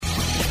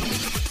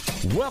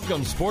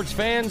Welcome, sports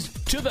fans,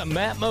 to the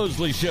Matt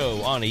Mosley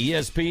Show on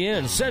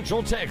ESPN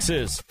Central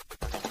Texas.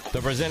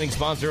 The presenting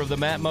sponsor of the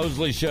Matt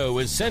Mosley Show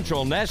is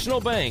Central National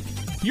Bank,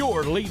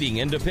 your leading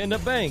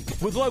independent bank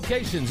with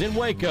locations in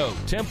Waco,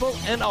 Temple,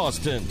 and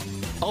Austin.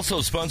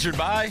 Also sponsored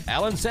by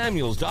Allen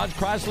Samuels Dodge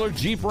Chrysler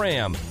Jeep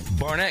Ram,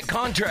 Barnett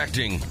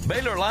Contracting,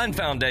 Baylor Line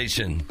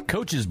Foundation,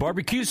 Coach's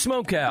Barbecue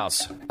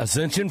Smokehouse,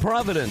 Ascension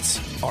Providence,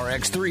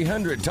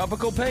 RX300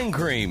 Topical Pain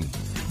Cream,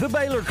 The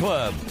Baylor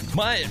Club,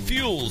 Myatt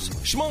Fuels,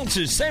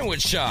 Schmaltz's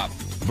Sandwich Shop,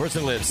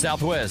 VersaLive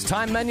Southwest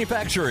Time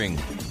Manufacturing,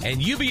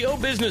 and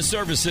UBO Business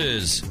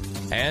Services.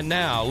 And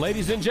now,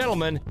 ladies and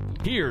gentlemen,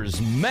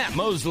 here's Matt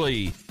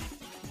Mosley.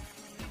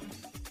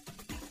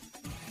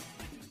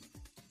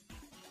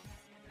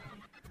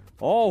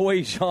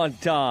 Always on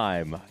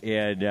time.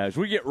 And as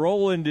we get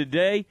rolling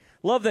today,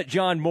 love that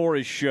John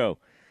Morris show.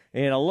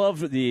 And I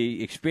love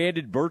the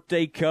expanded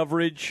birthday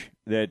coverage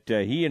that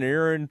he and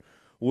Aaron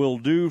will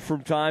do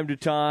from time to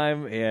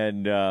time.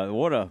 And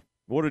what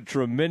a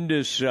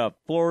tremendous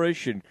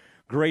flourish and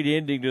great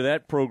ending to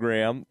that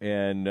program.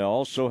 And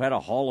also had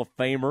a Hall of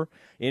Famer,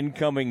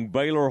 incoming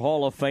Baylor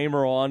Hall of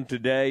Famer on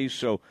today.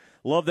 So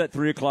love that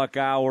 3 o'clock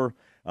hour.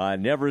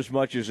 Never as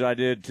much as I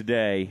did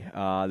today,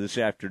 this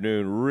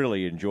afternoon.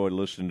 Really enjoyed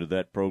listening to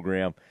that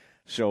program.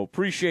 So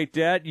appreciate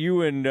that.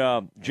 You and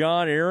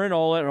John, Aaron,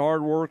 all that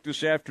hard work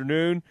this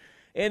afternoon.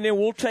 And then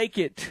we'll take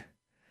it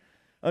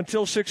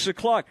until 6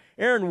 o'clock.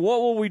 Aaron, what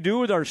will we do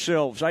with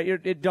ourselves?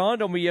 It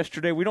dawned on me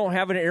yesterday, we don't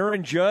have an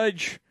Aaron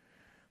Judge.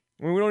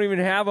 I mean, we don't even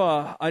have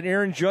an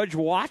Aaron Judge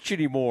watch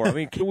anymore. I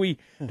mean, do we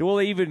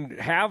even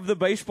have the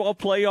baseball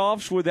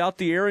playoffs without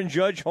the Aaron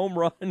Judge home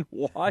run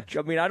watch?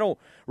 I mean, I don't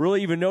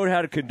really even know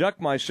how to conduct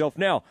myself.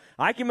 Now,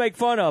 I can make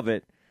fun of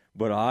it,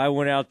 but I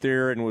went out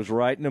there and was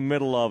right in the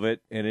middle of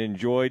it and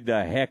enjoyed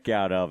the heck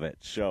out of it.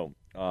 So,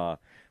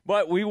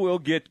 but we will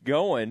get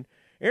going.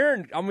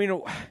 Aaron, I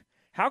mean,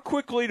 how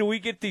quickly do we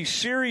get these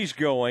series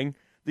going,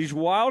 these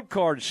wild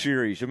card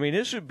series? I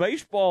mean,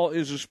 baseball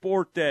is a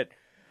sport that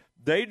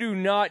they do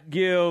not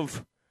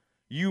give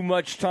you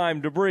much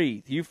time to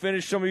breathe. You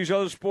finish some of these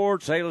other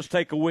sports, hey, let's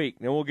take a week,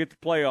 then we'll get the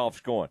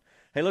playoffs going.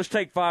 Hey, let's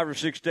take 5 or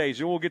 6 days,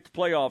 then we'll get the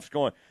playoffs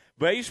going.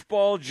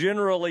 Baseball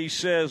generally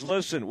says,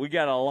 listen, we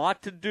got a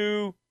lot to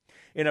do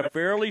in a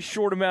fairly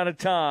short amount of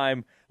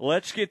time.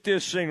 Let's get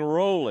this thing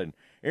rolling.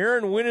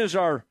 Aaron, when is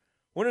our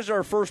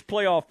first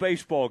playoff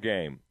baseball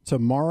game?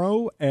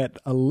 Tomorrow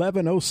at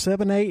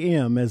 11:07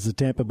 a.m. as the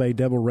Tampa Bay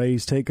Devil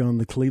Rays take on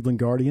the Cleveland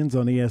Guardians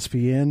on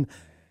ESPN.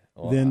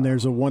 Wow. Then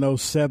there's a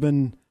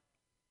 1:07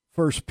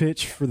 first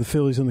pitch for the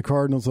Phillies and the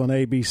Cardinals on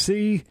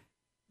ABC.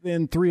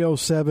 Then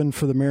 3:07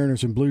 for the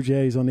Mariners and Blue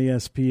Jays on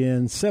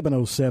ESPN.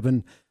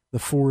 7:07, the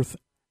fourth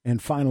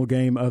and final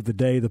game of the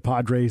day, the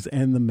Padres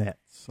and the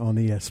Mets on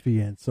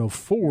ESPN. So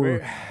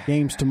 4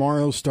 games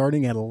tomorrow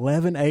starting at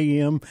 11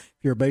 a.m.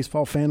 If you're a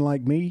baseball fan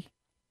like me,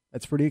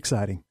 that's pretty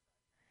exciting.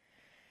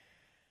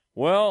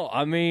 Well,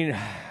 I mean,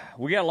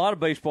 we got a lot of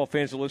baseball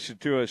fans that listen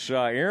to us.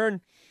 Aaron,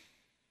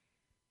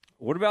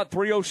 what about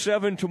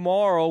 3:07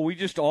 tomorrow? We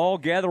just all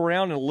gather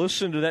around and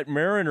listen to that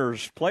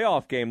Mariners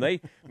playoff game.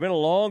 They've been a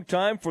long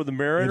time for the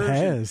Mariners. It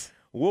has.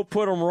 We'll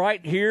put them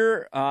right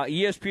here,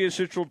 ESPN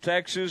Central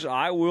Texas.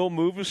 I will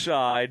move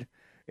aside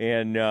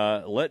and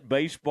let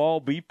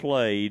baseball be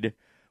played.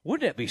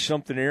 Wouldn't that be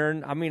something,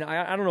 Aaron? I mean,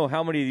 I don't know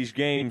how many of these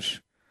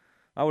games.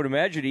 I would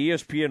imagine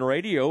ESPN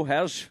Radio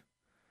has,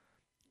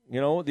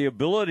 the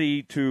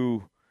ability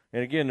to.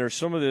 And again, there's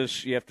some of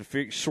this you have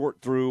to sort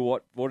through.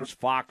 What does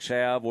Fox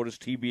have? What does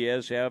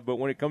TBS have? But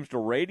when it comes to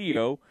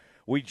radio,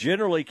 we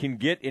generally can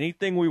get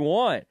anything we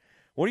want.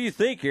 What do you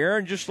think,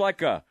 Aaron? Just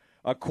like a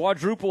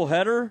quadruple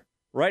header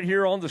right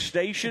here on the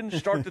station,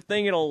 start the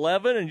thing at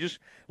 11 and just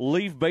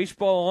leave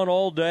baseball on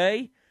all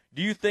day?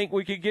 Do you think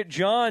we could get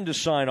John to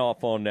sign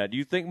off on that? Do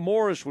you think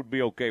Morris would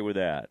be okay with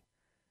that?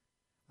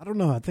 I don't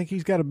know. I think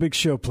he's got a big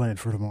show planned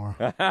for tomorrow.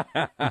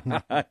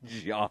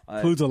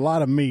 Includes a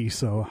lot of me,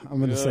 so I'm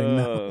going to say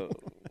no.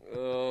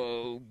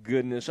 Oh,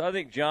 goodness. I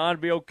think John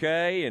would be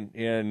okay,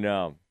 and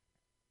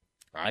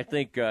I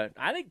think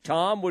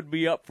Tom would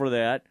be up for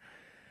that.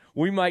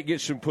 We might get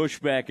some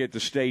pushback at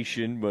the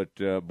station, but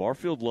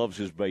Barfield loves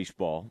his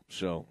baseball.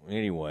 So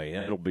anyway,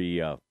 that'll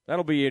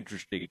be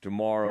interesting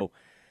tomorrow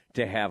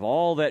to have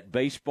all that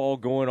baseball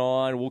going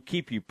on. We'll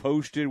keep you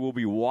posted. We'll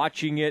be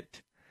watching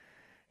it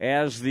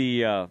as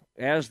the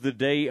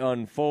day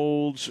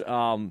unfolds.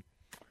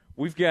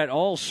 We've got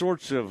all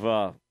sorts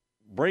of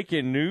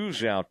breaking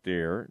news out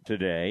there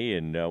today,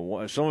 and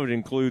some of it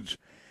includes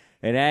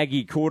an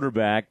Aggie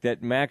quarterback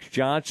that Max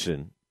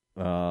Johnson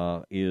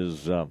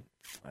is.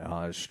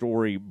 A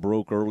story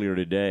broke earlier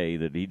today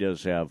that he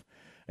does have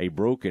a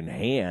broken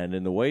hand,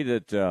 and the way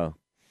that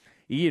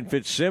Ian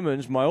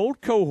Fitzsimmons, my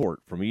old cohort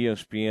from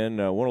ESPN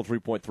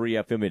 103.3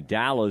 FM in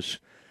Dallas,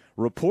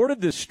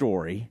 reported this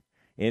story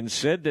and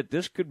said that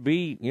this could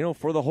be,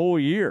 for the whole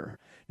year.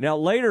 Now,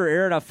 later,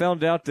 Aaron, I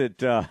found out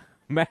that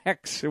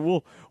Max,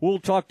 we'll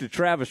talk to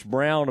Travis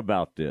Brown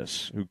about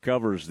this, who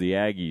covers the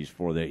Aggies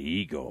for the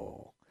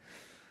Eagle.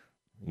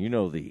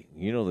 the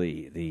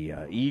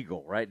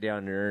Eagle right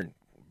down there in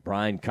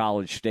Bryan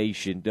College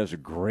Station does a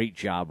great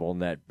job on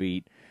that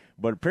beat.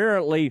 But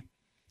apparently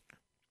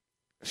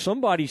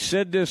somebody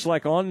said this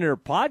like on their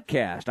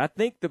podcast. I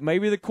think that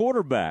maybe the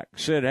quarterback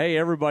said, "Hey,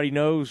 everybody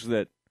knows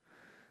that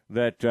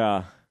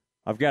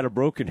I've got a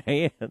broken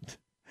hand."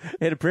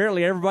 And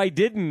apparently everybody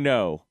didn't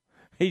know.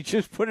 He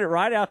just put it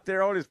right out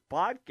there on his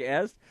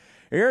podcast.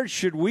 Aaron,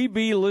 should we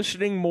be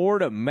listening more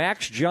to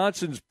Max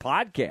Johnson's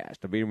podcast?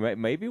 I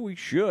mean, maybe we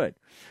should.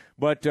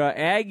 But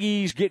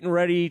Aggies getting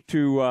ready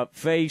to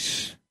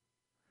face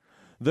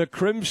the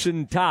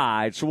Crimson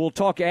Tide. So we'll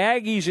talk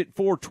Aggies at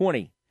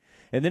 4:20.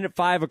 And then at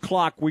 5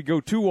 o'clock, we go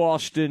to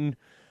Austin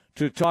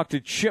to talk to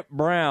Chip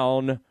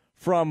Brown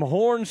from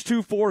Horns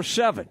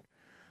 247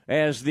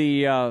 as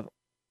the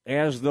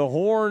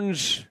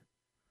Horns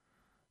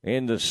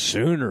and the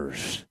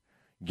Sooners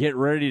get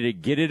ready to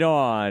get it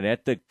on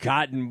at the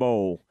Cotton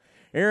Bowl.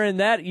 Aaron,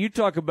 that you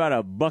talk about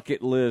a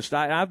bucket list.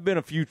 I've been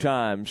a few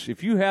times.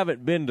 If you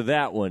haven't been to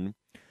that one,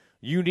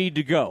 you need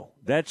to go.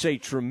 That's a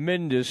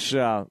tremendous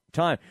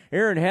time.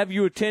 Aaron, have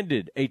you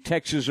attended a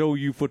Texas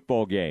OU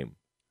football game?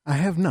 I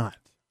have not.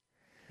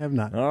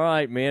 All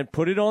right, man.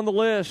 Put it on the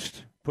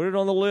list. Put it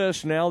on the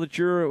list now that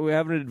you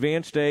have an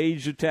advanced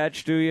age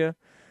attached to you.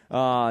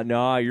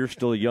 No, you're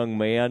still a young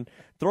man.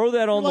 Throw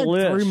that on the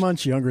list. 3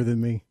 months younger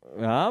than me.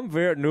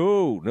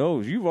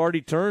 No. You've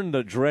already turned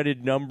the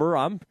dreaded number.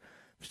 I'm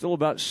still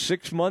about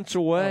 6 months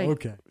away. Oh,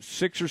 okay.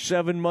 6 or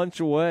 7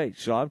 months away.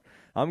 So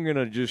I'm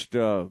gonna just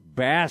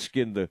bask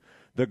in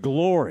the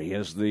glory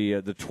as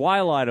the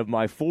twilight of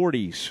my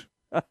 40s.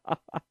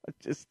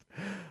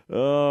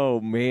 Oh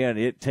man,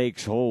 it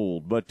takes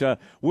hold. But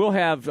we'll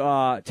have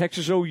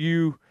Texas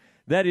OU.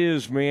 That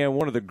is, man,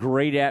 one of the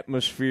great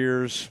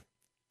atmospheres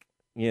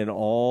in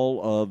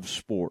all of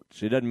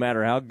sports. It doesn't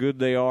matter how good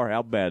they are,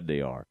 how bad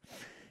they are.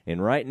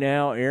 And right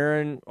now,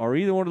 Aaron, are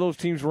either one of those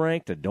teams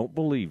ranked? I don't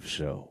believe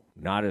so.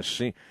 Not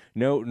a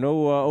no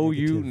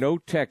OU, no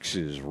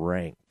Texas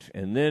ranked.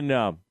 And then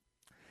now,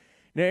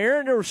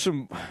 Aaron, there were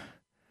some.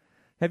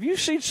 Have you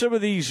seen some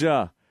of these?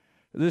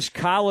 This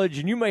college,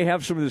 and you may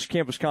have some of this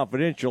Campus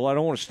Confidential. I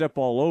don't want to step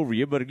all over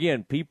you, but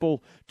again,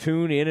 people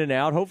tune in and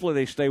out. Hopefully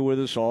they stay with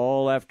us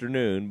all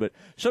afternoon, but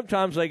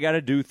sometimes they got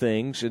to do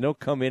things, and they'll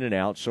come in and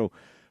out, so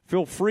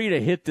feel free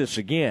to hit this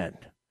again.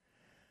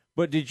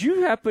 But did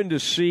you happen to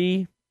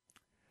see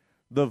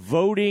the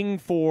voting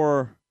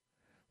for,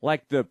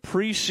 like, the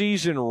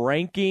preseason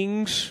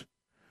rankings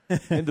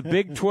in the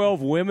Big 12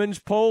 women's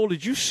poll?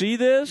 Did you see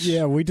this?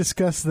 Yeah, we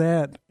discussed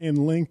that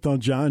in length on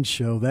John's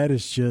show. That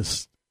is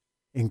just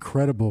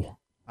incredible.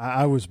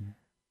 I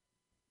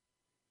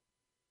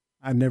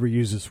never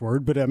use this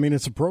word, but I mean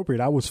it's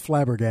appropriate. I was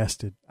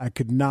flabbergasted. I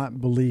could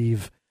not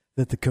believe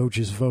that the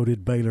coaches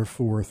voted Baylor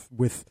fourth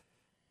with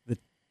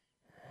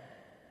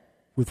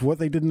what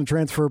they did in the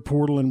transfer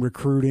portal and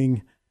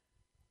recruiting,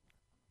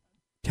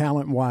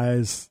 talent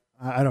wise.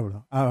 I don't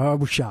know. I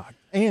was shocked,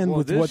 and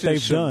with what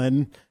they've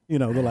done, the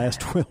last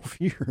 12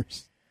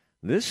 years.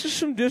 This is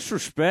some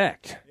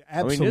disrespect.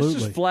 Absolutely, I mean,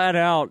 this is flat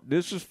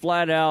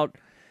out.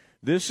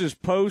 This is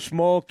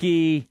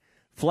post-Mulkey,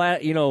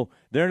 flat,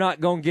 they're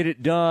not going to get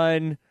it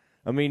done.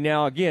 I mean,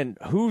 now, again,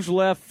 who's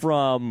left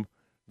from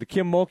the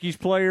Kim Mulkey's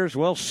players?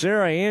 Well,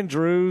 Sarah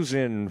Andrews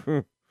and,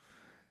 who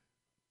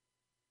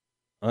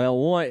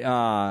was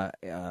I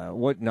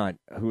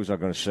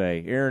going to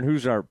say? Aaron,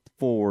 who's our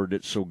forward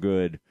that's so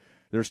good?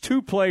 There's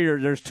two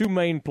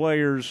main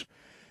players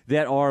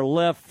that are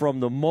left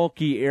from the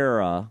Mulkey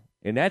era,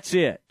 and that's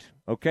it,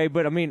 okay?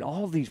 But, I mean,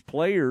 all these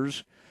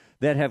players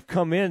that have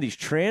come in, these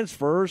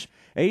transfers.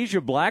 Asia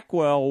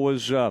Blackwell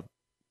was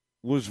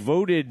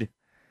voted,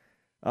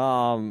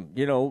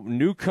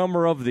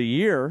 newcomer of the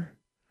year.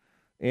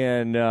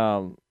 And,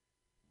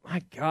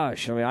 my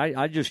gosh, I mean,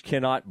 I just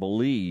cannot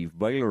believe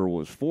Baylor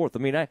was fourth. I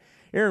mean,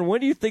 Aaron,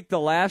 when do you think the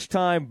last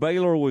time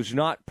Baylor was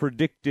not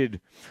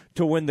predicted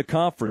to win the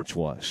conference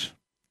was?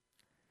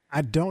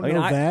 I don't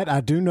know that.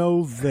 I do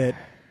know that,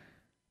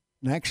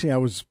 and actually I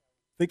was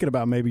thinking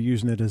about maybe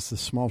using it as the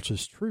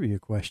Smallchus trivia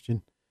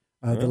question.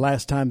 The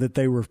last time that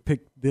they were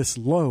picked this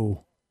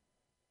low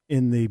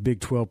in the Big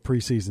 12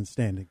 preseason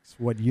standings.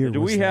 What year was that?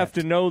 Do we have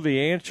to know the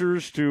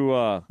answers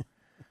to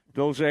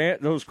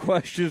those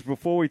questions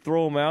before we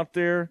throw them out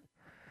there?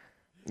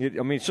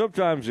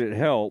 Sometimes it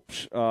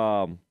helps.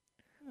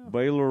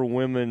 Baylor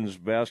women's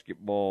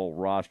basketball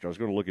roster. I was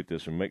going to look at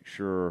this and make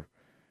sure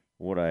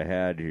what I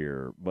had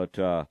here. But,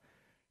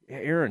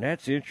 Aaron,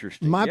 that's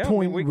interesting. My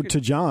point to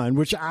John,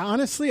 which I'm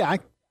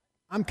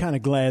kind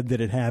of glad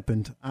that it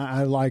happened.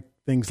 I like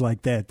things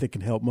like that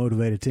can help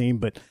motivate a team.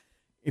 But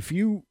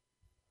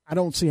I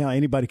don't see how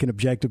anybody can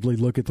objectively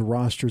look at the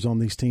rosters on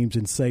these teams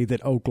and say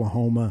that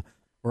Oklahoma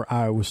or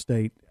Iowa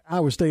State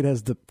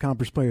has the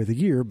Conference Player of the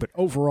Year, but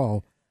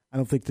overall, I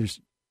don't think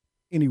there's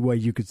any way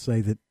you could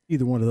say that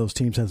either one of those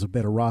teams has a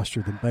better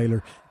roster than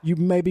Baylor. You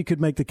maybe could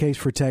make the case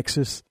for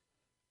Texas.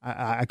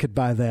 I could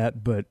buy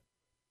that, but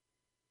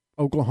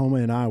Oklahoma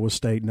and Iowa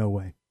State, no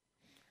way.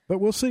 But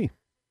we'll see.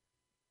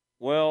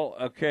 Well,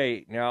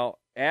 okay, now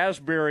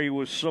Asbury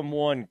was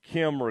someone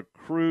Kim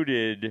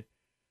recruited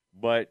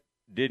but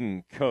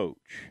didn't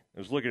coach. I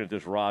was looking at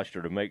this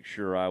roster to make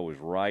sure I was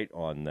right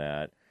on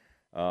that.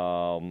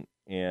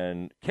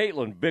 And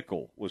Caitlin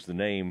Bickle was the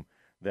name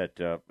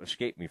that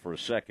escaped me for a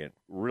second.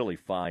 Really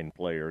fine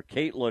player.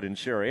 Caitlin and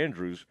Sarah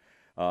Andrews,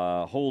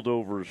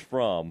 holdovers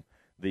from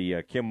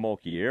the Kim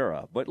Mulkey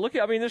era. But look,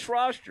 I mean, this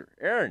roster,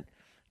 Aaron,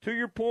 to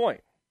your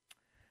point,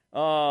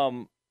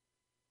 Drana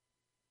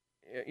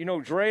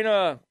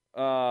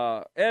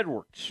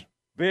Edwards,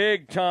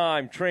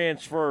 big-time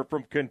transfer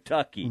from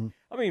Kentucky. Mm-hmm.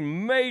 I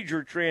mean,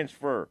 major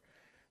transfer.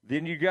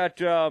 Then you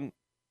got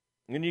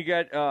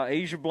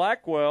Asia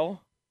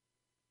Blackwell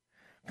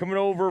coming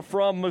over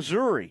from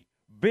Missouri,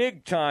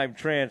 big-time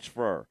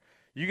transfer.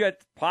 You got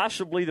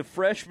possibly the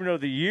freshman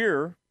of the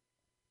year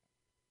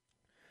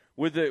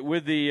with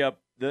the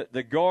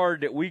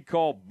guard that we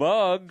call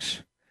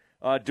Bugs,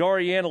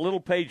 Dariana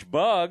Littlepage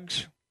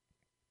Bugs.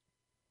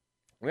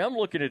 I mean, I'm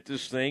looking at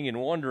this thing and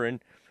wondering,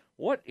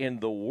 what in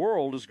the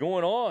world is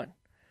going on?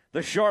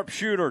 The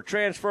sharpshooter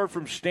transferred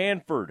from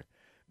Stanford,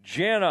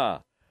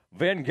 Jenna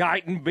Van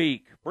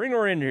Geitenbeek. Bring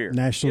her in here.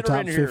 National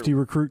top 50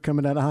 recruit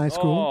coming out of high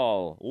school.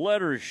 Oh,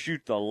 let her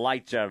shoot the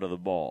lights out of the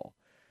ball.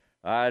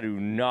 I do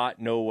not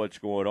know what's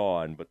going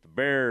on, but the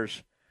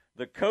Bears,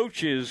 the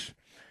coaches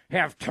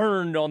have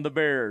turned on the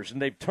Bears,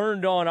 and they've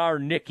turned on our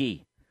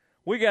Nikki.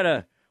 We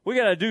gotta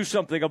do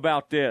something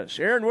about this.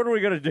 Aaron, what are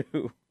we going to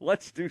do?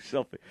 Let's do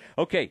something.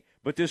 Okay,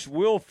 but this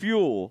will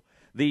fuel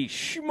the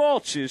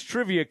Schmaltz's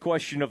trivia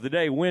question of the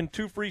day. Win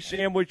 2 free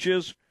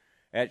sandwiches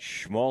at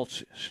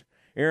Schmaltz's.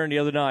 Aaron, the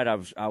other night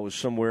I was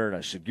somewhere, and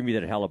I said, give me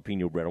that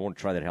jalapeno bread. I want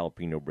to try that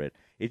jalapeno bread.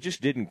 It just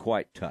didn't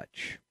quite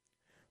touch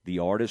the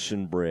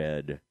artisan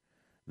bread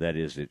that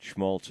is at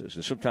Schmaltz's.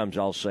 And sometimes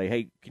I'll say,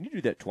 hey, can you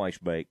do that twice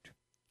baked?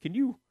 Can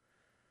you?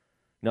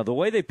 Now, the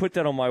way they put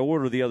that on my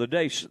order the other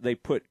day, they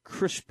put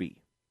crispy.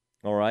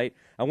 All right?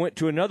 I went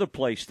to another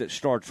place that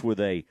starts with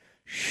a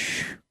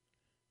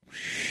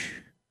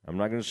I'm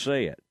not going to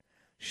say it.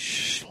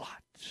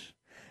 Schlots.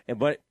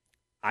 But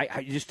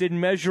I just didn't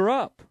measure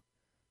up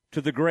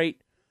to the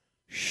great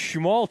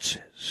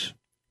Schmaltz's.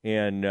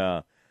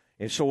 And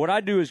so what I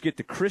do is get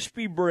the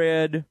crispy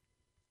bread,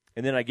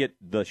 and then I get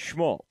the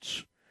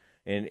schmaltz.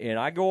 And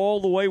I go all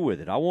the way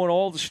with it. I want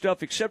all the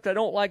stuff, except I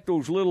don't like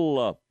those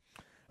little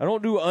I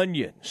don't do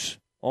onions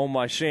on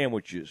my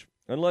sandwiches.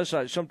 Unless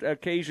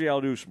occasionally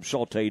I'll do some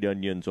sautéed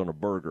onions on a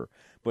burger.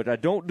 But I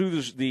don't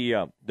do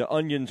the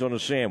onions on a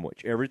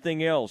sandwich.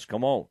 Everything else,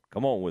 come on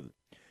with it.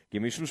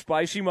 Give me some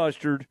spicy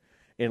mustard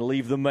and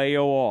leave the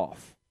mayo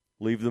off.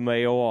 Leave the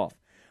mayo off.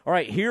 All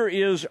right, here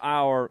is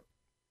our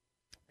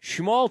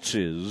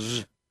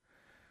Schmaltz's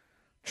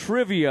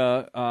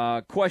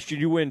trivia question.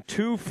 You win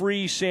 2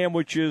 free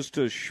sandwiches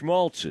to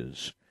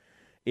Schmaltz's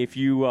if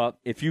you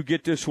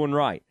get this one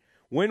right.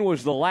 When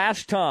was the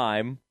last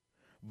time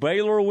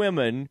Baylor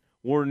women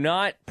were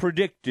not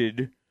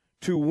predicted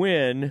to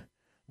win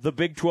the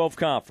Big 12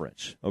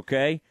 Conference?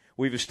 Okay?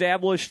 We've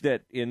established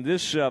that in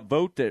this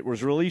vote that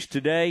was released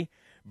today,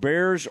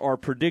 Bears are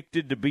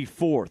predicted to be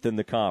 4th in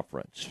the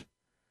conference.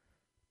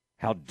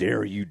 How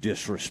dare you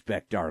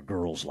disrespect our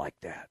girls like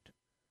that?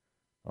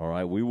 All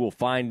right, we will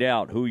find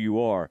out who you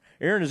are.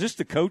 Aaron, is this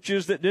the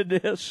coaches that did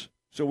this?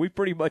 So we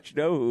pretty much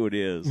know who it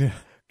is. Yeah.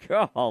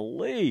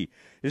 Golly.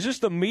 Is this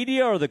the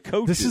media or the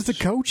coaches? This is the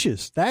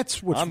coaches.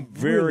 That's what's I'm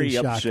very really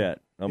upset.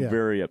 I'm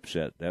very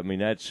upset. I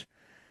mean,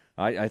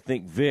 I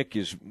think Vic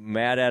is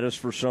mad at us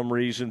for some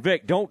reason.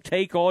 Vic, don't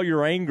take all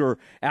your anger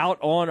out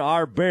on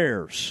our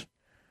Bears.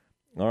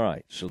 All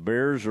right, so the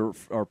Bears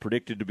are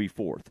predicted to be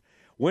 4th.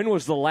 When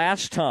was the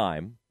last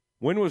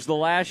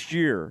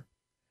year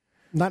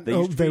they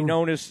used to be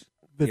known as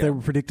they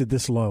were predicted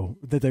this low,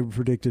 that they were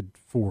predicted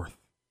 4th?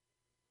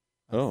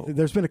 Oh.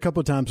 There's been a couple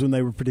of times when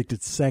they were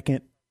predicted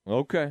 2nd.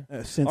 Okay.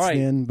 Since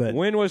then, but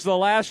when was the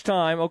last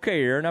time?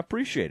 Okay, Aaron, I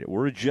appreciate it.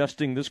 We're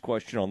adjusting this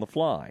question on the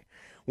fly.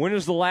 When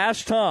is the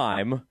last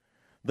time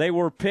they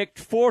were picked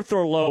 4th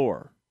or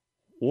lower?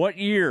 What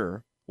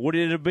year would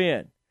it have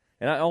been?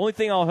 And the only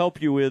thing I'll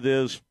help you with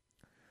is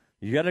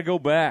you got to go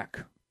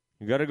back.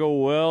 You got to go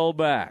well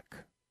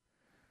back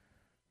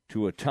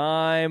to a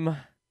time.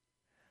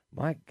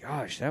 My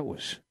gosh, that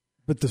was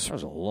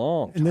a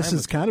long time. And this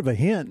is kind of a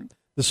hint.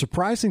 The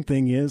surprising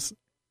thing is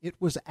it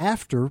was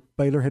after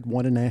Baylor had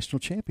won a national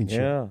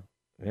championship.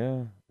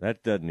 Yeah.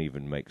 That doesn't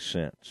even make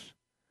sense.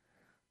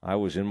 I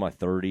was in my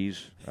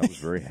 30s. I was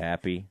very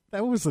happy.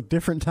 That was a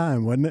different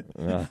time, wasn't it?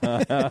 Not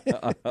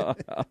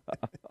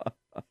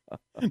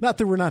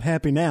that we're not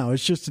happy now.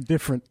 It's just a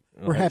different.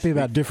 We're happy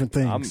about different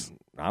things.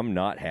 I'm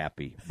not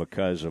happy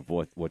because of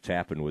what's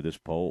happened with this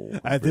poll.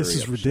 This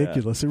is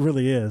ridiculous. It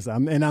really is.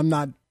 I'm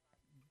not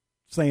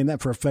saying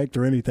that for effect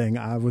or anything.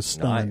 I was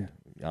stunned.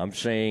 I'm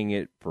saying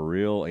it for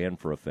real and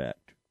for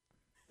effect.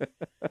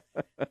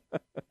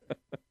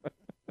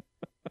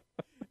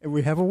 And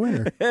we have a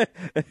winner.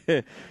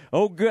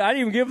 Oh, good. I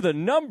didn't even give the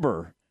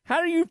number.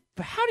 How do you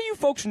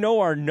folks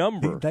know our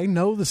number? They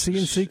know the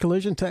CNC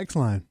Collision text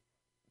line.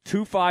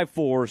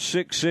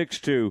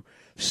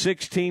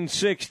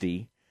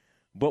 254-662-1660.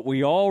 but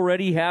we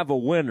already have a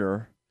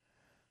winner.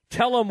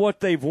 Tell them what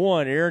they've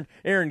won, Aaron.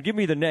 Aaron, give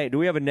me the name. Do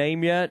we have a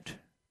name yet?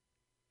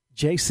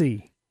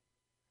 JC.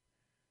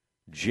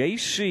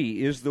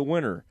 JC is the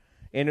winner.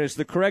 And is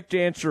the correct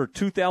answer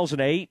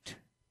 2008?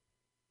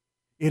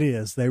 It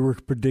is. They were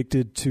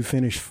predicted to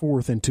finish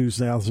fourth in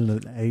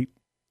 2008.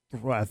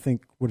 Well, I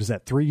think,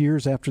 3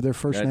 years after their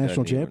first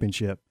national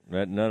championship?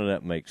 None of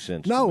that makes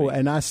sense. No,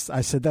 and I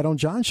said that on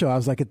John's show. I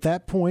was like, at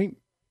that point,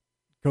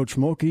 Coach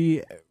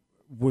Mulkey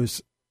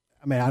was,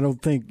 I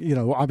don't think,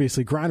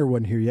 obviously Griner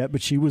wasn't here yet,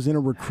 but she was in a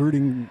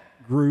recruiting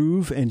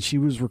groove, and she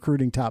was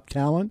recruiting top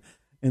talent,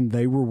 and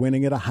they were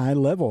winning at a high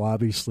level,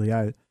 obviously.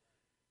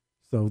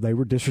 So they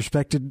were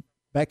disrespected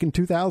back in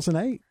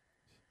 2008.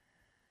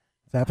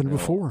 It's happened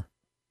before.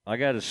 I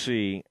got to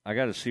see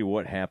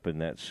what happened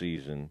that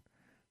season.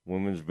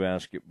 Women's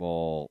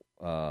basketball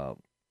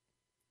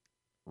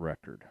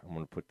record. I'm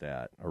going to put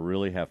that. I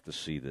really have to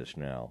see this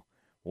now.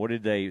 What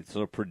did they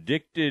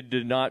predicted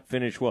to not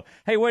finish well?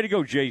 Hey, way to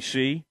go,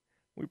 JC.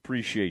 We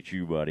appreciate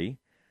you, buddy.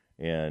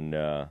 And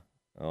I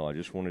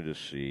just wanted to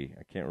see.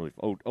 I can't really.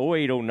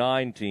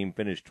 08-09 team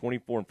finished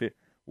 24-50.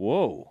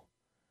 Whoa.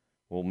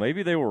 Well,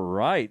 maybe they were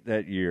right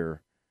that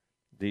year.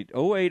 The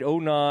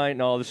 08-09.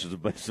 No, this is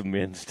the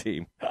men's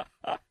team.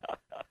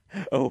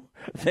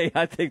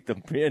 I think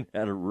the men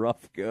had a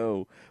rough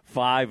go,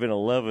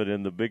 5-11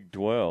 in the Big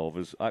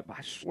 12. I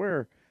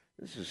swear,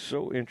 this is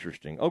so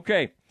interesting.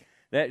 Okay,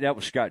 that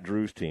was Scott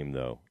Drew's team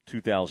though,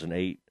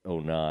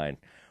 2008-09.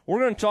 We're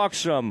going to talk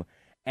some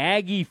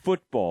Aggie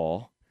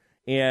football,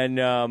 and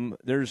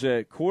there's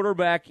a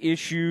quarterback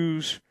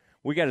issues.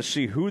 We got to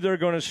see who they're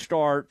going to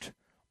start.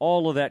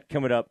 All of that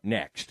coming up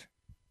next.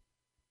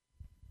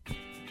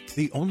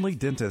 The only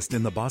dentist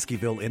in the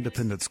Bosqueville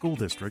Independent School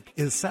District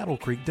is Saddle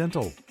Creek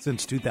Dental.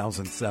 Since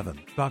 2007,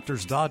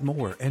 Doctors Dodd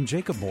Moore and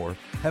Jacob Moore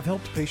have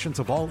helped patients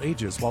of all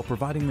ages while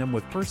providing them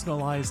with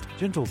personalized,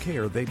 gentle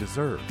care they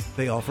deserve.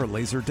 They offer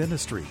laser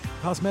dentistry,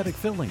 cosmetic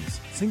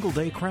fillings,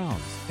 single-day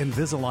crowns,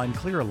 Invisalign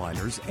clear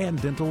aligners,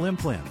 and dental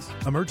implants.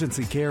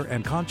 Emergency care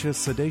and conscious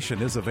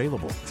sedation is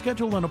available.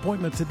 Schedule an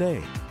appointment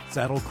today.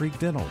 Saddle Creek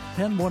Dental,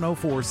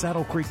 10104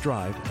 Saddle Creek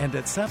Drive, and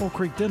at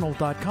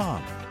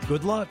saddlecreekdental.com.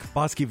 Good luck,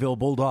 Bosqueville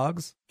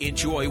Bulldogs.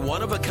 Enjoy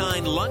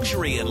one-of-a-kind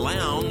luxury and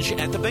lounge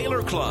at the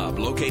Baylor Club,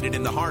 located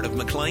in the heart of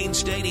McLean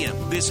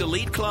Stadium. This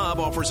elite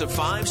club offers a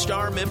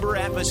 5-star member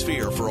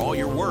atmosphere for all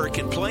your work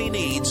and play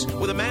needs,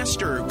 with a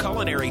master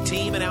culinary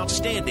team and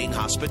outstanding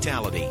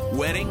hospitality.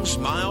 Weddings,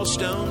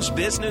 milestones,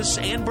 business,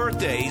 and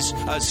birthdays.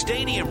 A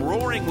stadium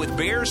roaring with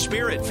Bear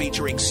spirit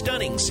featuring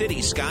stunning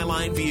city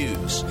skyline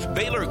views.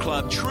 Baylor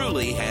Club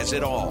truly has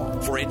it all.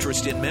 For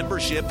interest in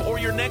membership or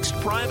your next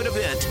private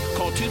event,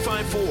 call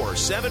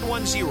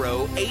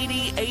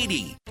 254-710-8080.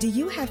 Do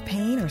you have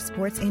pain or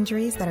sports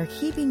injuries that are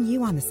keeping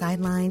you on the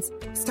sidelines?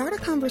 Start a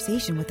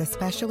conversation with a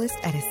specialist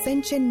at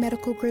Ascension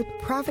Medical Group,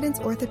 Providence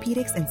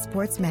Orthopedics and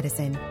Sports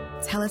Medicine.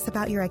 Tell us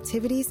about your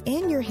activities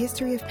and your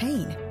history of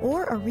pain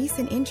or a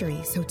recent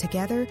injury so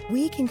together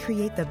we can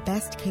create the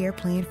best care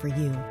plan for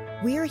you.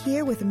 We are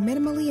here with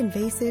minimally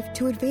invasive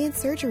to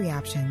advanced surgery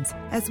options,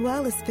 as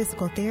well as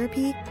physical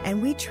therapy,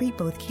 and we treat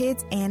both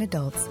kids and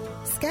adults.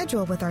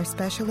 Schedule with our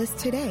specialist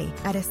today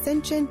at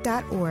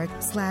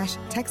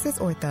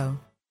ascension.org/TexasOrtho.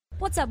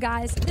 What's up,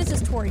 guys? This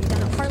is Tori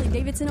down at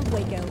Harley-Davidson of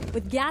Waco.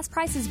 With gas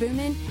prices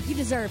booming, you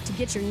deserve to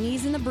get your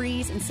knees in the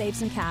breeze and save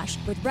some cash.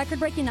 With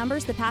record-breaking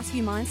numbers the past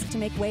few months to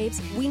make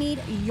waves, we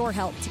need your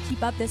help to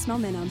keep up this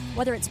momentum.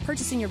 Whether it's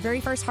purchasing your very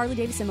first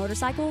Harley-Davidson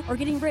motorcycle or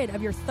getting rid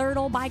of your third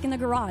old bike in the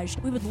garage,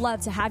 we would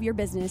love to have your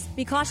business.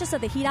 Be cautious of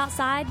the heat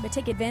outside, but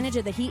take advantage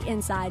of the heat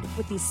inside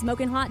with these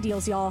smoking hot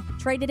deals, y'all.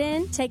 Trade it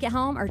in, take it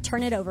home, or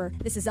turn it over.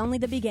 This is only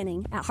the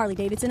beginning at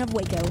Harley-Davidson of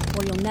Waco,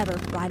 where you'll never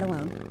ride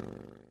alone.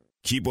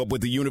 Keep up with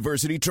the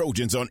University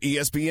Trojans on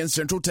ESPN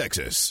Central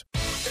Texas.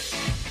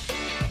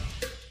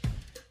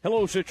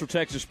 Hello, Central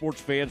Texas sports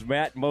fans.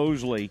 Matt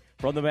Mosley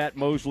from the Matt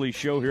Mosley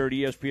Show here at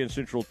ESPN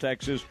Central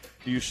Texas.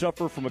 Do you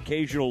suffer from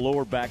occasional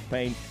lower back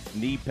pain,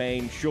 knee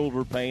pain,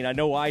 shoulder pain? I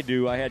know I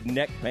do. I had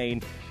neck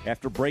pain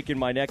after breaking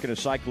my neck in a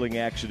cycling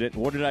accident.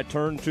 What did I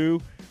turn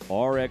to?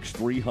 RX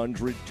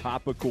 300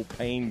 topical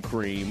pain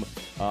cream.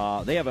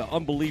 They have an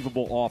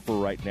unbelievable offer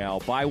right now.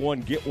 Buy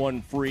one, get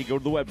one free. Go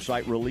to the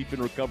website,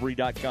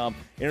 reliefinrecovery.com.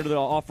 Enter the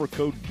offer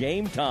code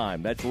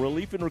GAMETIME. That's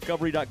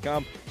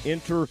reliefinrecovery.com.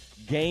 Enter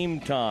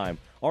GAMETIME.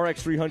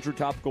 RX 300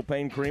 topical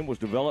pain cream was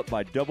developed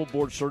by double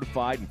board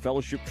certified and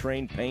fellowship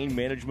trained pain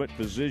management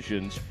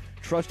physicians.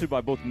 Trusted by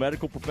both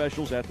medical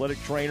professionals,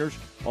 athletic trainers.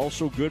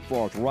 Also good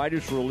for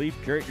arthritis relief.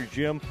 Carry it to your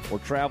gym or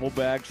travel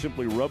bag.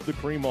 Simply rub the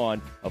cream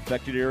on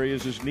affected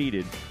areas as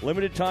needed.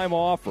 Limited time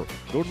offer.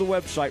 Go to the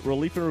website,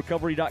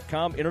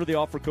 reliefinrecovery.com. Enter the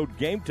offer code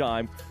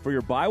GAMETIME for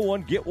your buy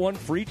one, get one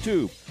free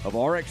tube of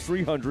RX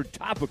 300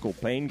 topical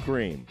pain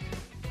cream.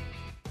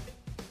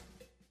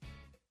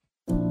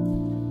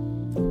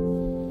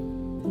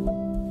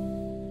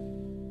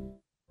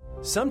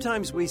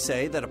 Sometimes we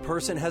say that a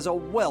person has a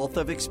wealth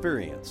of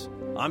experience.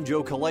 I'm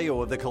Joe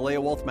Kaleo of the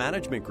Kaleo Wealth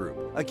Management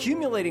Group.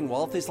 Accumulating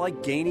wealth is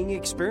like gaining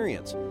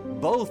experience.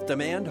 Both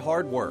demand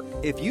hard work.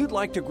 If you'd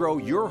like to grow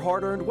your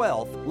hard-earned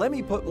wealth, let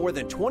me put more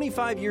than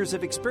 25 years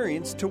of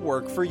experience to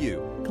work for you.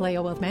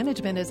 Kaleo Wealth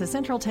Management is a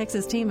Central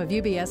Texas team of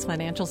UBS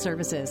Financial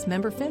Services,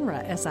 member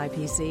FINRA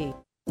SIPC.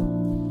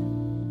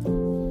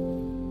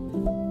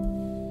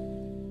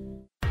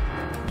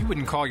 You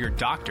wouldn't call your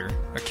doctor,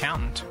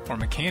 accountant, or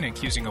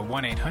mechanic using a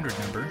 1-800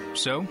 number,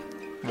 so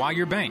why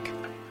your bank?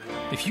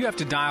 If you have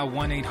to dial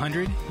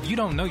 1-800, you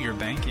don't know your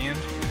bank, and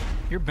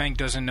your bank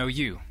doesn't know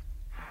you.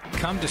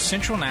 Come to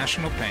Central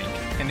National Bank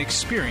and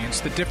experience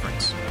the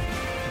difference.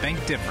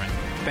 Bank different.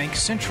 Bank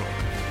Central.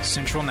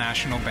 Central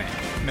National Bank.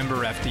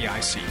 Member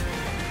FDIC.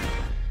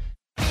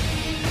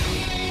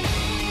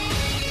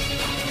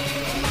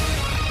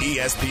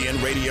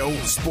 ESPN Radio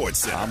Sports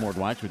Center. I'm Ward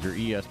Weitz with your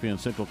ESPN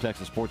Central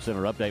Texas Sports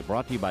Center update,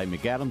 brought to you by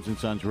McAdams &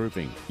 Sons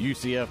Roofing.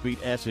 UCF beat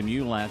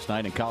SMU last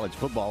night in college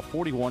football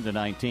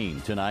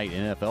 41-19. Tonight,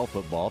 NFL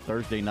football.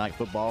 Thursday night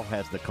football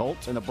has the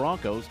Colts and the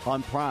Broncos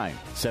on Prime.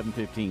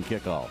 7:15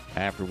 kickoff.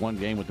 After one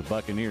game with the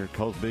Buccaneers,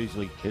 Coach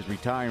Beasley is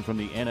retiring from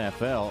the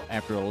NFL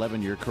after an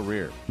 11-year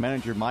career.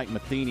 Manager Mike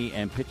Matheny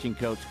and pitching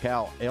coach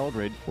Cal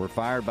Eldred were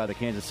fired by the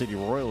Kansas City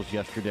Royals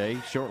yesterday,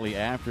 shortly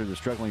after the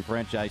struggling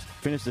franchise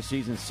finished the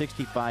season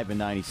 65-97.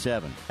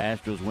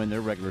 Astros win their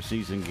regular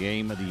season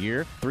game of the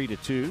year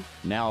 3-2.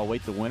 Now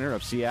await the winner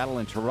of Seattle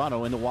and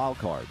Toronto in the wild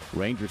card.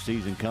 Rangers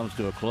season comes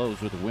to a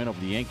close with a win over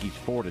the Yankees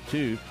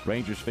 4-2.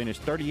 Rangers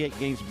finished 38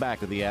 games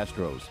back of the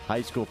Astros.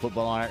 High school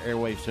football on our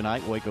airwaves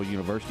tonight. Waco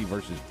University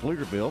versus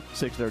Pflugerville.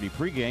 6:30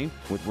 pregame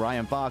with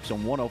Ryan Fox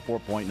on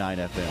 104.9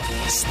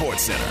 FM.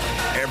 Sports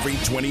Center every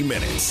 20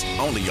 minutes,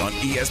 only on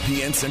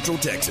ESPN Central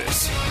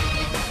Texas.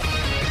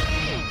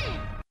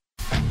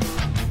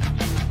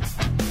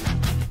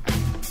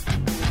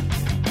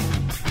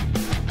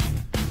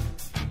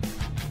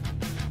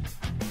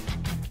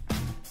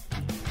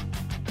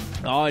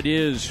 Oh, it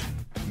is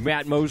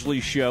Matt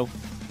Mosley Show,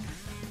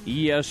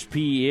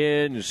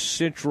 ESPN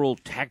Central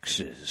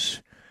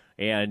Texas.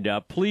 And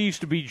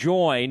pleased to be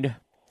joined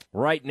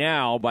right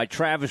now by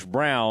Travis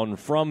Brown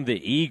from the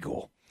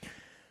Eagle.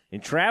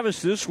 And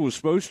Travis, this was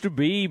supposed to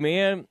be,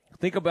 man,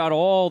 think about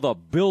all the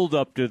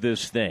build-up to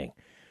this thing.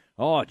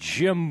 Oh,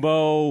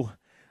 Jimbo,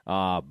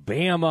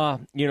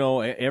 Bama,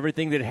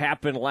 everything that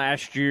happened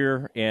last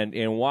year.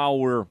 And while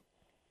we're,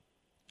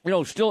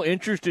 still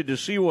interested to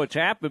see what's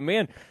happened,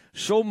 man,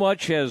 so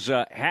much has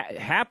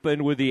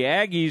happened with the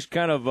Aggies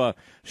kind of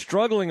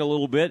struggling a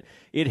little bit.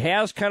 It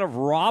has kind of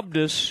robbed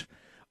us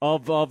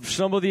of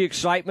some of the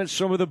excitement,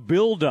 some of the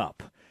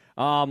build-up.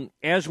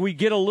 As we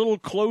get a little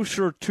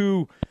closer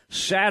to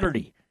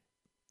Saturday,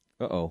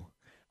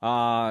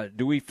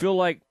 do we feel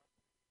like,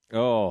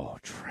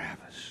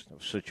 Travis, that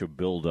was such a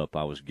build-up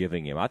I was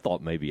giving him. I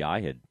thought maybe I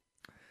had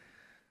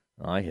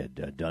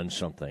done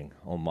something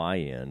on my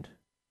end.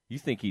 You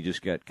think he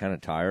just got kind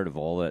of tired of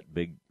all that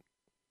big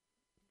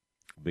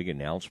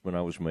announcement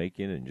I was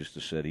making and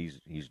just said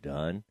he's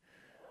done?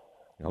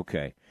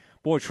 Okay.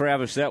 Boy,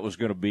 Travis, that was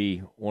going to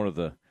be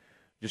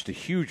just a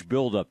huge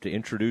build-up to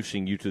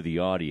introducing you to the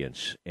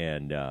audience,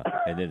 and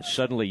then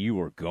suddenly you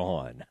were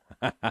gone.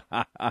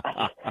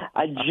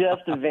 I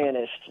just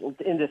vanished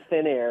into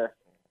thin air.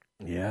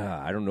 Yeah,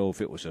 I don't know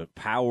if it was a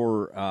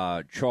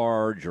power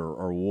charge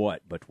or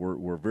what, but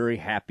we're very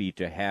happy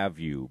to have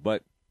you.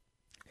 But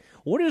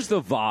what is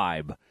the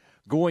vibe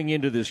going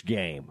into this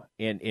game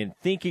and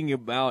thinking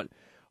about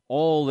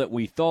all that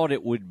we thought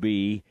it would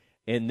be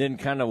and then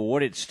kind of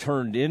what it's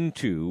turned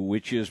into,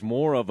 which is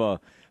more of a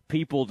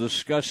people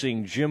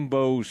discussing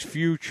Jimbo's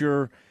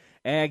future,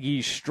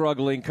 Aggies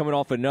struggling, coming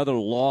off another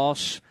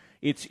loss.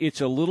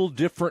 It's a little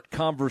different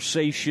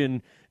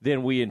conversation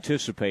than we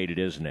anticipated,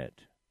 isn't it?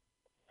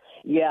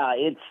 Yeah,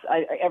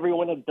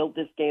 everyone had built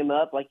this game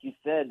up, like you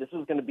said. This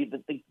was going to be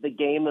the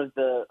game of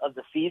the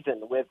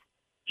season with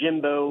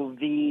Jimbo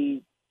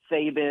v.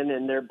 Saban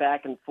and their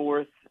back and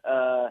forth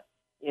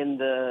in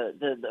the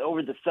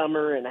over the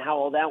summer and how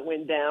all that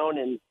went down,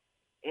 and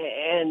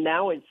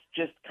now it's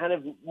just kind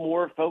of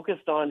more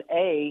focused on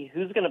A,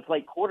 who's going to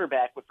play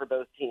quarterback for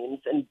both teams,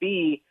 and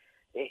B,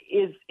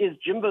 is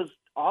Jimbo's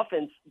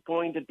offense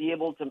going to be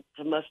able to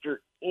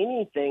muster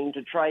anything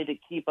to try to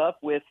keep up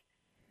with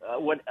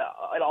what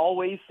it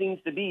always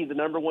seems to be the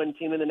number one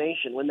team in the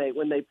nation when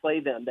they play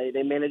them.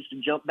 They manage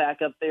to jump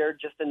back up there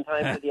just in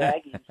time for the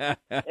Aggies,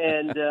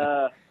 and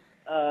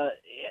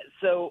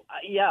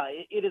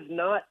it is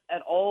not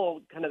at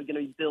all kind of going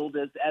to be billed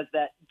as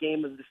that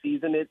game of the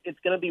season. It's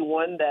going to be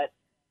one that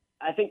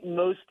I think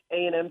most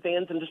A&M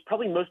fans and just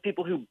probably most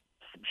people who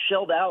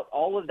shelled out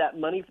all of that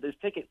money for those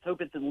tickets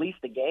hope it's at least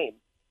a game.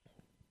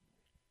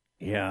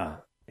 Yeah.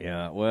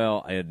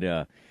 Well,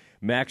 and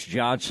Max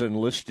Johnson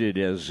listed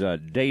as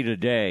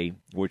day-to-day,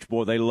 which,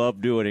 boy, they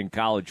love doing in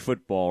college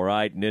football,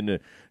 right? And in the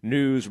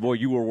news, boy,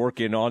 you were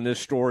working on this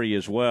story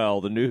as well.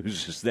 The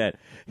news is that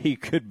he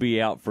could be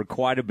out for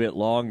quite a bit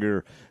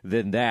longer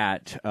than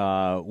that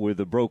with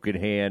a broken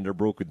hand or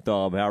broken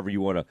thumb, however you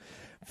want to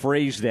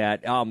phrase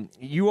that.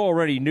 You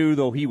already knew,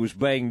 though, he was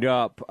banged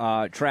up.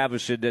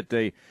 Travis said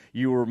that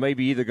you were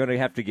maybe either going to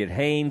have to get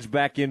Haynes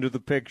back into the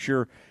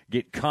picture,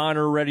 get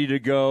Connor ready to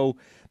go.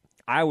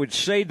 I would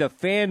say the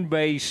fan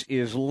base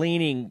is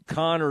leaning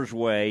Connor's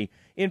way,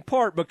 in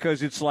part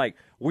because it's like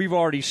we've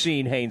already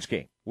seen Haynes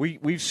King.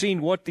 We've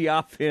seen what the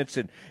offense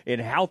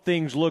and how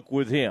things look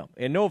with him.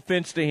 And no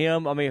offense to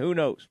him, I mean, who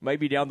knows?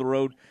 Maybe down the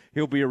road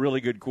he'll be a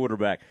really good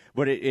quarterback.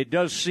 But it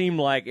does seem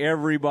like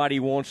everybody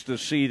wants to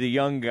see the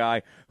young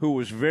guy who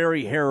was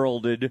very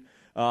heralded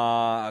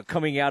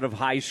coming out of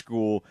high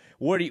school.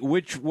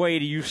 Which way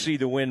do you see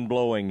the wind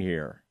blowing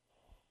here?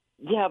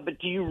 Yeah, but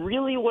do you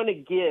really want to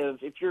give,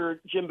 if you're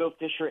Jimbo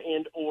Fisher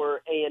and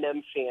or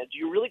A&M fan, do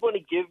you really want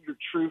to give your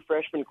true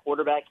freshman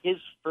quarterback his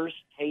first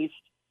taste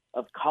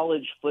of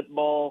college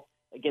football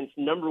against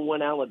number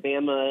one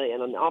Alabama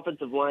and an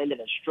offensive line that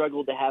has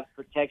struggled to have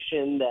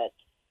protection?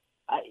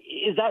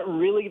 Is that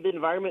really the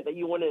environment that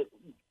you want to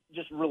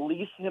just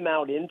release him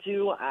out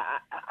into?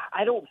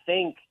 I don't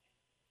think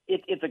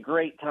it's a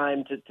great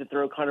time to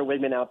throw Connor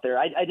Wigman out there.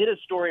 I did a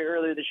story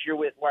earlier this year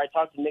where I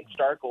talked to Nick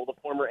Starkel, the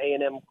former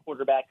A&M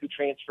quarterback who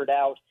transferred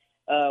out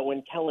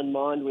when Kellen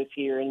Mond was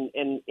here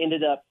and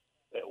ended up,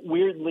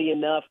 weirdly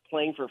enough,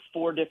 playing for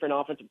 4 different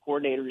offensive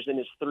coordinators in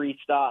his 3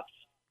 stops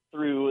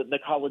through the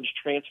college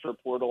transfer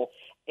portal.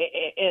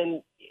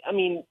 And I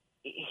mean,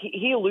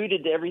 he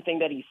alluded to everything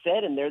that he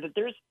said in there, that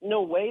there's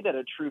no way that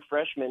a true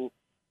freshman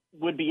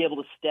would be able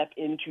to step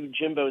into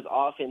Jimbo's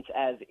offense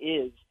as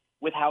is,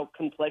 with how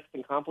complex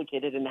and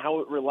complicated and how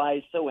it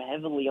relies so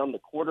heavily on the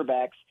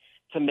quarterbacks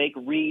to make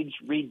reads,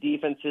 read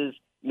defenses,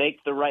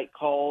 make the right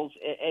calls,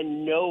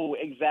 and know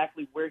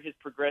exactly where his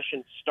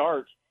progression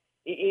starts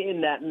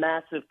in that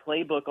massive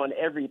playbook on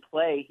every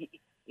play.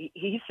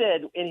 He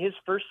said in his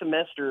first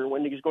semester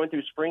when he was going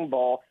through spring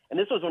ball, and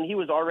this was when he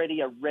was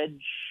already a red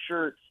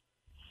shirt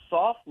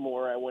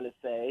sophomore, I want to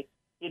say.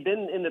 He'd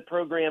been in the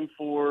program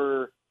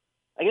for,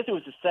 I guess it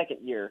was his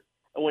second year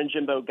when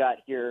Jimbo got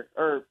here,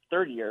 or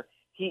third year.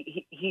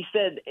 He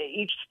said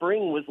each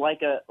spring was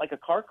like a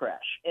car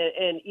crash,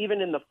 and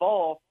even in the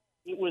fall,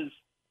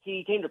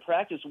 he came to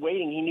practice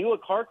waiting. He knew a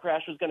car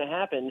crash was going to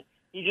happen.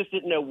 He just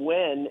didn't know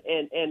when,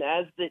 and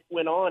as it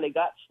went on, it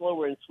got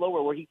slower and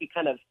slower, where he could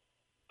kind of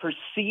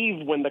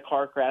perceive when the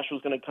car crash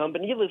was going to come.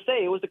 But needless to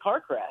say, it was a car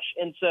crash,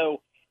 and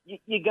so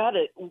you got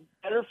to,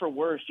 better for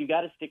worse, you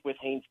got to stick with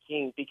Haynes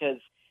King, because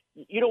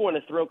you don't want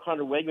to throw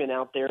Connor Wigman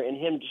out there and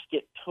him just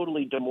get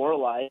totally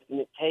demoralized and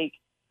it take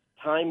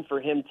time for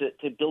him to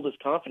build his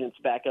confidence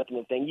back up in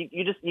the thing.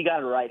 You got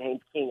to ride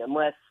Haynes King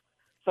unless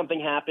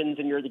something happens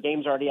and the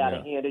game's already out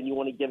of hand and you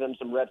want to give him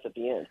some reps at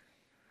the end.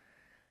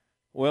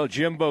 Well,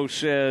 Jimbo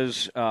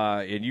says,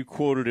 and you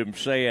quoted him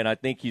saying, I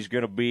think he's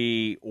going to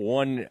be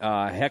one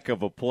heck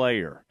of a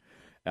player.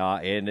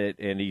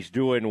 And he's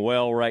doing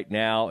well right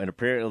now. And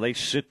apparently they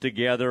sit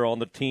together on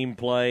the team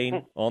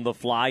plane, on the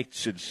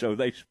flights, and so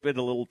they spend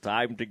a little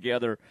time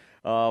together.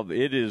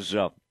 It is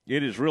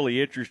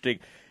really interesting.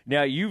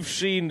 Now, you've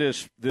seen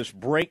this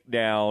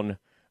breakdown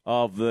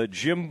of the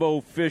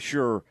Jimbo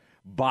Fisher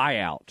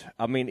buyout.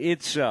 I mean,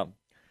 it's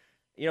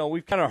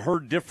we've kind of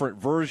heard different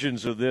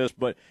versions of this,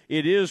 but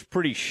it is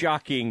pretty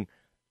shocking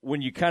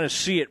when you kind of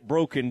see it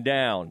broken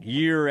down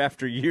year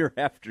after year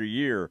after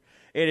year.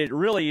 And it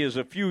really is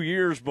a few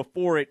years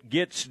before it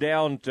gets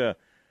down to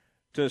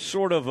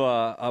sort of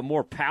a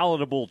more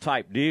palatable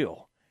type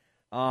deal.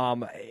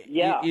 Do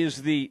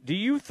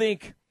you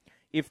think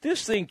if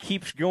this thing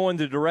keeps going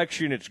the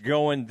direction it's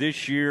going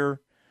this year,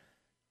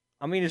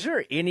 I mean, is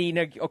there any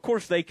 – of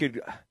course they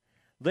could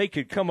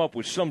come up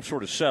with some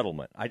sort of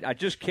settlement. I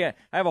just can't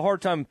 – I have a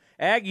hard time –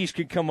 Aggies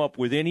can come up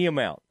with any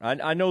amount.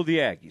 I know the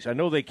Aggies. I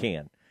know they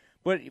can.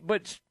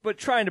 But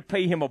trying to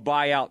pay him a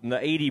buyout in the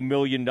 $80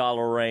 million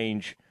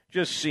range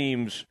just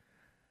seems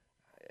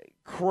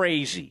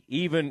crazy,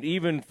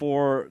 even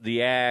for the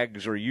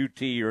Ags or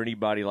UT or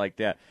anybody like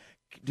that.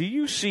 Do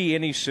you see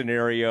any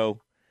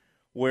scenario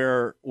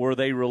where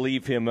they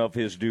relieve him of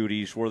his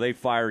duties, where they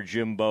fire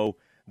Jimbo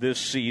this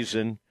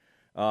season,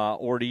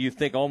 or do you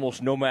think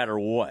almost no matter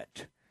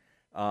what,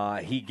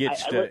 he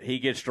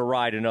gets to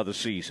ride another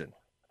season?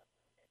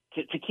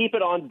 To keep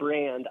it on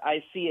brand,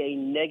 I see a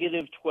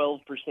negative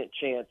 12%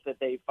 chance that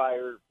they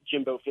fire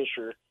Jimbo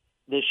Fisher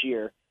this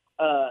year.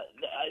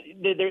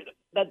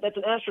 That's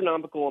an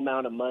astronomical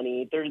amount of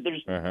money. There's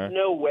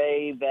no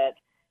way that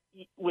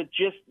with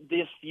just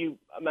this few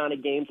amount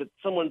of games that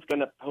someone's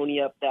going to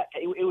pony up that.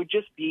 It would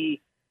just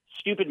be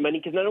stupid money,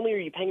 because not only are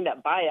you paying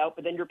that buyout,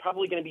 but then you're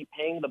probably going to be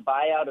paying the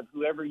buyout of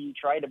whoever you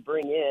try to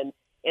bring in,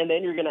 and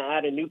then you're going to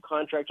add a new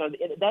contract on.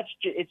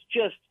 It's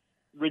just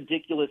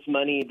ridiculous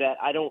money that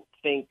I don't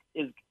think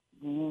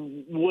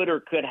would or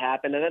could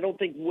happen, and I don't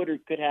think would or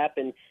could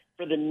happen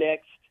for the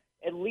next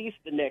at least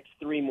the next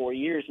 3 more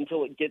years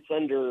until it gets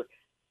under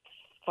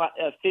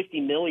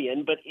 $50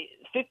 million. But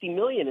 $50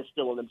 million is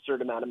still an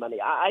absurd amount of money.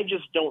 I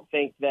just don't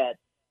think that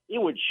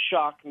it would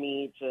shock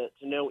me to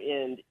no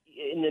end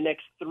in the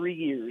next 3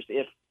 years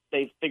if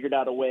they've figured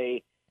out a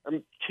way, or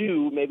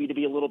 2 maybe, to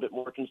be a little bit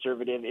more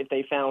conservative, if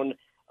they found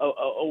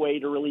a way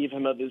to relieve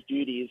him of his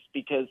duties,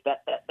 because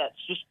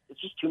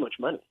it's just too much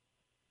money.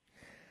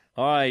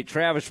 All right,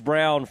 Travis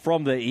Brown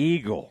from the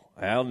Eagle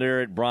out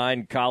there at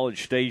Bryan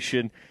College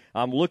Station.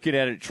 I'm looking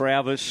at it,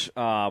 Travis.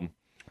 The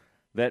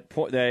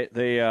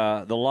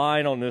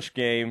line on this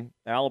game,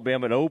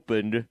 Alabama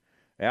opened.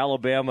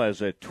 Alabama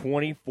is a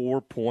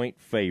 24-point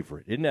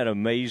favorite. Isn't that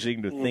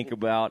amazing to think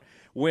about?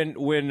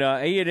 When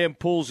A&M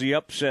pulls the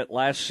upset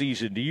last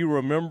season, do you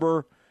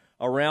remember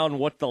around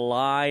what the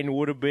line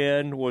would have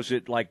been? Was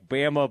it like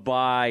Bama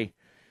by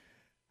 –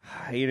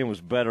 A&M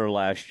was better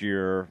last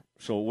year,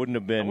 so it wouldn't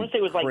have been crazy. I want to say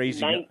it was like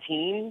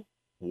 19.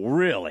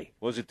 Really?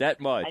 Was it that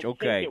much? I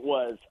think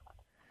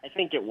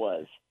it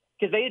was.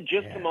 Because they had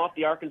just come off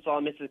the Arkansas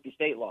and Mississippi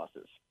State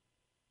losses.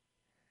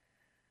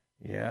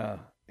 Yeah,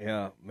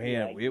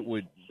 man, it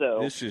would. So,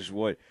 this is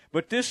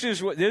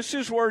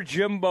where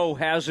Jimbo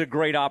has a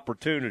great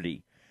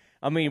opportunity.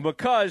 I mean,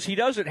 because he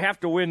doesn't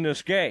have to win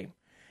this game.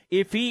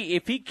 If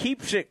he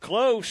keeps it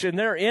close and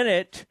they're in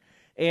it,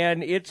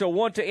 and it's a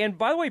 1-2. And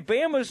by the way,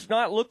 Bama's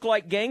not looked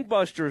like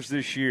gangbusters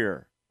this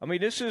year. I mean,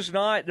 this is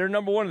not. They're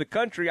number 1 in the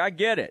country. I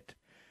get it,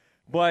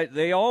 but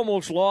they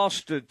almost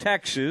lost to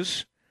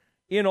Texas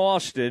in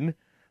Austin.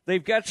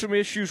 They've got some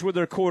issues with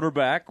their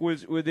quarterback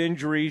with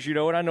injuries, and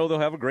I know they'll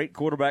have a great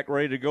quarterback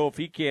ready to go if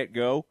he can't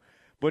go.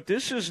 But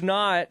this is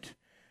not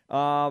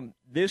one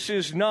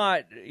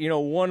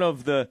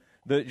of the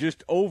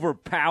just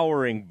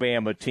overpowering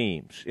Bama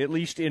teams, at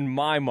least in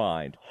my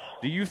mind.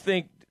 Do you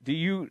think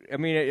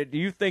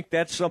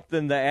that's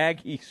something the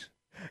Aggies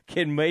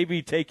can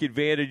maybe take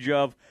advantage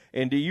of?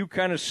 And do you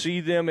kind of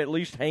see them at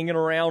least hanging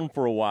around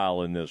for a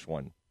while in this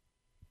one?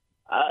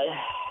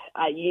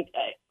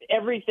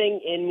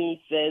 Everything in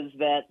me says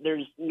that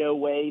there's no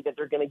way that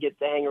they're going to get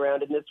to hang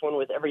around in this one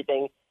with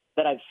everything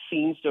that I've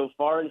seen so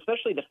far, and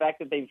especially the fact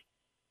that they've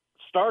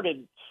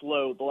started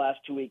slow the last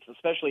 2 weeks,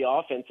 especially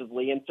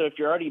offensively. And so if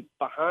you're already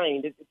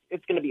behind,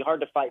 it's going to be hard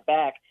to fight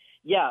back.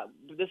 Yeah,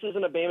 this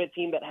isn't a Bama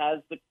team that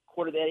has the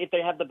quarterback. If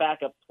they have the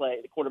backup play,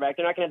 the quarterback,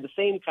 they're not going to have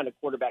the same kind of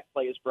quarterback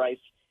play as Bryce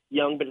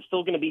Young, but it's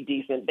still going to be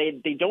decent.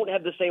 They don't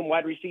have the same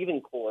wide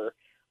receiving core.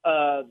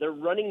 Their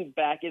running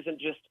back isn't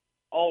just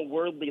all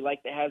worldly like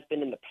it has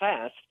been in the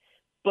past,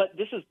 but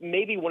this is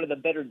maybe one of the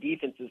better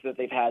defenses that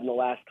they've had in the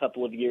last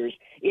couple of years.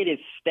 It is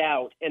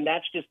stout, and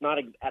that's just not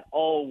at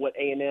all what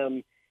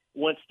A&M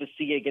wants to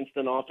see against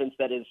an offense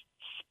that is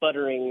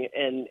sputtering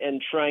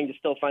and trying to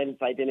still find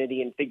its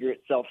identity and figure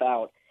itself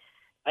out.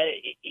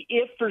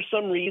 If for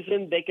some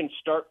reason they can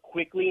start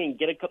quickly and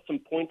get some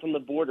points on the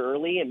board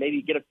early and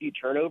maybe get a few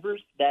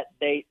turnovers, that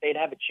they'd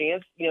have a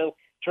chance.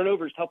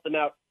 Turnovers helped them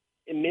out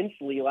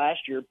immensely last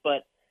year,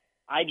 but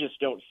I just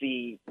don't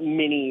see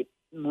many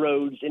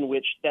roads in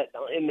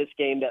this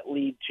game that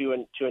lead to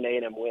an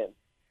A&M win.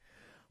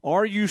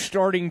 Are you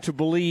starting to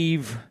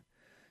believe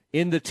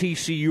in the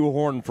TCU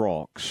Horned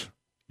Frogs,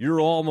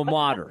 your alma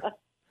mater?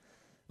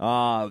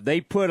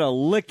 They put a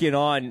licking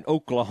on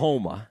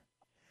Oklahoma.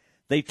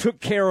 They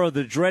took care of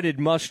the dreaded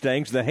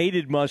Mustangs, the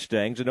hated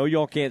Mustangs. I know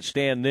y'all can't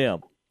stand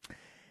them.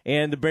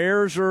 And the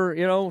Bears are,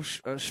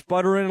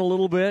 sputtering a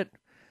little bit.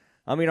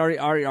 I mean,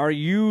 are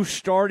you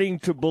starting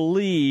to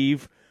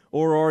believe,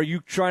 or are you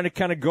trying to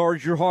kind of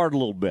guard your heart a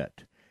little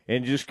bit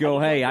and just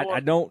go, hey, I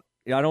don't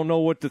know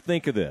what to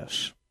think of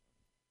this?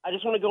 I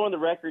just want to go on the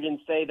record and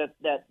say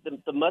that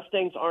the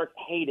Mustangs aren't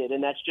hated,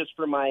 and that's just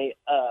for my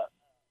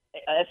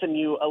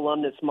SMU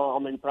alumnus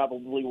mom, and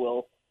probably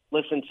will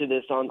listen to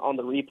this on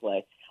the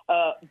replay.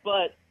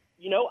 But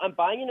I'm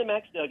buying into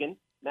Max Duggan.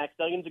 Max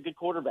Duggan's a good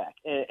quarterback,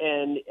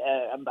 and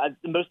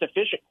the most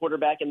efficient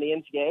quarterback in the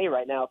NCAA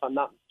right now, if I'm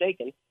not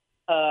mistaken.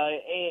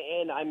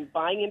 And I'm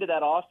buying into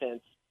that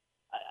offense.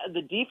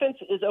 The defense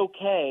is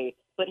okay,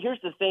 but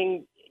here's the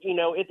thing,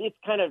 it's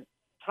kind of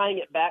tying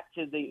it back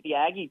to the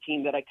Aggie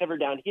team that I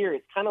covered down here.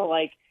 It's kind of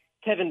like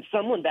Kevin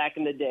Sumlin back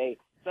in the day.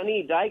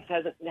 Sonny Dykes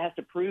has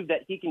to prove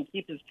that he can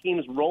keep his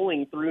teams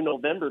rolling through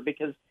November,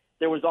 because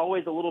there was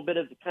always a little bit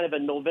of kind of a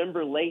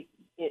November late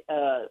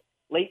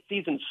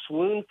season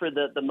swoon for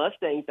the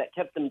Mustangs that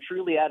kept them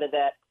truly out of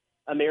that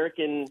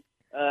American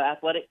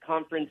Athletic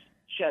Conference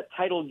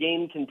title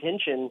game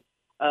contention.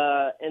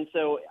 And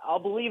so I'll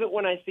believe it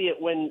when I see it,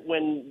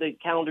 when the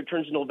calendar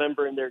turns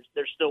November and they're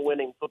still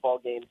winning football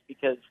games,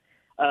 because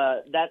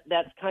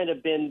that's kind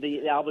of been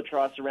the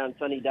albatross around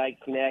Sonny Dykes'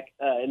 neck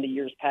in the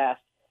years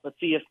past. Let's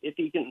see if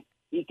he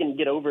can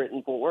get over it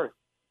in Fort Worth.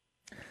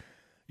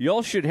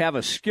 Y'all should have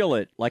a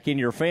skillet like in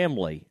your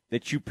family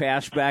that you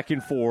pass back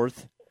and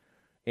forth,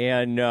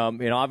 and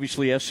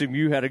obviously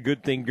SMU had a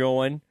good thing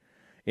going.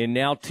 And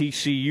now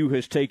TCU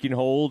has taken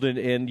hold,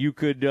 and you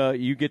could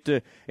you get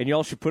to, and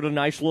y'all should put a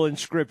nice little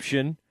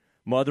inscription,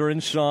 mother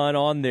and son,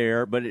 on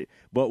there. But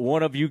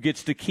one of you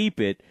gets to keep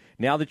it.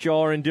 now that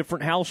y'all are in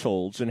different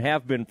households and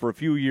have been for a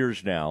few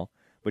years now,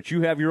 but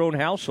you have your own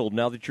household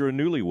now that you're a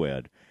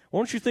newlywed. Why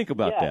don't you think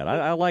about that?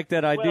 I like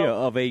that idea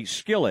of a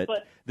skillet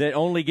that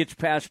only gets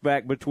passed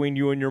back between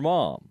you and your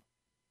mom.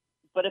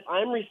 But if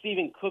I'm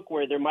receiving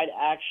cookware, there might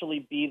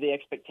actually be the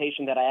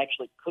expectation that I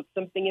actually cook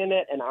something in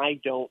it, and I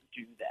don't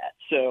do that.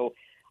 So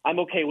I'm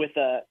okay with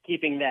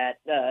keeping that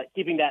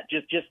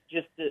just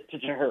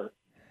to her.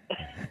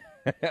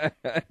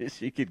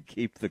 She could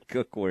keep the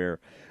cookware.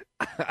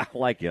 I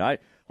like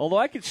it. Although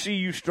I could see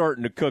you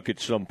starting to cook at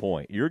some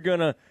point. Your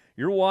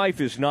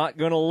wife is not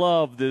gonna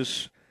love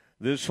this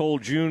whole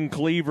June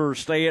Cleaver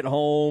stay at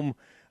home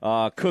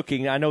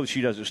cooking. I know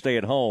she doesn't stay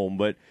at home,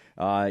 but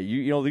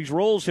you know these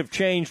roles have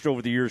changed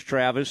over the years,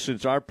 Travis,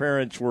 since our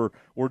parents were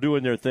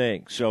doing their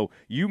thing. So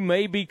you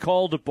may be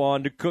called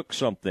upon to cook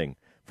something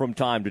from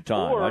time to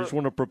time. I just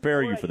want to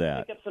prepare you for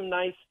that.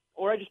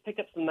 I just pick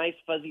up some nice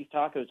Fuzzy's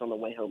tacos on the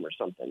way home or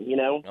something. You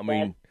know, I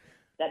mean,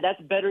 that's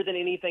better than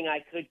anything I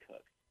could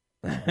cook.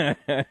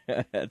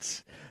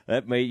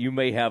 You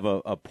may have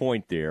a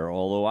point there.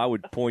 Although I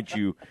would point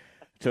you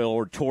to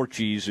or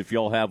Torchy's if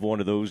y'all have one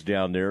of those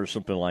down there or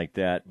something like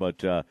that.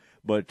 But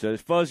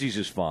Fuzzy's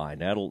is fine.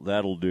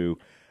 That'll do.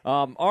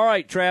 All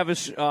right,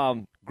 Travis.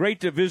 Great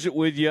to visit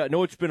with you. I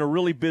know it's been a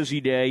really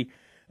busy day,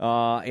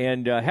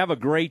 and have a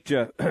great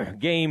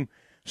game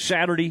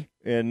Saturday,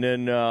 and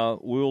then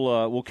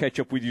we'll catch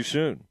up with you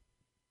soon.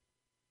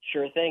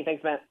 Sure thing.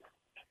 Thanks, Matt.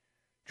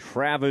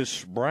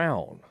 Travis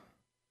Brown,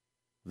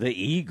 the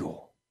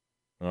Eagle.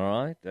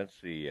 All right, that's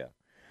the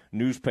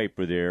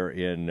newspaper there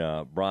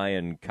in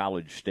Bryan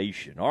College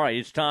Station. All right,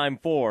 it's time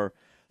for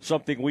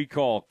something we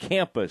call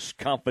Campus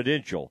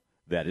Confidential.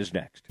 That is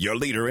next. Your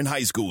leader in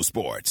high school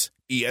sports,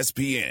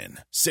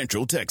 ESPN,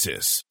 Central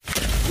Texas.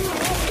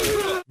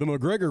 The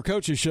McGregor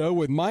Coaches Show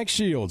with Mike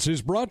Shields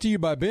is brought to you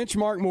by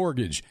Benchmark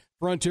Mortgage,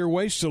 Frontier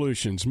Waste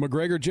Solutions,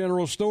 McGregor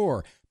General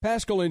Store,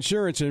 Pascal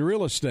Insurance and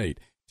Real Estate,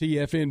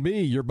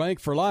 TFNB, your bank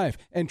for life,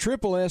 and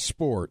Triple S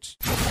Sports.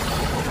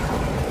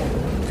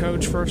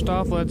 Coach, first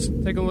off, let's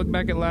take a look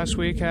back at last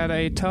week. Had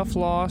a tough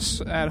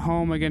loss at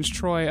home against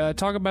Troy.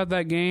 Talk about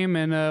that game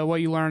and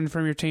what you learned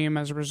from your team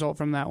as a result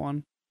from that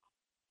one.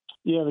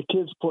 Yeah, the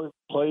kids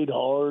played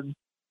hard.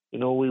 You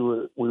know, we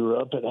were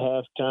up at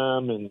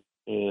halftime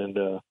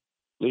and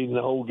leading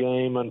the whole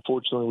game.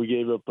 Unfortunately, we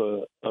gave up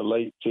a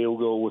late field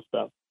goal with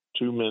about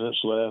 2 minutes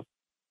left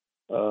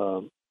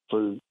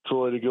for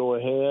Troy to go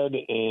ahead,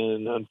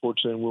 and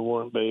unfortunately, we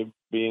weren't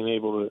being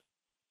able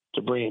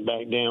to bring it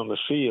back down the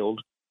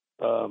field.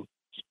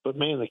 But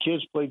man, the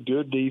kids played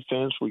good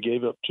defense. We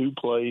gave up 2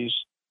 plays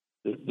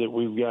that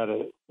we've got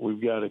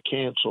to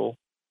cancel,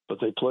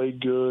 but they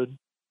played good.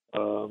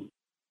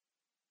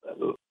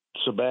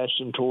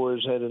 Sebastian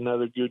Torres had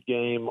another good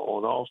game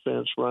on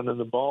offense running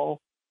the ball,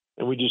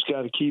 and we just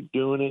got to keep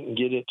doing it and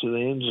get it to the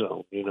end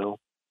zone, you know,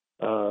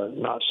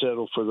 not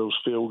settle for those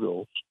field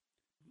goals.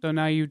 So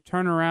now you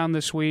turn around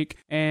this week,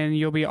 and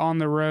you'll be on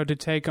the road to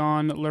take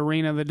on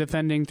Lorena, the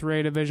defending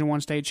 3A Division I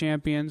state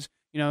champions.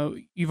 You know,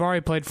 you've already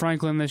played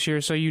Franklin this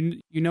year, so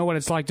you know what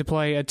it's like to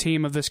play a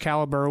team of this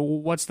caliber.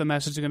 What's the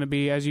message going to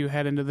be as you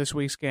head into this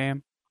week's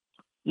game?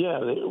 Yeah,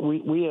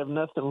 we have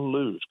nothing to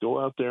lose.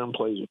 Go out there and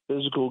play a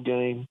physical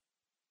game,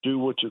 do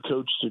what you're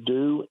coached to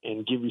do,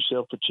 and give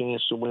yourself a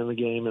chance to win the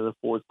game in the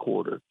fourth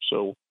quarter.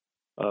 So,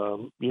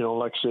 you know,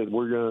 like I said,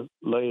 we're going to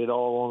lay it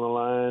all on the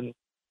line.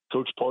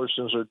 Coach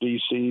Parsons or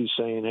DC is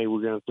saying, hey,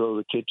 we're going to throw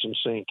the kitchen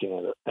sink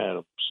at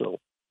them. So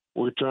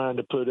we're trying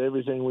to put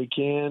everything we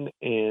can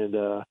and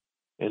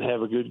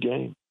have a good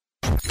game.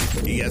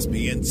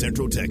 ESPN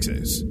Central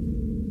Texas.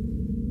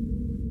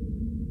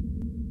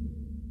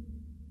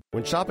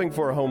 When shopping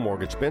for a home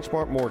mortgage,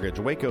 Benchmark Mortgage,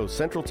 Waco,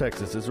 Central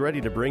Texas is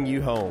ready to bring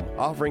you home,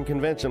 offering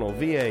conventional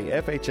VA,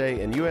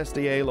 FHA, and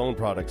USDA loan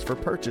products for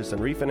purchase and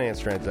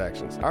refinance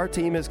transactions. Our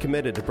team is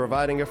committed to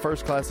providing a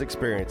first-class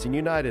experience and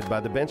united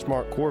by the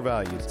Benchmark core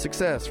values: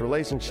 success,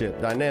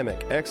 relationship,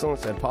 dynamic,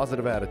 excellence, and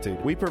positive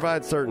attitude. We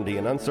provide certainty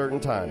in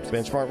uncertain times.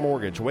 Benchmark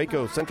Mortgage,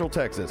 Waco, Central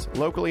Texas,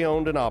 locally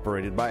owned and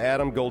operated by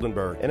Adam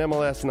Goldenberg,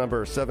 NMLS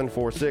number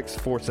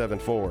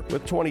 746474,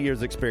 with 20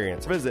 years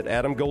experience. Visit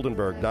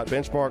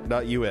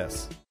adamgoldenberg.benchmark.us.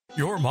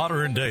 Your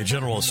modern-day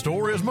general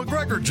store is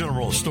McGregor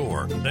General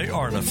Store. They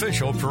are an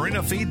official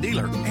Purina feed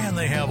dealer, and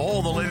they have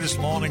all the latest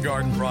lawn and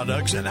garden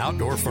products and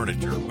outdoor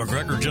furniture.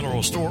 McGregor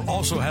General Store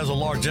also has a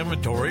large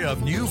inventory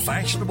of new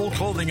fashionable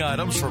clothing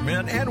items for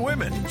men and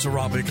women.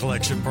 Sarabi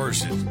Collection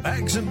purses,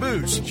 bags and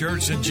boots,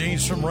 shirts and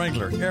jeans from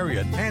Wrangler,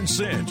 Ariat, and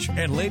Cinch,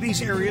 and ladies'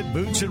 Ariat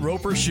boots and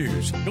Roper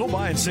shoes. Go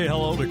by and say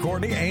hello to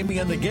Courtney, Amy,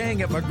 and the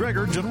gang at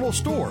McGregor General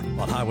Store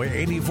on Highway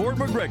 84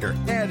 McGregor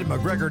and at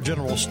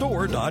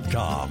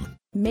McGregorGeneralStore.com.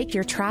 Make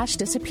your trash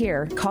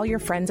disappear. Call your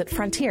friends at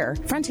Frontier.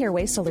 Frontier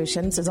Waste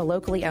Solutions is a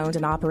locally owned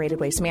and operated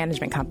waste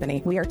management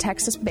company. We are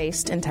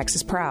Texas-based and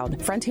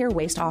Texas-proud. Frontier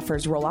Waste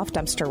offers roll-off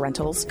dumpster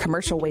rentals,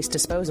 commercial waste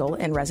disposal,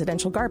 and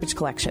residential garbage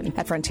collection.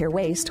 At Frontier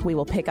Waste, we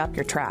will pick up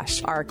your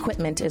trash. Our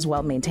equipment is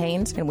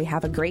well-maintained, and we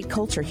have a great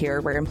culture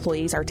here where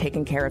employees are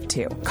taken care of,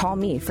 too. Call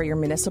me for your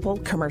municipal,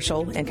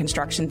 commercial, and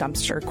construction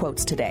dumpster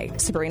quotes today.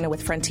 Sabrina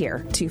with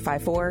Frontier,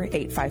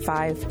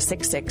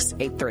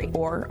 254-855-6683,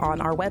 or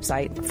on our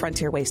website,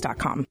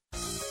 frontierwaste.com.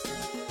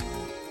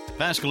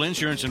 Pascal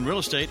Insurance and Real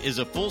Estate is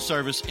a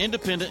full-service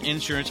independent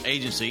insurance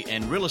agency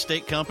and real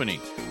estate company.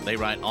 They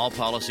write all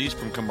policies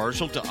from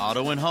commercial to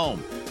auto and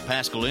home.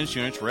 Pascal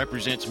Insurance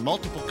represents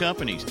multiple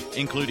companies,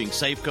 including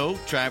Safeco,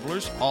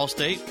 Travelers,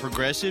 Allstate,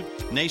 Progressive,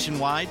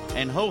 Nationwide,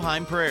 and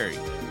Hoheim Prairie.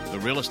 The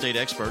real estate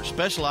experts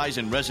specialize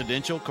in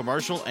residential,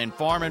 commercial, and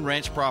farm and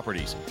ranch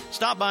properties.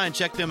 Stop by and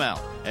check them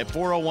out at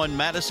 401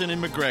 Madison in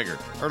McGregor,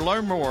 or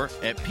learn more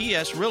at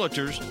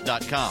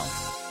psrealtors.com.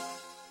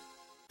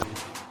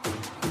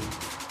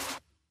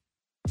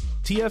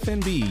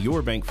 TFNB,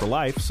 your bank for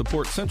life,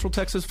 supports Central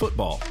Texas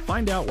football.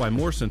 Find out why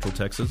more Central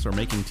Texas are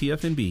making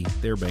TFNB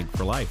their bank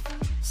for life.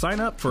 Sign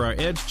up for our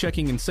Edge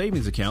checking and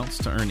savings accounts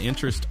to earn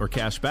interest or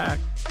cash back.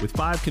 With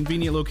 5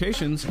 convenient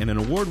locations and an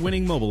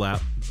award-winning mobile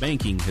app,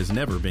 banking has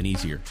never been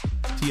easier.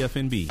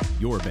 TFNB,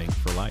 your bank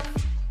for life.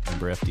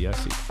 Member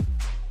FDIC.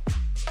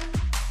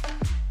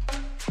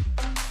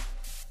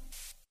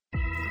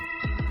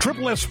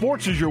 Triple S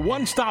Sports is your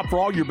one-stop for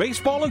all your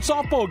baseball and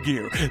softball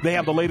gear. They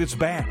have the latest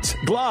bats,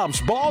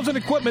 gloves, balls, and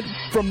equipment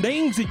from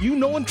names that you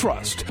know and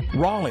trust.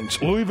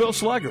 Rawlings, Louisville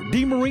Slugger,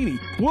 DeMarini,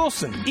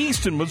 Wilson,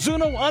 Easton,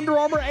 Mizuno, Under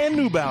Armour, and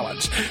New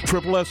Balance.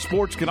 Triple S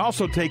Sports can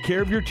also take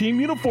care of your team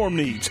uniform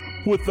needs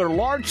with their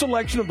large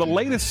selection of the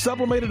latest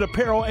sublimated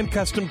apparel and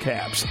custom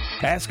caps.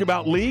 Ask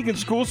about league and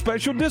school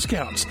special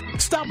discounts.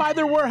 Stop by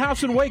their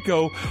warehouse in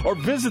Waco or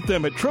visit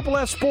them at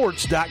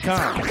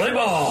triplessports.com. Play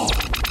ball!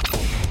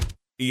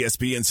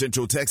 ESPN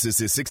Central Texas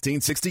is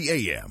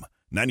 1660 AM,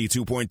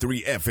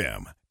 92.3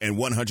 FM, and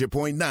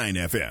 100.9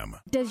 FM.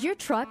 Does your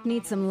truck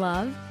need some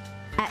love?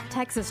 At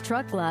Texas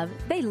Truck Love,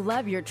 they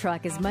love your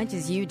truck as much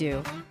as you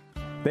do.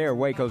 They are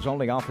Waco's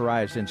only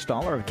authorized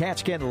installer of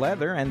catskin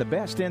leather and the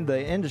best in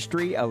the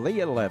industry,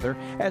 Aaliyah leather,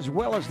 as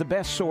well as the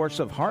best source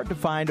of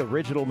hard-to-find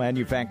original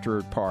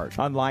manufacturer parts.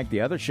 Unlike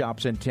the other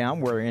shops in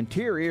town where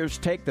interiors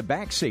take the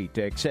back seat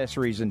to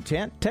accessories and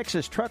tint,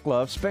 Texas Truck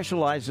Love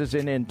specializes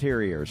in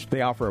interiors.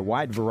 They offer a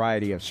wide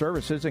variety of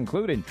services,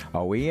 including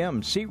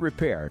OEM, seat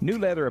repair, new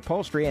leather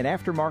upholstery, and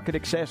aftermarket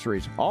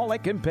accessories, all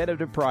at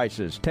competitive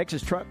prices.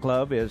 Texas Truck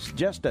Love is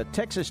just a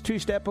Texas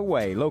two-step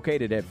away,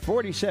 located at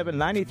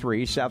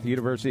 4793 South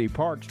University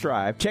Parks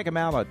Drive. Check them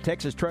out at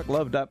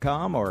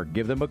texastrucklove.com or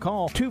give them a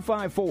call,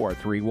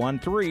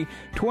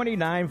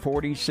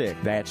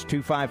 254-313-2946. That's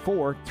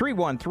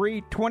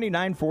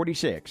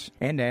 254-313-2946.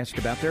 And ask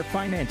about their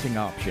financing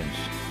options.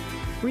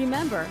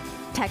 Remember,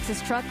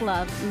 Texas Truck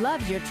Love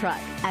loves your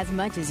truck as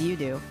much as you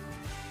do.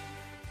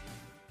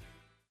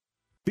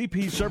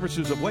 BP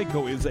Services of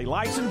Waco is a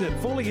licensed and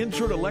fully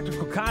insured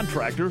electrical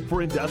contractor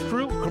for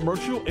industrial,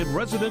 commercial, and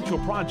residential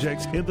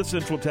projects in the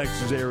Central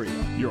Texas area.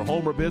 Your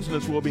home or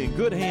business will be in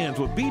good hands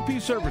with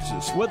BP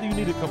Services. Whether you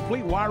need a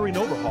complete wiring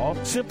overhaul,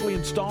 simply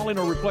installing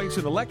or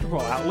replacing electrical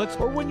outlets,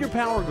 or when your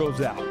power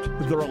goes out,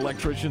 their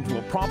electricians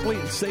will promptly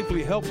and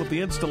safely help with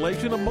the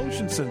installation of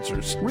motion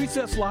sensors,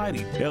 recessed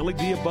lighting,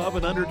 LED above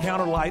and under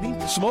counter lighting,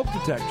 smoke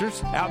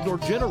detectors, outdoor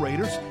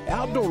generators,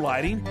 outdoor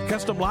lighting,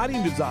 custom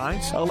lighting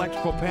designs,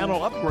 electrical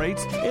panel upgrades,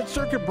 and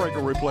circuit breaker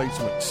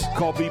replacements.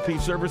 Call BP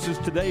Services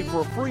today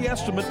for a free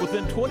estimate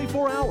within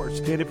 24 hours.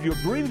 And if you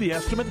agree to the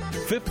estimate,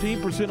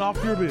 15%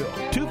 off your bill.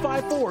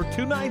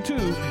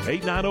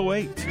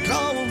 254-292-8908.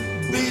 Call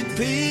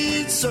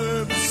BP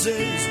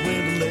Services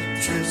when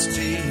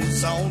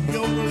electricity's on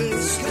your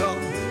list. Call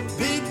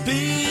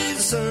BP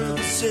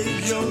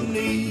Services, your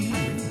need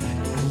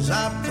is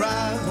our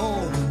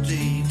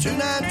priority.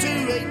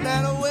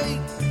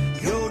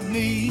 292-8908. Your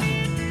need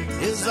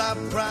is our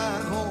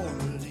priority.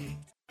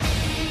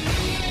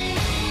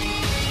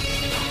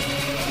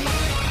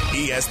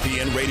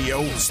 ESPN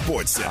Radio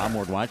Sports Center. I'm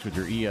Ward Weitz with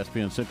your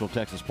ESPN Central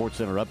Texas Sports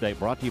Center update,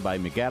 brought to you by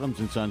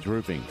McAdams & Sons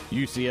Roofing.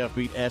 UCF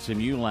beat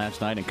SMU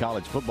last night in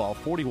college football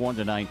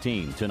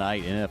 41-19.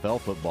 Tonight,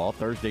 NFL football,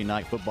 Thursday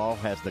night football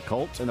has the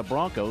Colts and the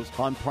Broncos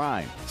on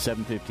Prime,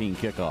 7:15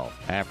 kickoff.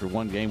 After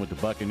one game with the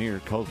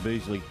Buccaneers, Coach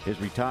Beasley is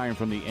retiring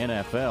from the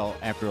NFL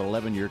after an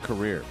 11-year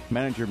career.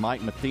 Manager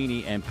Mike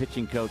Matheny and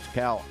pitching coach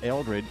Cal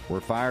Eldred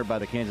were fired by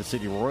the Kansas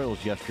City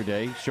Royals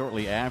yesterday,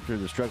 shortly after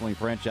the struggling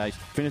franchise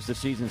finished the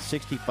season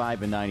 65-97.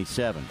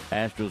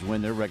 Astros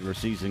win their regular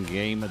season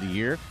game of the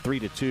year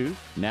 3-2.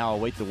 Now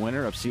await the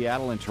winner of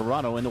Seattle and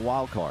Toronto in the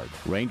wild card.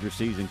 Rangers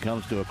season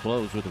comes to a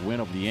close with a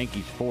win over the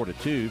Yankees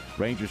 4-2.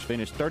 Rangers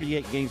finished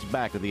 38 games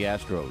back of the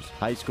Astros.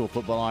 High school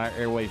football on our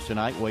airwaves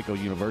tonight. Waco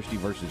University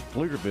versus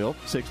Pflugerville.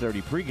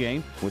 6:30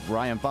 pregame with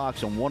Ryan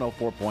Fox on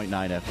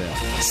 104.9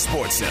 FM.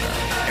 Sports Center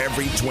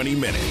every 20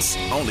 minutes,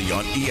 only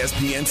on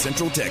ESPN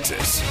Central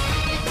Texas.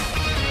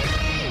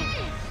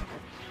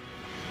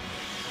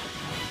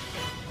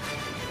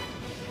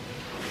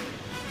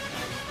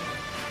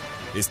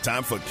 It's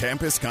time for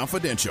Campus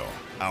Confidential,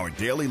 our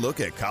daily look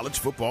at college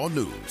football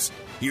news.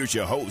 Here's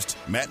your host,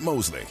 Matt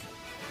Mosley.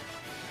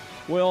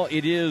 Well,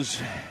 it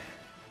is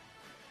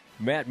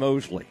Matt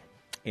Mosley,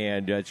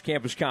 and it's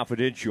Campus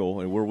Confidential,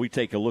 and where we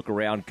take a look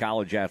around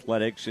college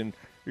athletics. And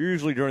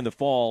usually during the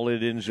fall,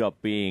 it ends up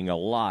being a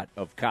lot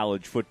of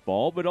college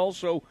football, but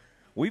also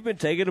we've been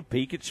taking a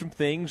peek at some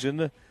things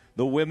in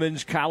the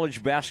women's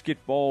college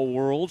basketball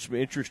world, some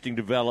interesting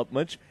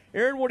developments.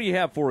 Aaron, what do you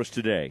have for us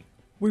today?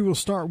 We will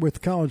start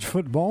with college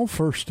football.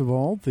 First of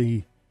all,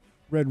 the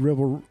Red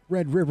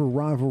River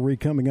rivalry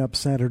coming up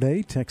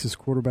Saturday. Texas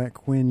quarterback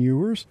Quinn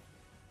Ewers,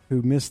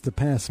 who missed the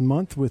past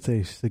month with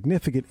a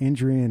significant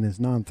injury in his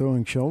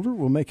non-throwing shoulder,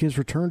 will make his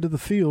return to the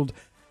field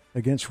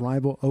against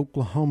rival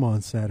Oklahoma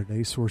on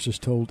Saturday. Sources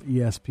told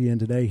ESPN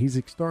today he's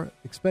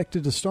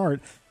expected to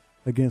start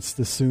against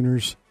the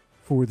Sooners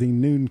for the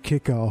noon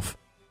kickoff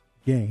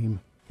game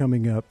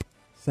coming up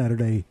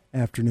Saturday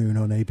afternoon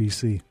on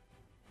ABC.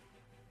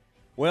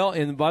 Well,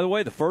 and by the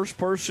way, the first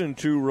person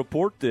to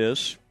report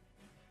this,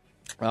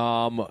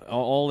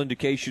 all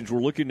indications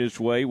were looking this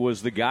way,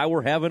 was the guy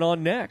we're having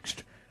on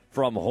next.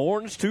 From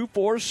Horns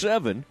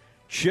 247,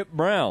 Chip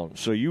Brown.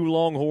 So you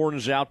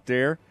Longhorns out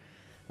there,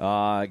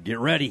 get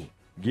ready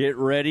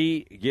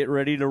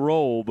to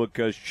roll,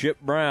 because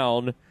Chip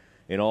Brown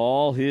and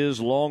all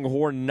his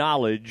Longhorn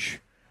knowledge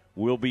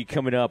will be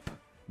coming up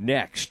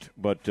next.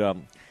 But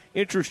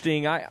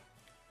interesting,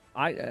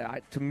 to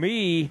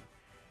me,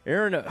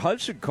 Aaron,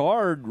 Hudson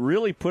Card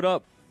really put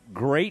up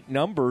great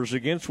numbers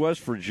against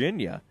West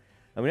Virginia.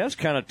 I mean, that's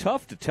kind of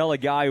tough to tell a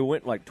guy who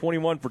went like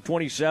 21 for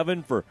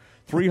 27 for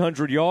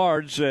 300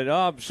 yards that,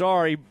 I'm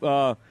sorry,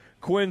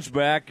 Quinn's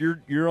back,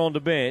 you're on the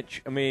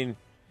bench. I mean,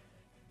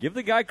 give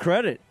the guy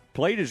credit.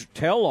 Played his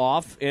tail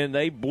off, and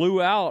they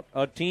blew out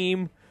a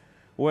team,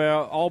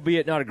 well,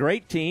 albeit not a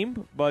great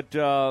team, but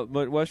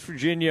West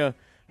Virginia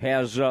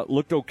has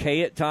looked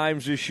okay at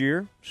times this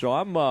year. So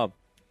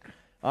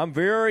I'm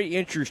very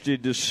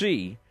interested to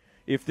see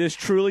if this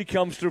truly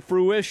comes to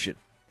fruition.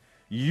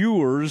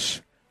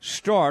 Ewers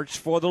starts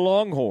for the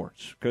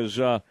Longhorns, because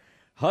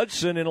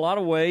Hudson, in a lot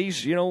of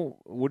ways,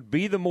 would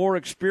be the more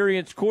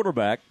experienced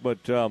quarterback,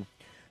 but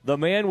the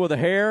man with the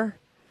hair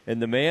and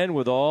the man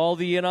with all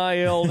the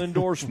NIL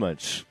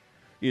endorsements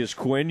is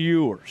Quinn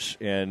Ewers,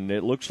 and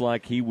it looks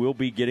like he will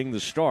be getting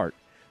the start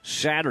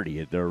Saturday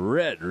at the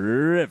Red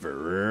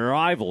River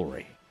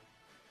rivalry.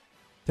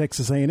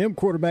 Texas A&M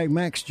quarterback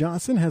Max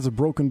Johnson has a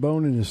broken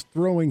bone in his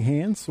throwing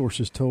hand,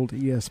 sources told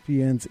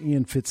ESPN's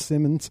Ian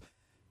Fitzsimmons.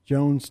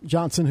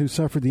 Johnson, who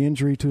suffered the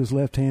injury to his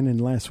left hand in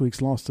last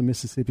week's loss to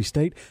Mississippi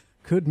State,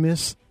 could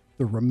miss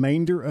the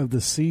remainder of the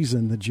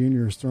season. The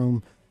junior has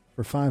thrown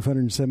for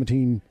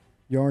 517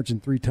 yards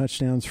and 3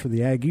 touchdowns for the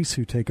Aggies,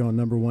 who take on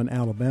number 1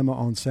 Alabama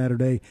on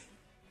Saturday.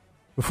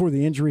 Before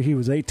the injury, he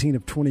was 18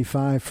 of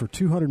 25 for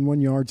 201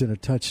 yards and a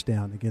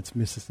touchdown against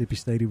Mississippi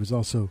State. He was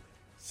also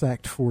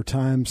sacked 4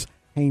 times.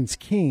 Haynes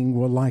King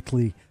will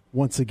likely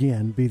once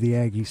again be the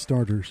Aggie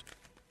starter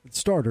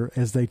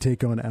as they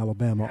take on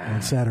Alabama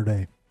on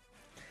Saturday.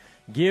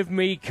 Give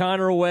me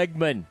Connor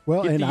Wegman.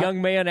 Well, get the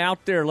young man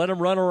out there. Let him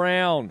run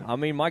around. I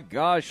mean, my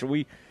gosh,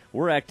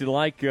 we're acting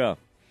like. The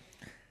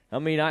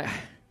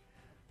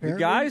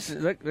guy's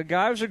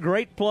a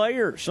great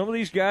player. Some of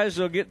these guys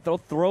they'll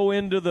throw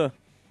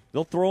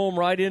them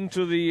right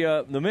into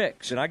the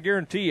mix, and I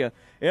guarantee you,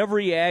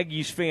 every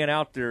Aggies fan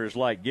out there is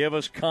like, give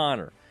us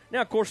Connor. Now,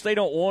 of course, they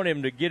don't want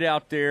him to get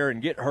out there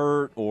and get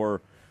hurt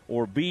or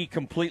be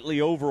completely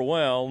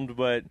overwhelmed,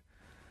 but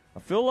I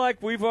feel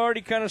like we've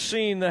already kind of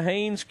seen the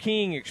Haynes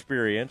King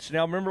experience.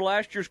 Now, remember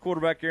last year's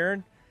quarterback,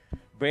 Aaron?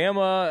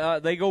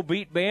 Bama, they go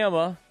beat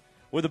Bama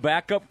with a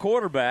backup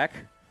quarterback.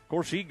 Of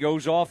course, he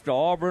goes off to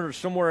Auburn or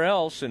somewhere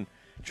else and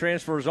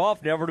transfers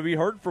off, never to be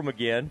heard from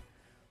again.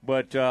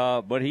 But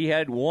he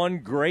had one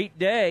great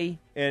day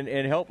and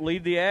helped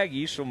lead the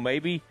Aggies, so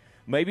maybe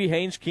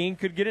Haynes King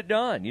could get it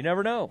done. You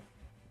never know.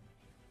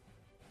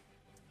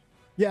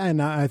 Yeah,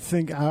 and I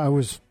think I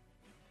was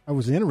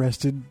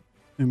interested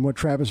in what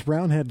Travis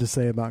Brown had to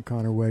say about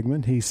Connor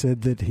Wegman. He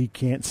said that he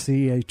can't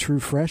see a true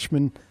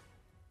freshman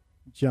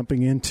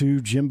jumping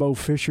into Jimbo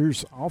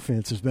Fisher's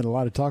offense. There's been a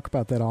lot of talk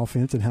about that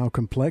offense and how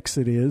complex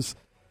it is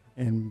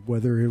and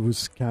whether it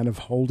was kind of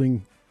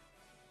holding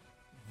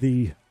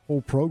the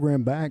whole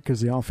program back,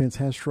 because the offense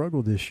has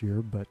struggled this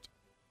year. But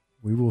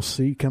we will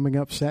see coming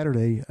up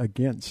Saturday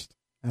against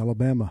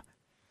Alabama.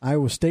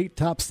 Iowa State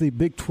tops the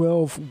Big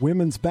 12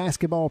 women's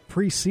basketball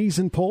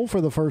preseason poll for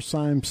the first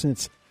time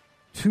since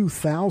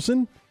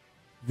 2000.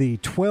 The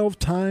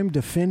 12-time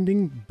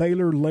defending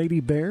Baylor Lady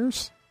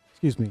Bears,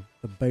 the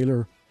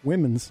Baylor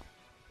women's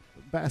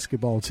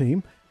basketball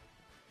team,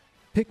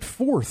 picked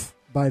 4th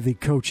by the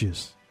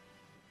coaches.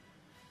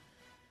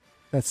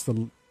 That's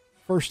the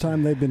first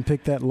time they've been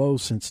picked that low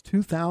since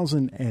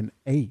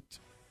 2008.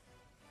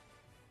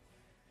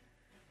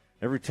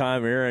 Every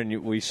time,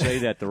 Aaron, we say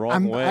that the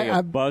wrong way,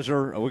 a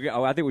buzzer.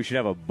 I think we should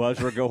have a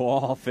buzzer go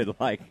off and,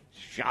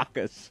 shock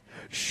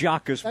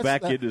us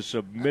back into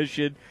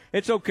submission.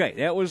 It's okay.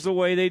 That was the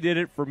way they did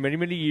it for many,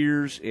 many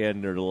years,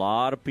 and there are a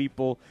lot of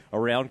people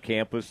around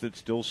campus that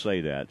still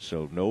say that.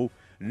 So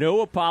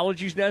no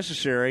apologies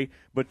necessary,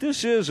 but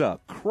this is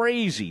a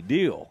crazy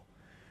deal.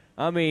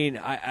 I mean,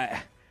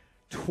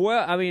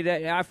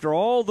 after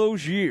all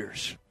those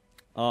years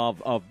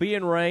of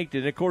being ranked,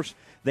 and, of course,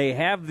 they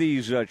have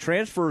these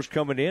transfers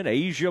coming in.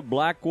 Asia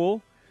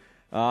Blackwell.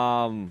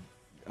 Drana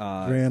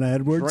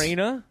Edwards.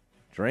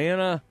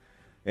 Drana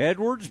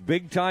Edwards,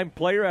 big-time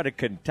player out of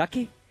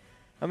Kentucky.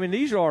 I mean,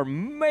 these are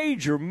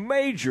major,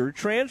 major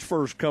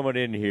transfers coming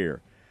in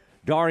here.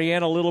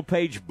 Dariana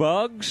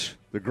Littlepage-Buggs,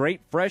 the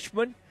great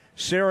freshman.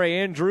 Sarah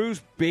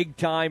Andrews,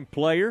 big-time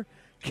player.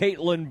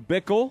 Caitlin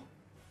Bickle,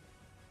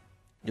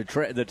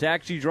 the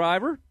taxi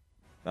driver.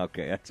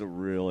 Okay, that's a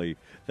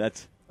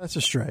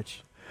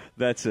stretch.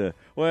 It's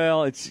where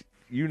I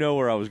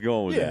was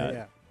going with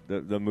that. Yeah.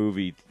 The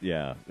movie,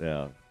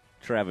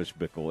 Travis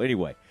Bickle.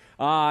 Anyway,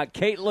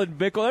 Caitlin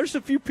Bickle. There's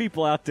a few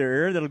people out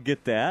there that'll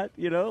get that.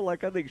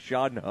 I think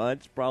Sean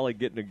Hunt's probably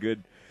getting a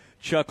good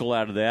chuckle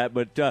out of that.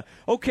 But don't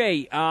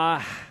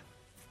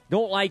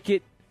like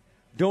it,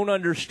 don't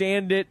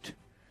understand it,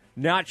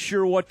 not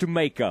sure what to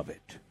make of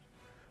it,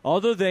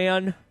 other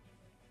than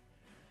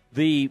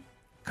the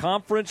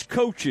conference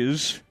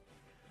coaches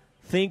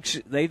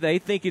they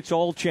think it's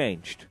all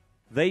changed.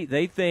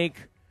 They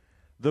think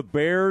the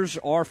Bears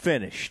are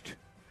finished,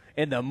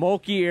 and the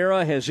Mulkey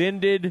era has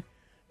ended,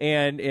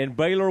 and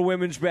Baylor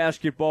women's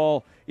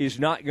basketball is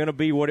not going to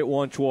be what it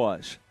once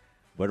was.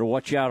 Better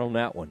watch out on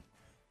that one.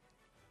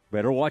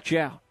 Better watch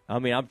out. I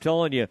mean, I'm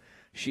telling you,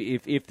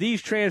 if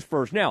these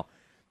transfers now,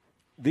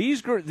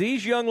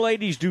 these young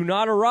ladies do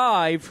not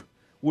arrive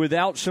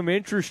without some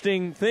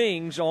interesting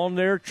things on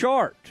their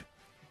chart.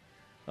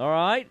 All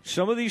right,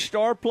 some of these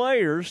star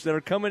players that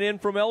are coming in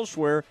from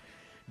elsewhere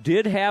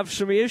did have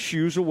some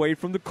issues away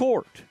from the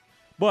court,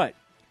 but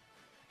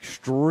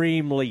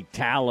extremely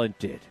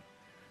talented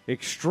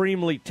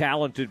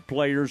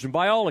players, and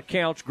by all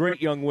accounts,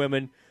 great young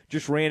women.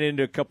 Just ran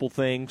into a couple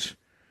things.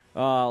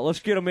 Let's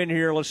get them in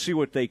here. Let's see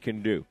what they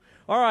can do.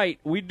 All right,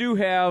 we do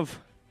have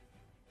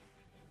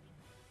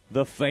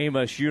the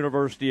famous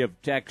University of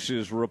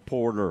Texas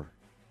reporter,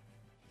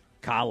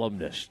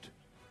 columnist,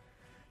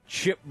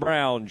 Chip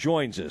Brown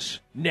joins us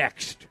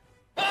next.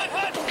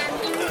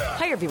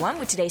 Hi, everyone.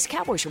 With today's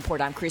Cowboys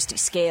Report, I'm Christy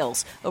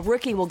Scales. A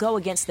rookie will go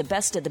against the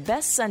best of the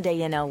best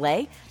Sunday in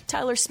L.A.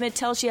 Tyler Smith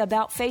tells you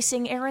about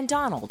facing Aaron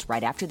Donald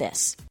right after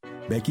this.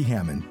 Becky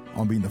Hammon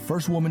on being the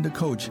first woman to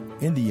coach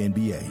in the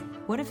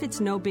NBA. What if it's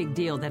no big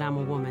deal that I'm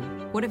a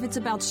woman? What if it's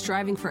about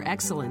striving for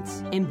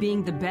excellence and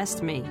being the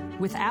best me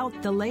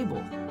without the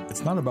label?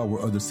 It's not about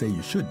where others say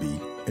you should be.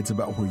 It's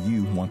about where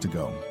you want to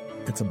go.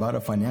 It's about a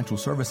financial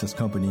services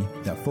company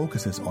that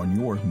focuses on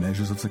your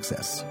measures of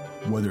success.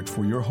 Whether it's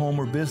for your home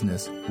or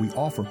business, we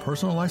offer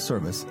personalized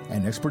service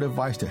and expert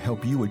advice to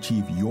help you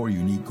achieve your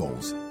unique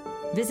goals.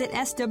 Visit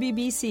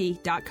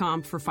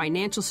swbc.com for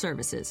financial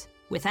services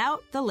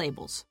without the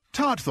labels.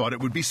 Todd thought it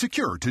would be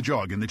secure to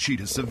jog in the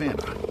cheetah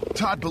savanna.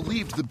 Todd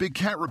believed the big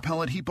cat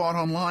repellent he bought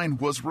online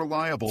was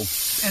reliable.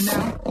 And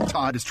now,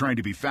 Todd is trying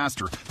to be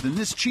faster than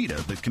this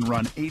cheetah that can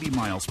run 80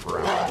 miles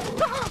per hour.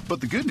 But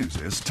the good news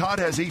is, Todd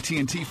has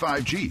AT&T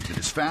 5G that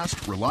is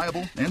fast,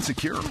 reliable, and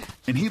secure.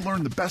 And he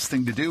learned the best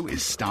thing to do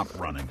is stop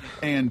running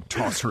and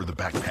toss her the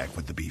backpack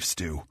with the beef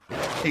stew.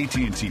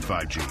 AT&T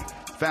 5G.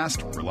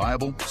 Fast,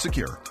 reliable,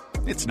 secure.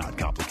 It's not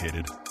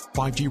complicated.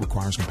 5G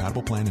requires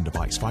compatible plan and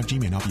device. 5G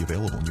may not be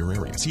available in your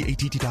area. See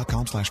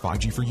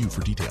att.com/5G for you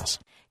for details.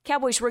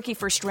 Cowboys rookie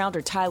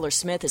first-rounder Tyler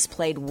Smith has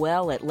played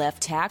well at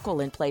left tackle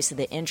in place of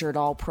the injured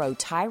All-Pro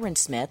Tyron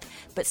Smith,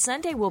 but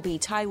Sunday will be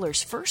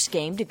Tyler's first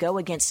game to go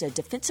against a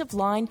defensive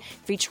line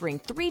featuring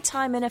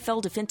three-time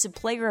NFL Defensive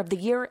Player of the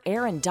Year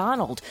Aaron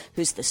Donald,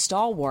 who's the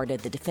stalwart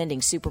of the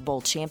defending Super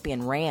Bowl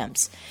champion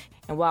Rams.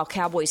 And while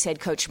Cowboys head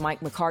coach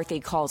Mike McCarthy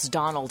calls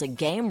Donald a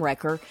game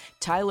wrecker,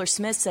 Tyler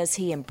Smith says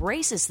he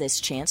embraces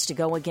this chance to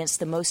go against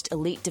the most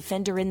elite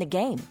defender in the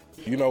game.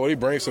 You know, what he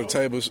brings to the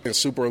table is a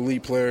super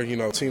elite player. You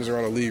know, teams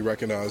around the league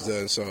recognize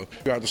that. So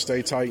you have to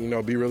stay tight, you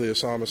know, be really a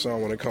Simon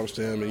son when it comes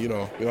to him. And, you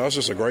know, it's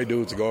just a great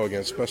dude to go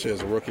against, especially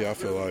as a rookie, I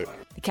feel like.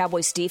 The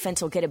Cowboys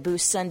defense will get a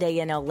boost Sunday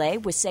in L.A.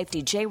 with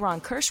safety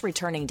Jaron Kearse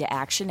returning to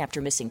action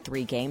after missing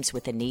 3 games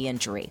with a knee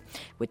injury.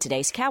 With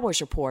today's Cowboys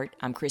Report,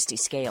 I'm Christy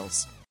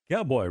Scales.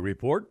 Cowboy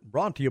Report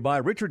brought to you by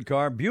Richard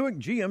Carr Buick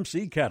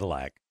GMC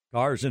Cadillac.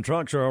 Cars and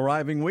trucks are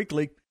arriving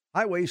weekly.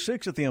 Highway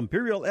 6 at the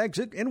Imperial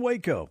exit in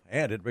Waco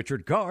and at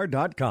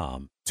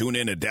richardcarr.com. Tune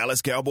in to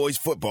Dallas Cowboys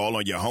football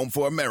on your home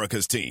for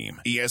America's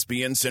team,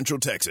 ESPN Central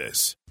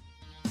Texas.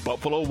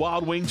 Buffalo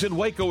Wild Wings in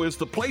Waco is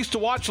the place to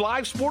watch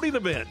live sporting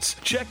events.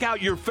 Check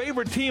out your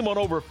favorite team on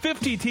over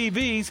 50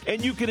 TVs,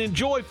 and you can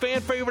enjoy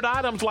fan-favorite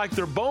items like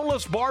their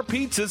boneless bar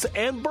pizzas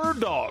and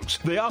bird dogs.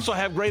 They also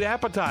have great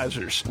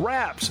appetizers,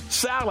 wraps,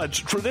 salads,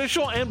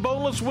 traditional and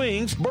boneless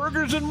wings,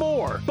 burgers, and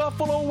more.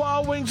 Buffalo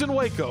Wild Wings in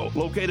Waco,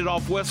 located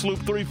off West Loop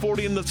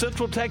 340 in the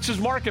Central Texas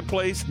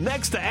Marketplace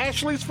next to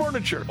Ashley's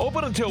Furniture.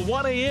 Open until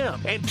 1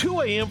 a.m. and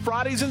 2 a.m.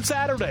 Fridays and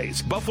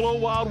Saturdays. Buffalo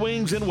Wild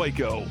Wings in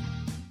Waco.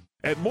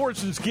 At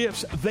Morrison's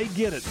Gifts, they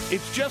get it.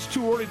 It's just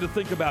too early to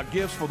think about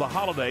gifts for the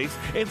holidays,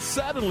 and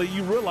suddenly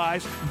you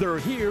realize they're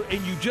here and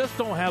you just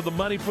don't have the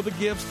money for the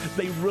gifts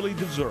they really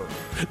deserve.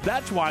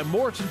 That's why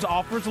Morrison's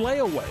offers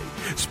layaway.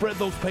 Spread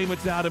those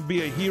payments out and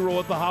be a hero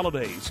at the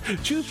holidays.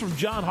 Choose from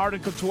John Hart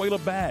and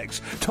Consuela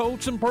bags,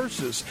 totes and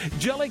purses,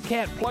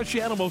 Jellycat plush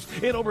animals,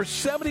 and over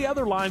 70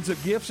 other lines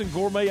of gifts and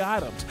gourmet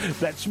items.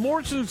 That's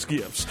Morrison's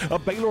Gifts, a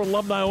Baylor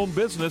alumni-owned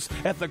business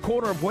at the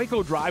corner of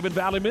Waco Drive in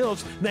Valley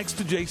Mills next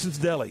to Jason's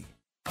Deli.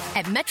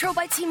 At Metro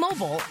by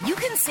T-Mobile, you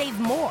can save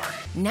more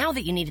now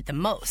that you need it the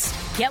most.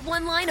 Get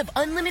one line of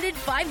unlimited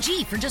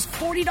 5G for just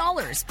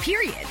 $40,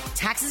 period.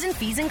 Taxes and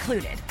fees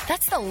included.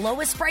 That's the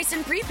lowest price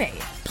in prepaid.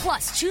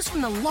 Plus, choose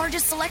from the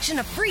largest selection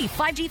of free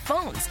 5G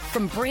phones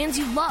from brands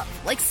you love,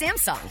 like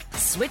Samsung.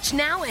 Switch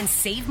now and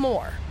save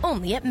more.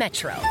 Only at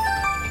Metro.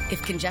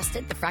 If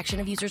congested, the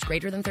fraction of users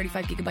greater than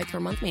 35 gigabytes per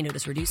month may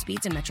notice reduced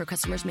speeds, and Metro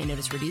customers may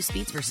notice reduced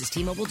speeds versus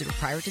T-Mobile due to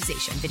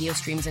prioritization. Video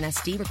streams in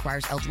SD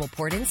requires eligible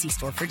port-in. See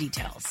store for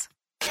details.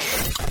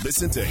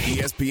 Listen to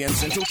ESPN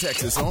Central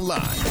Texas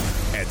online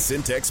at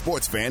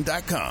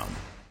syntechsportsfan.com.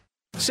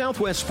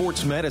 Southwest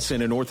Sports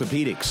Medicine and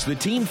Orthopedics, the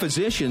team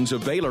physicians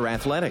of Baylor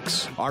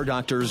Athletics. Our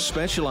doctors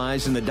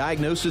specialize in the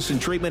diagnosis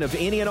and treatment of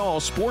any and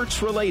all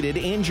sports-related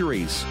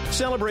injuries.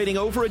 Celebrating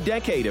over a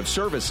decade of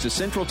service to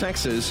Central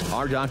Texas,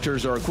 our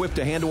doctors are equipped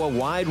to handle a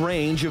wide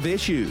range of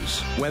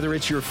issues. Whether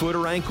it's your foot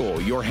or ankle,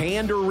 your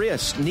hand or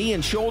wrist, knee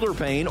and shoulder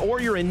pain,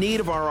 or you're in need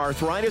of our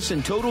arthritis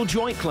and total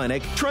joint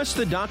clinic, trust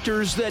the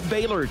doctors that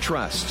Baylor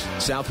trusts.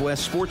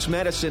 Southwest Sports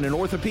Medicine and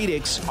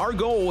Orthopedics, our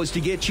goal is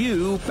to get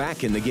you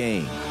back in the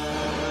game.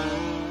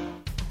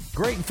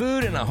 Great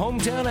food and a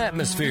hometown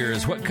atmosphere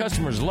is what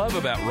customers love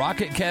about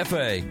Rocket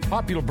Cafe.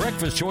 Popular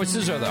breakfast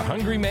choices are the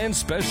Hungry Man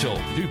Special,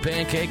 2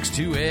 pancakes,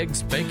 2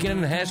 eggs, bacon,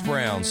 and hash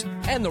browns,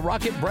 and the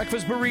Rocket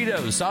Breakfast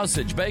Burrito,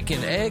 sausage,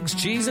 bacon, eggs,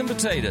 cheese, and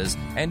potatoes.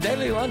 And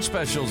daily lunch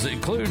specials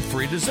include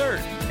free dessert.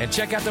 And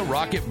check out the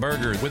Rocket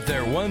Burger with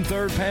their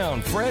 1/3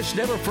 pound fresh,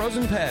 never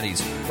frozen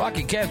patties.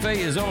 Rocket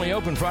Cafe is only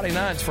open Friday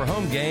nights for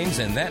home games,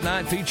 and that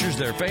night features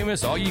their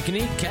famous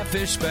all-you-can-eat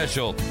catfish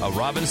special, a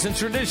Robinson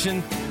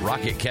tradition.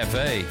 Rocket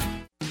Cafe.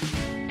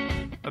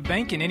 A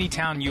bank in any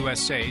town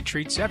USA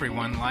treats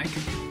everyone like,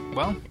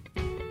 well,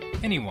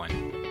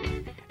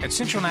 anyone. At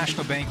Central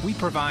National Bank, we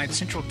provide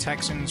Central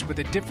Texans with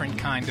a different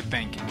kind of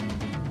banking.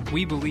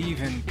 We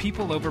believe in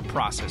people over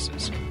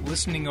processes,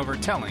 listening over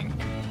telling,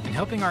 and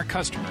helping our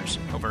customers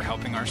over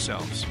helping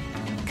ourselves.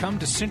 Come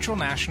to Central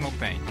National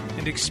Bank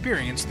and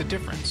experience the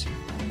difference.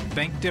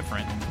 Bank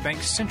different.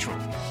 Bank Central.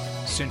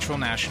 Central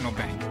National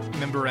Bank.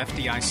 Member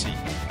FDIC.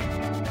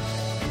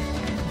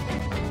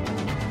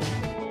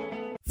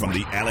 From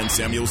the Allen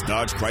Samuels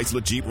Dodge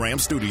Chrysler Jeep Ram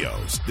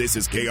Studios, this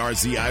is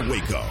KRZI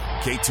Waco,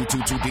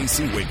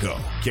 K222DC Waco,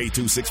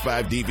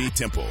 K265DV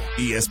Temple,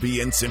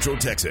 ESPN Central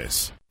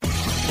Texas.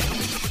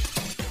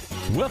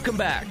 Welcome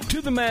back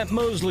to the Matt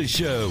Mosley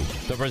Show.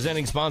 The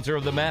presenting sponsor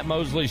of the Matt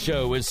Mosley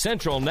Show is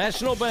Central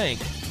National Bank,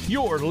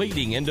 your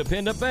leading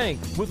independent bank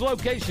with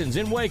locations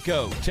in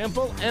Waco,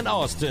 Temple, and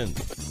Austin.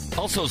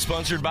 Also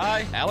sponsored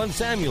by Allen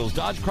Samuels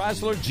Dodge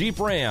Chrysler Jeep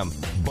Ram,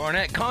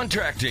 Barnett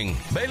Contracting,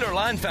 Baylor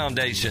Line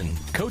Foundation,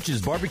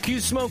 Coach's Barbecue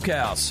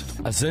Smokehouse,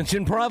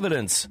 Ascension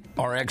Providence,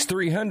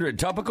 RX300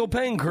 Topical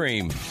Pain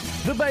Cream,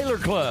 The Baylor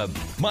Club,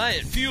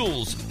 Myatt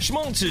Fuels,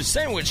 Schmaltz's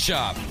Sandwich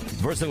Shop,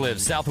 VersaLive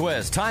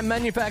Southwest Time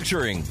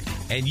Manufacturing,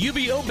 and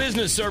UBO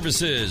Business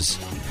Services.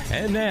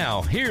 And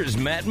now, here's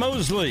Matt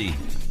Mosley.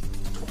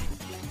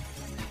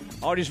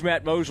 Audience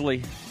Matt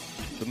Mosley,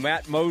 the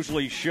Matt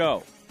Mosley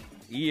Show,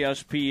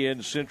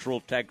 ESPN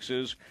Central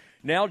Texas.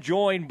 Now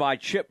joined by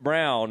Chip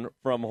Brown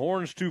from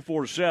Horns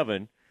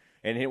 247.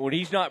 And when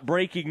he's not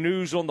breaking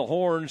news on the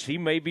Horns, he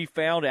may be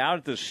found out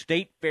at the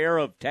State Fair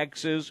of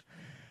Texas.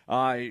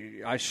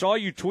 I saw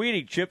you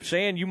tweeting, Chip,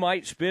 saying you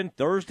might spend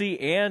Thursday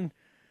and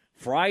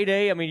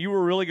Friday. I mean, you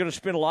were really going to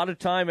spend a lot of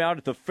time out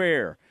at the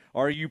fair.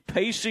 Are you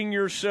pacing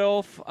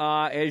yourself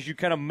as you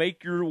kind of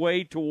make your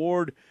way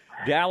toward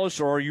Dallas,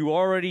 or are you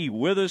already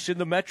with us in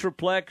the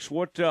Metroplex?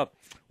 What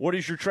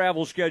does your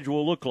travel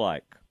schedule look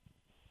like?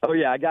 Oh,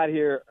 yeah, I got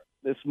here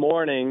this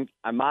morning.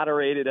 I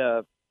moderated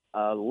a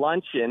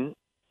luncheon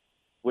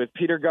with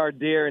Peter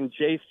Gardier and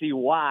J.C.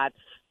 Watts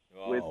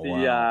with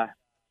the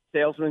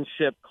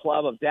Salesmanship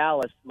Club of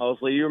Dallas,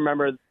 Mosley. You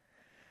remember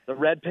the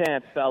Red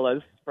Pants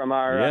fellas from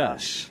our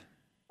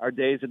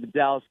days at the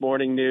Dallas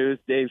Morning News.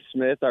 Dave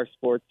Smith, our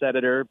sports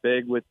editor,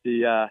 big with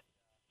the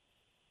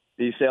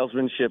the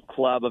Salesmanship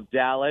Club of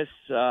Dallas.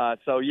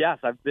 So, yes,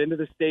 I've been to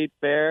the State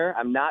Fair.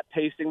 I'm not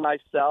pacing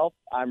myself.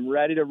 I'm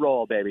ready to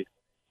roll, baby.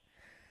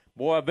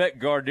 Boy, I bet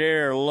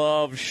Gardere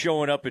loves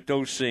showing up at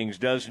those things,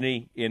 doesn't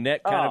he, in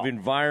that kind of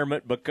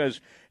environment?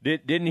 Because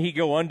didn't he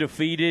go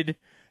undefeated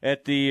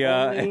at the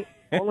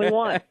only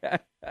one.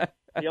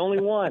 The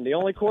only one. The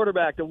only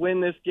quarterback to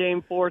win this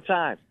game 4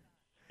 times,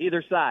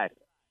 either side.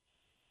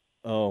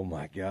 Oh,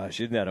 my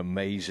gosh. Isn't that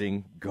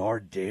amazing?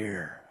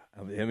 Gardere.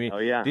 I mean, oh,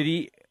 yeah. Did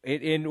he –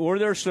 and were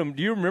there some –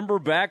 do you remember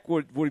back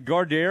with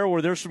Gardere,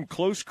 were there some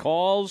close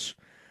calls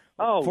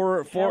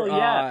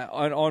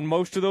on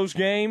most of those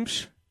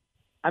games?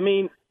 I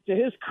mean, to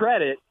his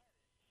credit,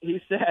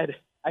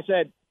 I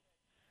said,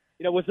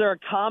 was there a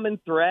common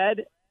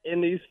thread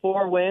in these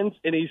 4 wins?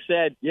 And he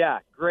said, yeah,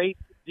 great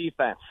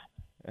defense.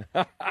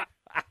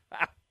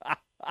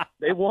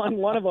 They won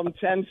one of them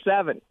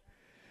 10-7.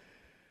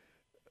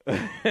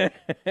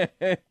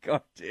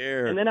 God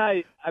dear. And then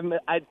I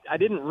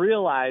didn't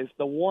realize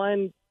the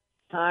one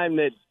time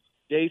that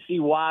J.C.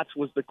 Watts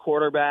was the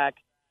quarterback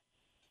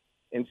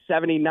in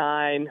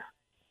 79,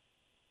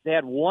 they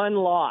had one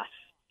loss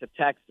to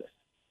Texas.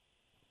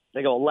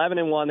 They go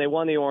 11-1. They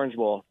won the Orange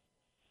Bowl.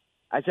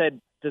 I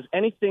said, does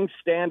anything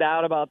stand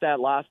out about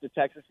that loss to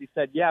Texas? He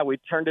said, yeah, we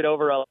turned it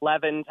over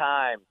 11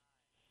 times.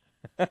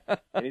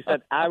 And he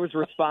said, I was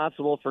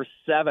responsible for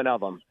 7 of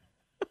them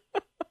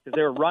because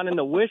they were running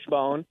the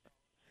wishbone,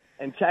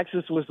 and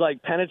Texas was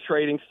like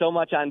penetrating so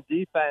much on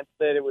defense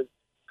that it was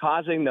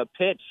causing the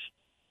pitch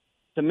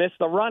to miss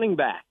the running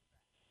back.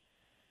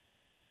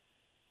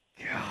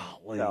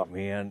 Golly,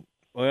 man.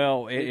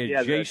 Well,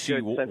 J.C. Good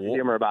sense of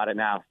humor about it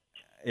now.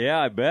 Yeah,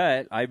 I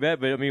bet.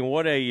 But I mean,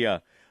 what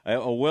a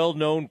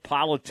well-known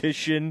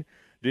politician.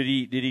 Did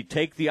he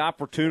take the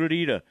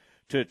opportunity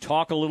to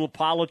talk a little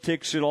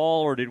politics at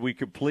all, or did we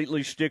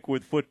completely stick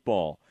with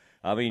football?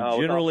 I mean,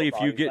 generally, if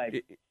you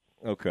get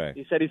okay.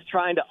 He said he's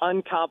trying to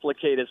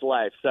uncomplicate his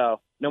life, so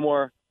no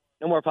more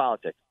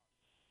politics.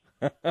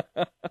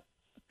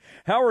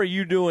 How are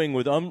you doing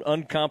with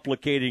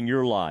uncomplicating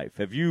your life?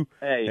 Have you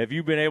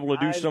been able to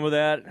do some of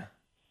that?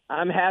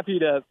 I'm happy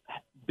to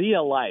be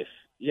a life.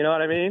 You know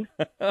what I mean?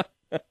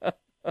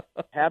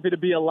 Happy to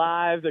be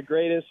alive, the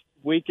greatest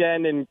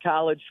weekend in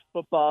college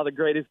football, the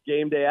greatest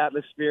game day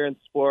atmosphere in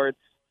sports.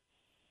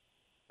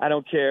 I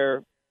don't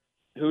care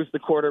who's the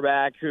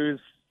quarterback,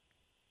 who's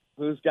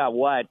got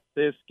what.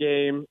 This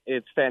game,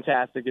 it's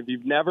fantastic. If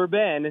you've never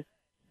been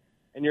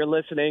and you're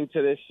listening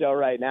to this show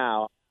right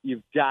now,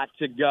 you've got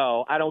to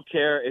go. I don't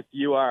care if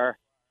you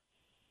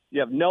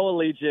have no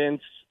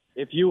allegiance.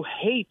 If you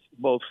hate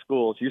both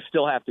schools, you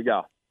still have to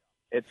go.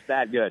 It's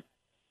that good.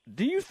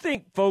 Do you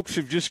think folks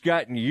have just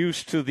gotten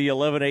used to the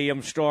 11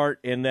 a.m. start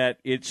and that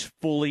it's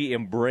fully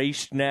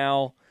embraced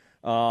now?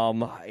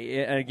 And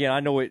again, I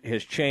know it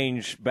has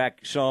changed back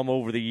some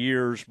over the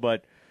years,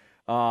 but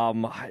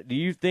do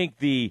you think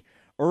the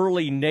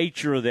early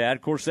nature of that,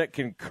 of course, that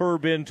can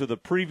curb into the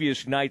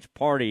previous night's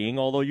partying,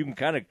 although you can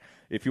kind of,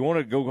 if you want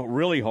to go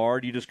really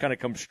hard, you just kind of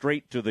come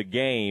straight to the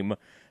game.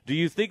 Do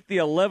you think the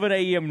 11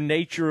 a.m.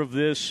 nature of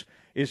this,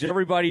 is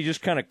everybody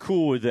just kind of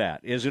cool with that?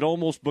 Is it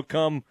almost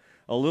become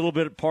a little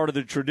bit part of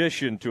the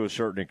tradition to a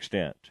certain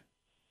extent?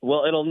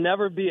 Well, it'll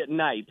never be at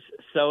night,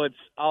 so it's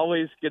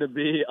always going to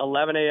be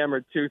 11 a.m.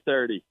 or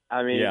 2:30.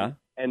 I mean, yeah.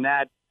 And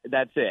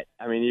that's it.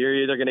 I mean,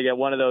 you're either going to get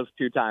one of those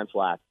 2 time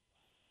slots.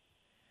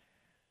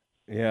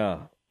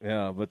 Yeah,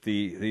 but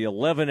the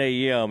 11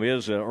 a.m.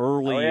 is an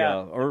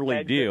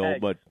early deal.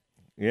 But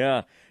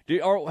yeah,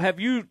 have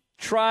you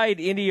tried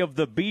any of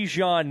the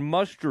Bijan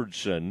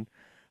Mustardson?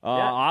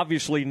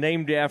 Obviously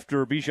named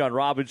after Bijan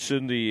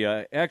Robinson,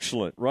 the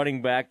excellent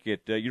running back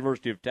at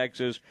University of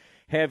Texas.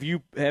 Have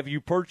you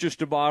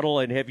purchased a bottle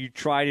and have you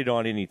tried it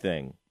on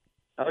anything?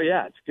 Oh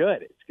yeah, it's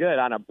good. It's good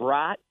on a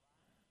brat.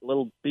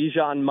 Little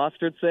Bijan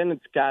Mustardson.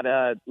 It's got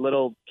a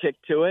little kick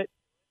to it,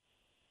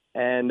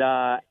 and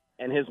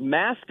his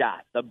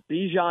mascot, the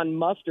Bijan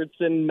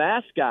Mustardson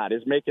mascot,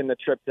 is making the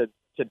trip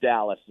to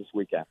Dallas this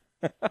weekend.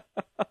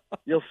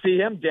 You'll see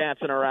him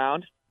dancing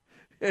around.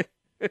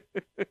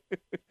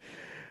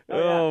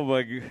 Oh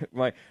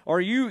my!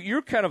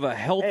 You're kind of a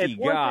healthy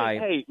guy.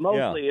 Hey,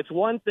 Mosley, It's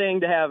one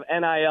thing to have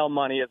NIL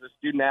money as a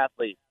student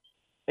athlete.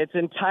 It's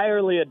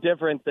entirely a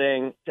different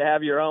thing to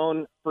have your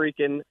own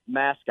freaking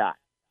mascot.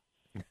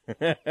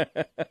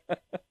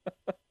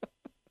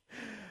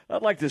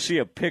 I'd like to see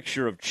a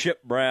picture of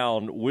Chip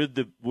Brown with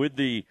the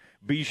Bijan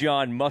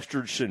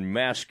Mustardson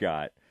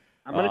mascot.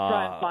 I'm going to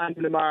try and find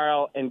him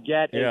tomorrow and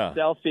get a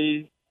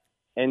selfie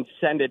and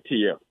send it to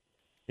you.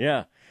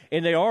 Yeah.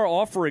 And they are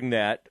offering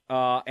that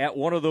at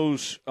one of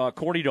those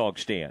corny dog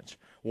stands.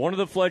 One of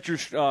the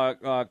Fletcher's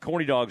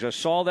corny dogs, I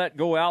saw that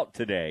go out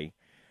today,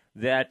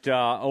 that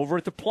over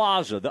at the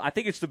plaza. I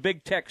think it's the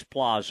Big Tex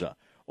Plaza,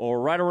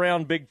 or right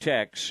around Big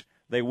Tex.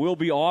 They will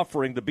be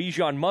offering the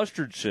Bijan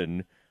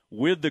Mustardson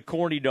with the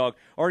corny dog.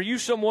 Are you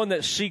someone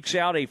that seeks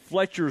out a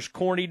Fletcher's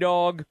corny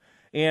dog?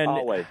 And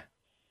always.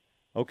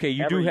 Okay,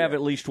 you do have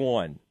at least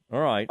one. All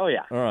right. Oh,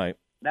 yeah. All right.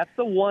 That's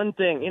the one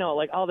thing,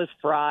 like all this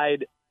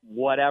fried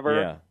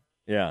whatever.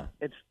 Yeah.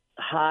 It's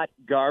hot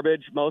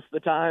garbage most of the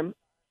time.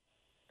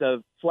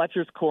 The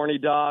Fletcher's corny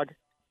dog,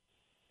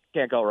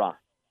 can't go wrong.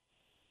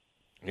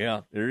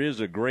 Yeah, there is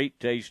a great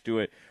taste to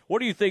it. What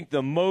do you think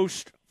the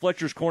most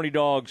Fletcher's corny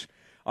dogs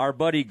our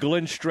buddy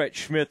Glenn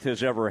Stretch Smith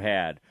has ever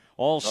had?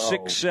 All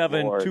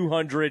 6'7", Lord.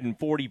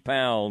 240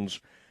 pounds.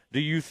 Do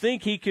you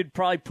think he could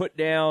probably put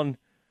down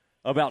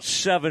about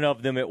 7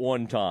 of them at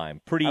one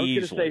time pretty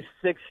easily? I was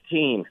going to say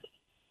 16.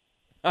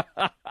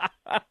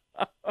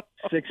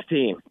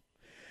 16.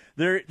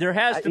 There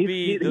has to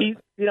be.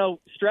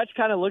 Stretch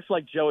kind of looks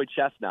like Joey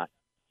Chestnut.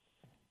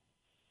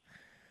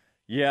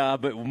 Yeah,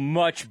 but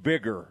much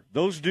bigger.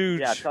 Those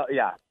dudes.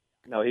 Yeah.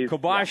 No, he's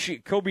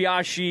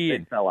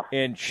Kobayashi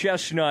and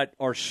Chestnut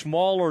are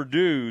smaller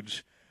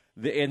dudes,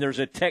 and there's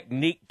a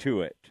technique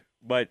to it.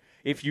 But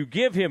if you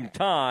give him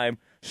time,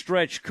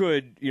 Stretch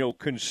could,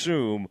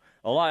 consume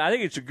a lot. I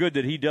think it's good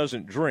that he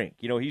doesn't drink.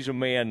 He's a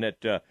man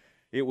that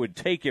it would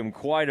take him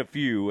quite a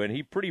few, and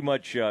he pretty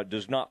much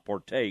does not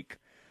partake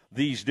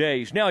these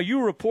days. Now,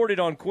 you reported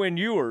on Quinn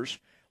Ewers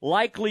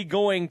likely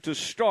going to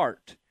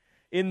start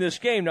in this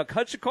game. Now,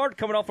 Hudson Card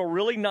coming off a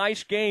really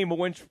nice game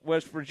against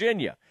West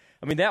Virginia.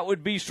 I mean, that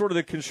would be sort of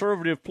the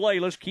conservative play.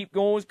 Let's keep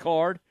going with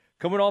Card.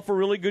 Coming off a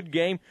really good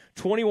game,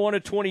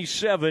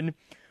 21-27.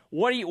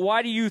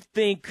 Why do you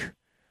think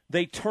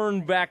they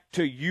turn back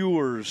to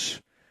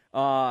Ewers,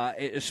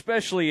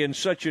 especially in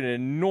such an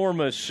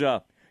enormous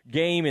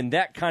game in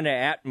that kind of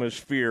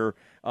atmosphere?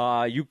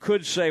 You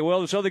could say, well,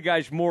 this other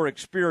guy's more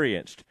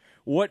experienced.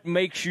 What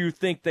makes you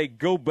think they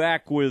go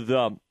back with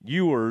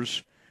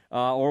Ewers,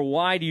 or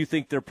why do you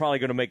think they're probably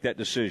going to make that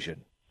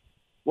decision?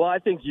 Well, I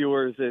think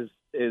Ewers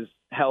is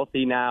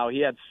healthy now. He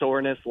had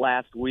soreness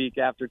last week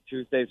after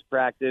Tuesday's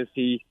practice.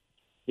 He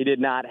did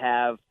not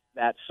have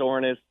that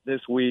soreness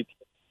this week.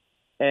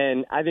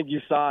 And I think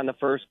you saw in the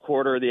first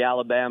quarter of the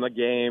Alabama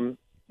game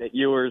that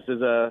Ewers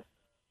is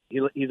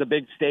he's a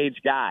big stage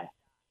guy.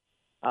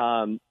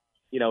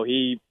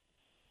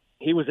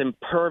 He was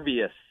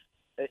impervious.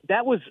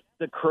 That was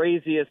the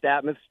craziest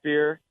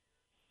atmosphere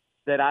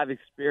that I've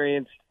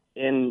experienced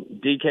in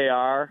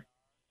DKR,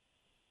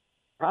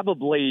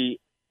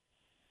 probably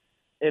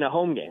in a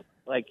home game.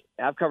 Like,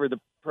 I've covered the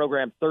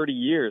program 30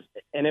 years,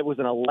 and it was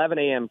an 11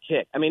 a.m.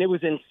 kick. I mean, it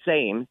was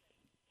insane.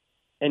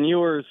 And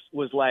Ewers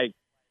was like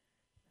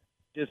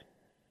just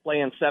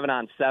playing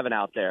 7-on-7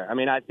 out there. I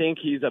mean, I think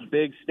he's a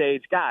big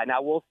stage guy.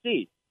 Now, we'll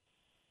see.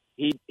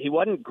 He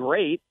wasn't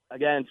great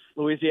against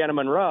Louisiana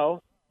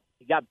Monroe.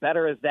 He got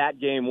better as that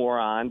game wore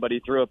on, but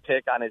he threw a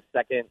pick on his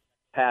second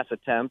pass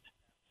attempt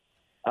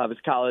of his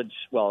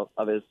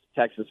of his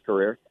Texas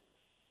career.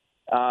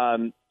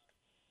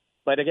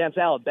 But against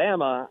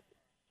Alabama,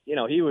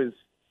 he was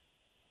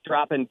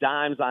dropping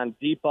dimes on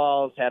deep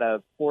balls, had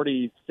a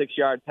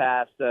 46-yard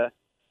pass to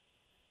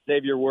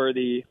Xavier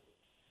Worthy,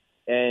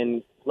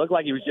 and looked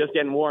like he was just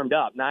getting warmed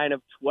up. 9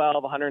 of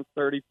 12,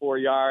 134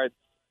 yards.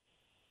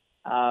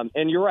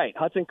 And you're right,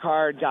 Hudson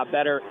Card got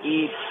better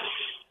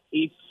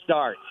each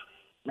start.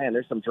 Man,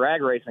 there's some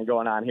drag racing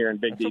going on here in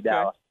Big D,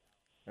 Dallas.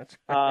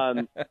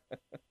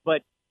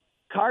 But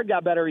Card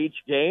got better each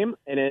game,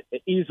 and it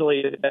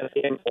easily is the best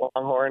game for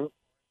Longhorn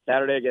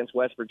Saturday against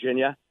West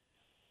Virginia.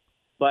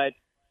 But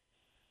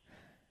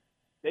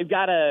they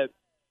got to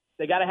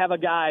have a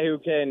guy who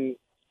can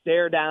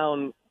stare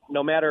down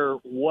no matter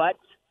what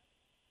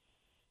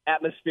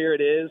atmosphere it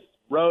is,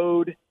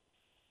 road,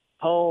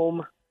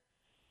 home,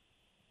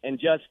 and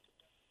just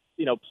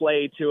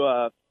play to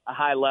a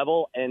high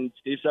level. And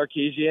Steve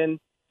Sarkisian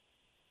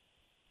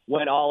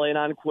went all in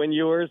on Quinn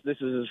Ewers. This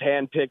is his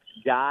handpicked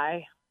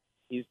guy.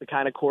 He's the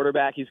kind of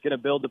quarterback he's going to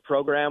build the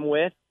program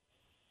with.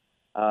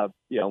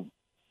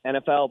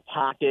 NFL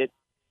pocket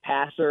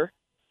passer.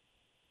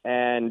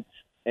 And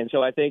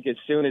so I think as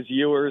soon as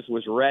Ewers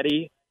was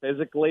ready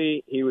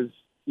physically, he was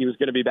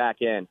going to be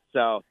back in.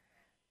 So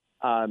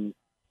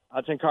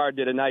Hudson Card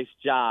did a nice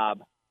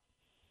job,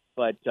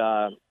 but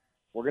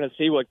we're going to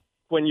see what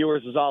Quinn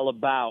Ewers is all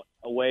about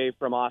away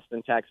from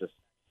Austin, Texas.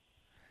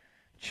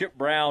 Chip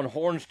Brown,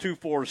 Horns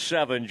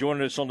 247,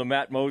 joining us on the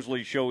Matt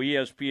Mosley Show,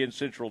 ESPN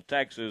Central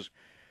Texas.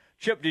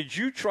 Chip, did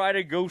you try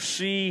to go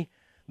see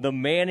the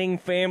Manning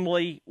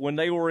family when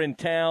they were in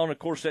town? Of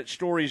course, that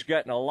story's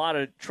gotten a lot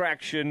of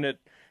traction at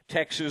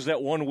Texas.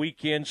 That one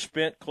weekend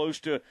spent close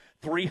to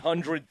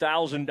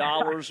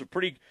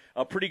 $300,000.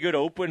 a pretty good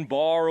open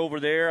bar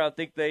over there. I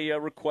think they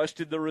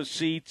requested the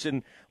receipts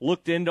and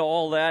looked into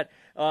all that.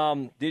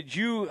 Did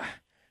you,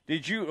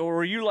 or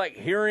were you like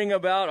hearing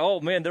about, oh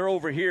man, they're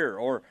over here,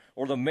 or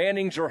the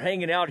Mannings are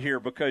hanging out here?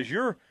 Because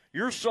you're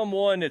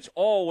someone that's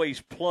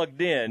always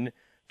plugged in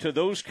to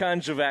those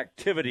kinds of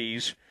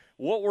activities.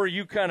 What were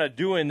you kind of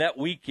doing that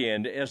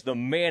weekend as the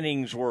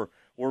Mannings were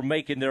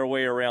making their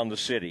way around the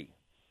city?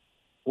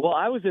 Well,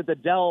 I was at the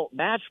Dell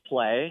match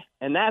play,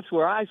 and that's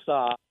where I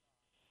saw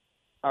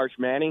Arch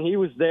Manning. He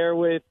was there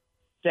with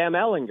Sam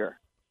Ehlinger.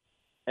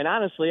 And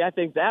honestly, I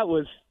think that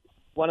was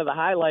one of the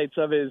highlights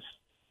of his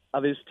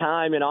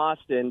time in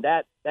Austin.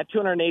 That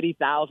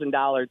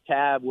 $280,000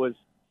 tab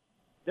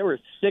there were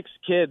 6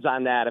 kids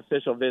on that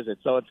official visit.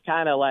 So it's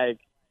kind of like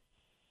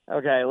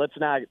Okay, let's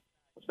not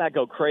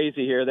go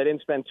crazy here. They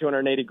didn't spend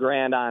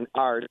 $280,000 on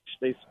Arch.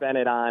 They spent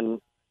it on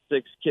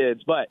 6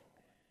 kids. But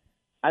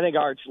I think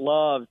Arch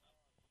loved,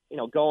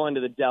 going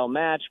to the Dell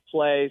Match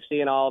play,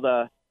 seeing all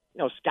the,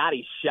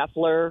 Scotty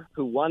Scheffler,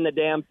 who won the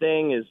damn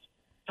thing, is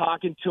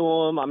talking to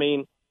him. I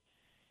mean,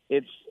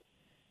 it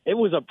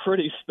was a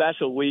pretty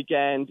special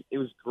weekend. It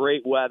was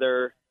great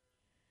weather.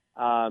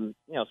 Sam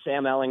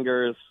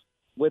Ellinger's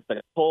with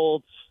the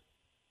Colts.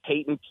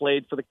 Peyton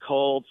played for the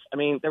Colts. I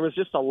mean, there was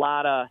just a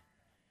lot of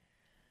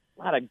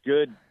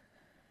good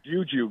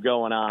juju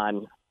going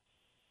on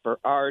for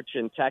Arch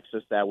in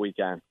Texas that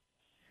weekend.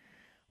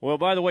 Well,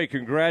 by the way,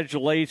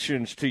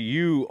 congratulations to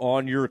you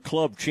on your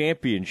club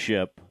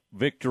championship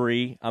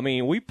victory. I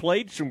mean, we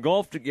played some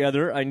golf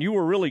together, and you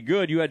were really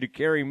good. You had to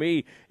carry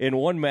me in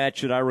one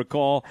match that I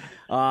recall.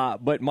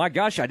 But, my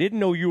gosh, I didn't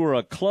know you were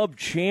a club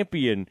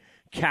champion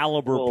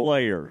caliber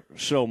player.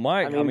 So,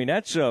 I mean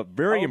that's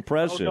very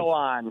impressive. Go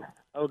on.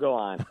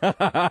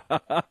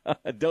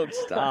 Don't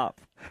stop.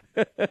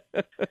 I'm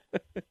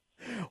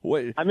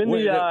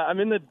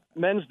in the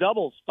men's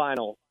doubles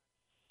final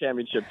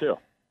championship too.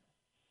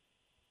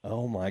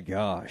 Oh my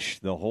gosh,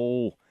 the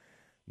whole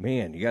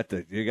man! You got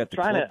the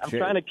I'm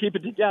trying to keep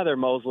it together,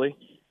 Mosley.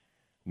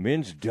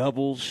 Men's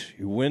doubles,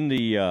 you win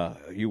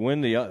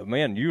the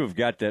man. You have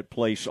got that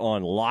place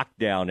on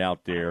lockdown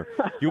out there.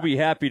 You'll be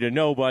happy to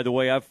know. By the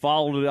way, I've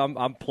followed it.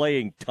 I'm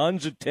playing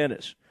tons of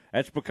tennis.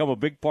 That's become a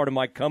big part of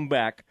my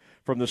comeback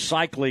from the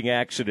cycling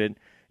accident.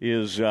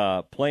 Is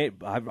playing.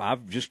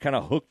 I've just kind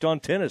of hooked on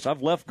tennis.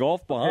 I've left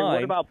golf behind. Hey,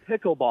 what about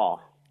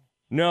pickleball?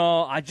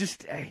 No,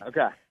 okay.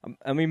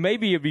 I mean,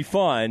 maybe it'd be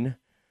fun,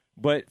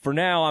 but for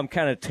now, I'm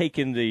kind of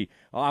taking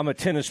I'm a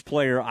tennis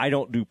player. I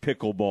don't do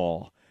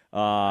pickleball.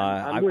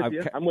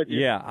 I'm with you.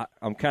 Yeah,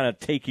 I'm kind of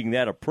taking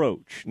that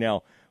approach.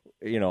 Now,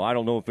 I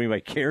don't know if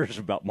anybody cares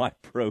about my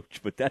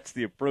approach, but that's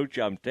the approach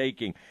I'm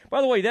taking.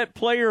 By the way, that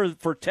player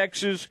for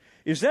Texas,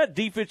 is that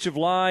defensive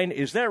line,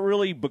 is that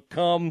really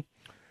become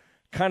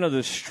kind of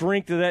the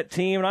strength of that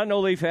team? And I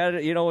know they've had,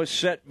 a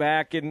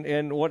setback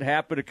and what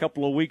happened a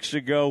couple of weeks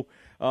ago.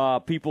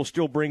 People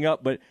still bring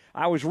up, but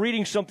I was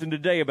reading something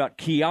today about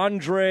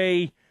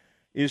Keandre.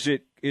 Is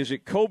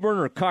it Coburn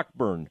or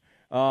Cockburn?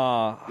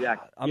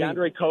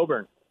 Keandre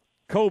Coburn.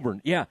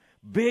 Coburn, yeah,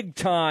 big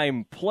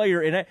time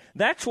player, and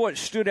that's what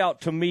stood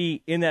out to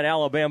me in that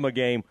Alabama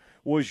game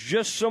was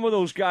just some of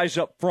those guys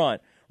up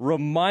front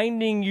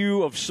reminding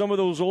you of some of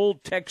those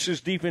old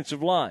Texas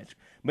defensive lines.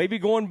 Maybe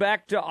going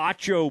back to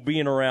Acho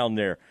being around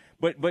there,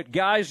 but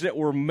guys that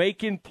were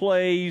making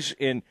plays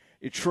and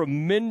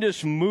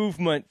tremendous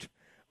movement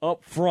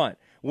up front.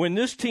 When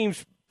this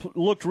team's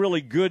looked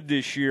really good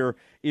this year,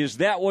 is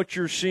that what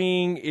you're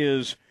seeing?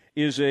 Is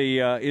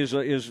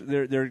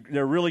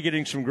they're really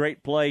getting some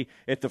great play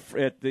at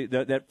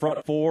that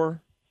front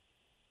four?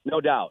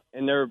 No doubt,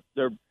 and they're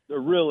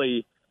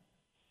really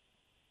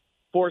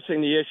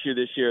forcing the issue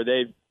this year.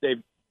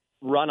 They've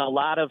run a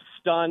lot of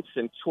stunts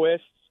and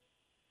twists,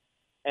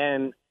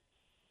 and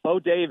Bo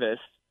Davis,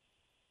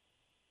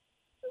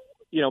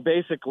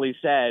 basically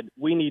said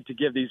we need to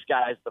give these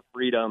guys the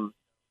freedom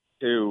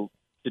to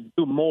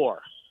do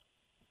more.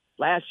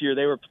 Last year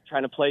they were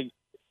trying to play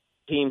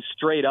teams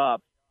straight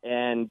up,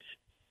 and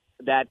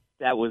that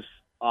was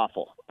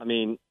awful. I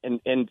mean,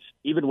 and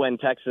even when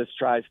Texas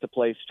tries to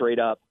play straight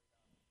up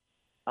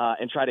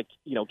and try to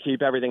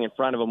keep everything in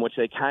front of them, which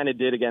they kind of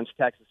did against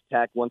Texas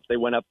Tech once they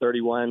went up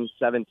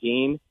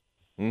 31-17,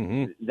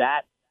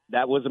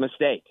 that was a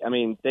mistake. I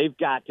mean, they've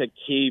got to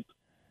keep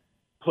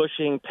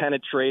pushing,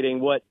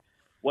 penetrating. What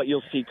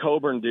you'll see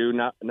Coburn do,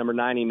 number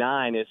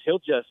 99, is he'll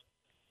just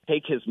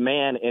take his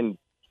man and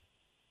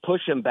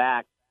push him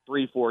back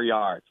 3-4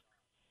 yards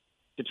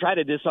to try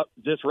to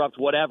disrupt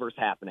whatever's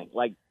happening.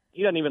 Like,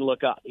 he doesn't even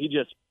look up. He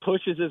just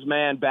pushes his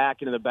man back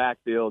into the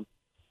backfield,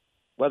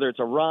 whether it's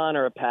a run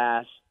or a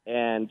pass.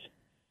 And,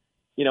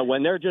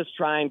 when they're just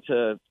trying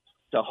to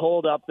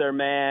hold up their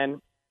man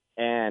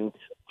and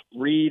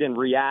read and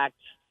react,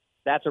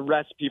 that's a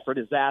recipe for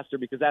disaster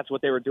because that's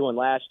what they were doing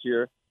last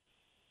year.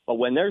 But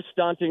when they're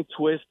stunting,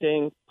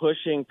 twisting,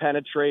 pushing,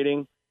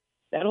 penetrating,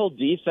 that whole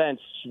defense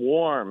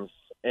swarms,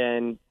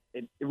 and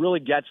it really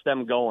gets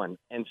them going.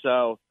 And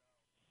so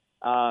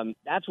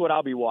that's what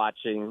I'll be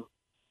watching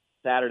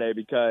Saturday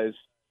because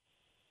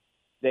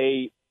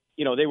they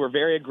were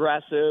very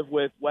aggressive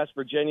with West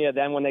Virginia.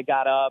 Then when they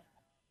got up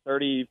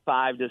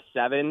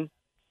 35-7,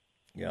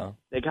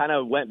 they kind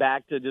of went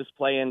back to just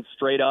playing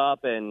straight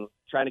up and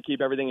trying to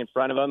keep everything in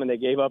front of them, and they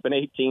gave up an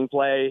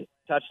 18-play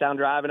touchdown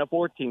drive and a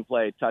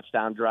 14-play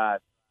touchdown drive.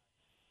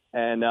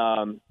 And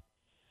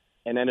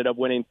ended up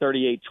winning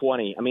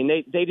 38-20. I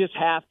mean, they just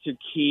have to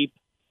keep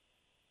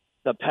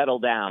the pedal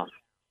down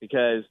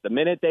because the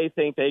minute they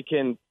think they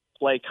can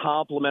play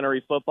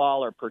complementary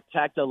football or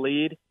protect a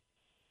lead,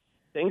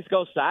 things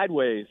go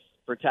sideways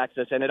for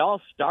Texas. And it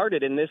all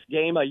started in this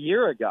game a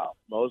year ago,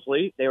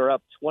 Mosley. They were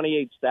up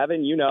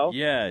 28-7,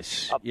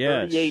 Yes. Up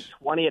 38-20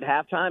 at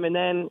halftime, and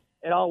then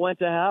it all went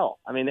to hell.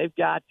 I mean, they've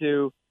got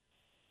to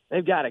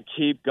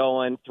keep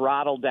going,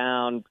 throttle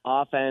down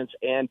offense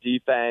and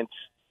defense.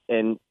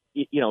 And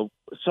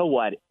so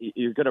what?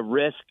 You're going to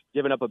risk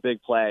giving up a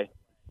big play.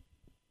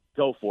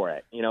 Go for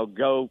it.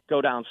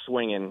 Go down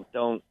swinging.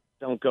 Don't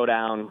go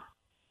down,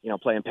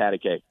 playing patty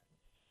cake.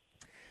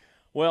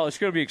 Well, it's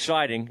going to be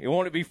exciting.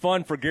 Won't it be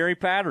fun for Gary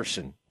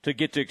Patterson to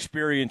get to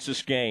experience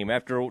this game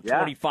after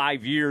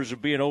 25 years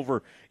of being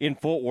over in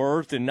Fort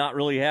Worth and not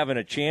really having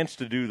a chance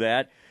to do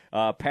that?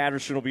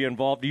 Patterson will be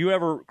involved. Do you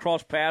ever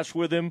cross paths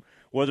with him,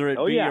 whether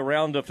it be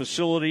around the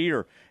facility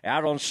or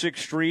out on 6th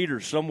Street or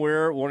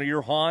somewhere, one of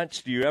your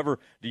haunts? Do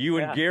you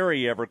and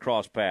Gary ever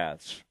cross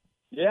paths?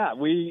 Yeah,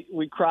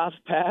 we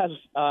crossed paths,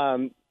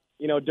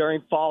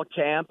 during fall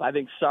camp. I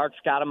think Sark's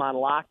got him on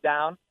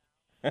lockdown.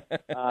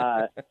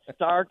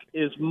 Sark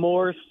is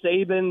more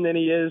Saban than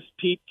he is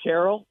Pete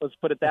Carroll. Let's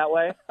put it that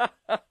way.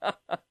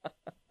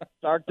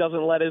 Sark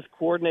doesn't let his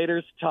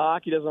coordinators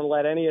talk. He doesn't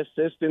let any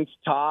assistants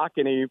talk,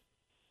 and he,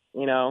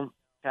 kind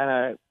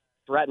of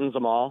threatens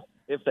them all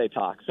if they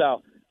talk.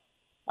 So,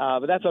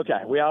 but that's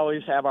okay. We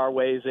always have our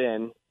ways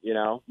in,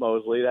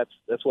 Mosley.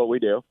 That's what we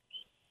do.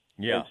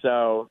 Yeah. And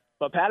so,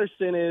 but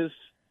Patterson is,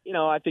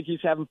 I think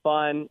he's having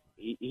fun.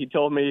 He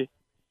told me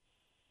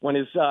when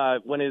his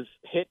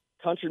hit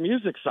country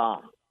music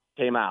song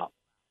came out,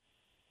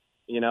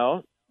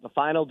 the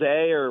final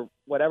day or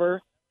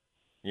whatever.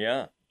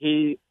 Yeah.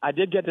 I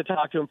did get to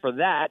talk to him for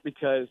that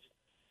because,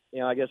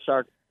 I guess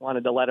Sark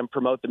wanted to let him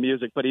promote the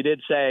music, but he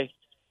did say,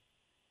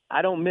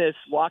 I don't miss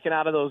walking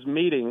out of those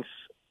meetings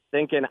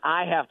thinking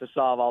I have to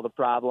solve all the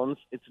problems.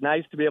 It's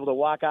nice to be able to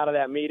walk out of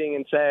that meeting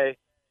and say,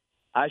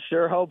 I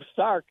sure hope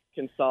Sark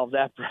can solve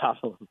that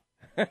problem.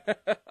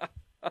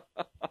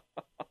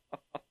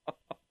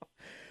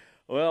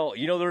 Well,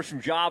 there's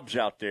some jobs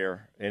out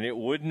there, and it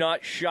would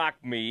not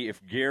shock me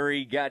if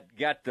Gary got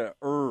the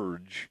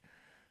urge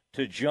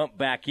to jump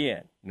back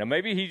in. Now,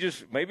 maybe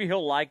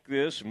he'll like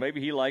this, and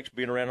maybe he likes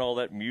being around all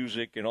that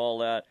music and all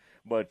that.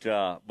 But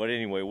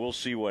anyway, we'll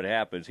see what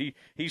happens.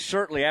 He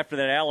certainly, after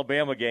that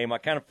Alabama game, I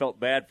kind of felt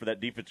bad for that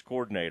defense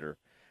coordinator.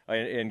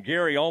 And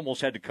Gary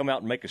almost had to come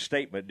out and make a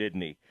statement,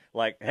 didn't he?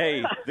 Like,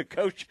 hey, the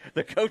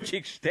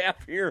coaching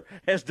staff here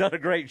has done a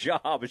great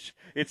job.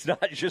 It's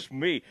not just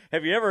me.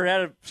 Have you ever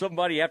had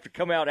somebody have to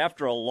come out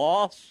after a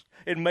loss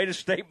and made a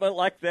statement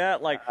like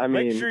that? Like,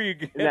 make sure you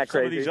give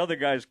some of these other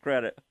guys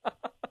credit.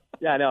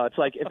 Yeah, I know. It's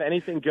like if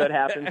anything good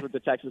happens with the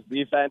Texas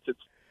defense, it's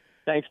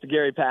thanks to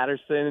Gary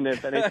Patterson. And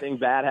if anything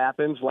bad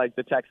happens, like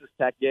the Texas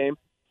Tech game,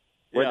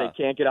 where they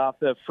can't get off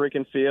the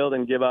freaking field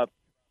and give up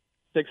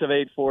 6 of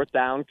 8 fourth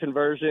down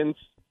conversions,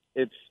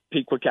 it's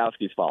Pete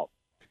Kwiatkowski's fault.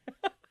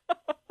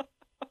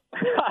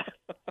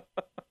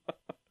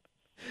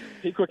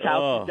 Pete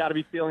Kwiatkowski's got to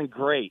be feeling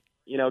great,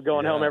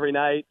 going home every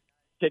night,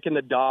 kicking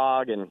the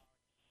dog and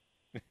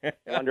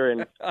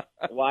wondering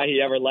why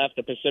he ever left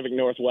the Pacific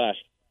Northwest.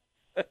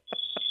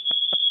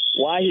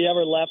 Why he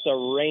ever left the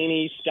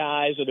rainy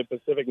skies of the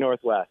Pacific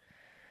Northwest.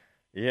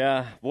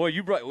 Yeah. Boy,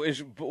 you brought –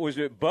 was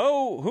it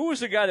Bo? Who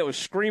was the guy that was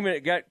screaming it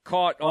got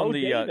caught on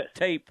the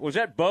tape? Was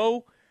that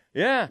Bo?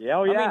 Yeah.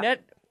 Oh, yeah. I mean,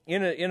 that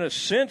in a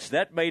sense,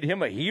 that made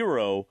him a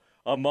hero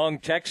among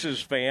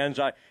Texas fans.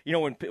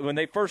 When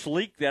they first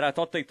leaked that, I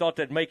thought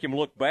that'd make him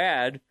look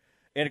bad.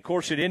 And, of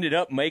course, it ended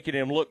up making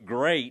him look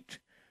great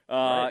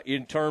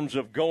in terms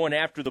of going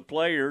after the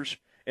players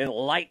and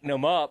lighting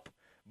them up.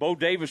 Bo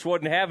Davis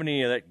wasn't having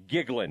any of that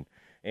giggling.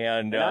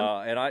 And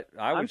I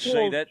would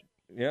say that,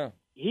 yeah.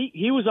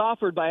 He was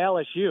offered by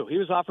LSU. He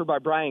was offered by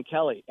Brian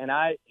Kelly, and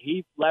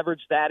he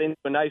leveraged that into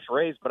a nice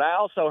raise. But I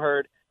also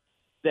heard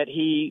that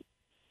he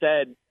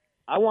said,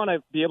 I want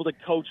to be able to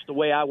coach the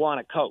way I want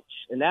to coach.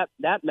 And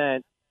that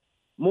meant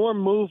more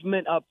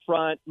movement up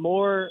front,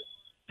 more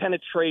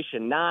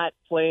penetration, not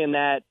playing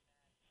that,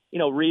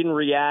 read and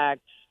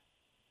react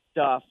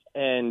stuff.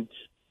 And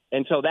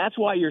so that's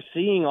why you're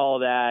seeing all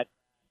that,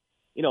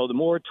 the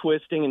more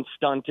twisting and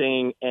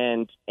stunting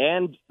and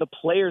the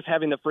players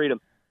having the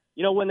freedom.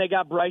 When they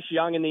got Bryce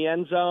Young in the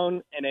end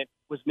zone and it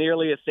was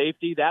nearly a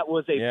safety, that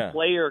was a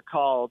player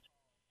called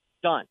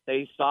stunt.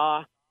 They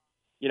saw,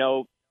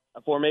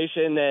 a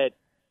formation that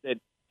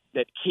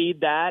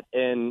keyed that,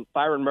 and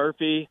Byron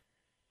Murphy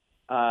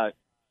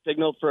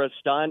signaled for a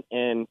stunt,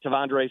 and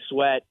Tavondre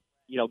Sweat,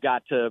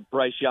 got to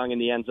Bryce Young in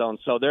the end zone.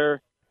 So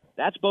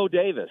that's Bo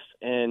Davis.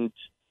 And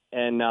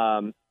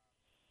Steve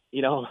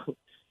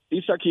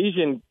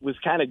Sarkisian was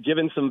kind of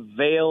given some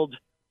veiled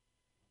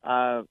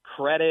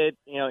credit.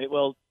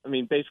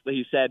 Basically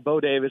he said Bo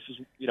Davis is,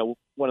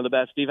 one of the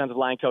best defensive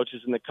line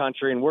coaches in the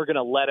country, and we're going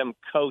to let him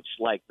coach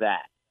like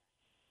that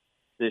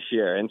this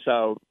year. And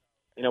so,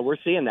 we're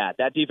seeing that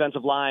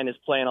defensive line is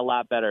playing a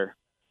lot better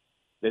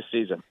this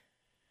season.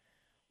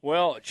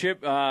 Well,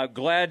 Chip,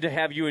 glad to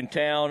have you in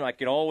town. I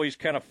can always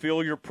kind of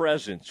feel your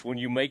presence when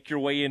you make your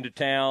way into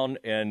town,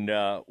 and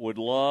would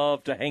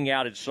love to hang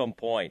out at some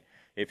point.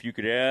 If you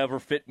could ever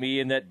fit me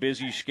in that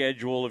busy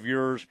schedule of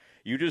yours,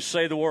 you just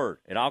say the word,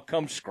 and I'll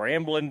come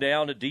scrambling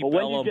down to Deep Ellum.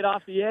 When do you get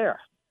off the air?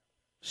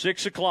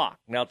 6 o'clock.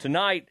 Now,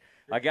 tonight,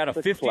 I got a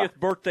 50th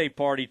birthday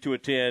party to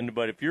attend,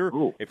 but if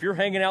you're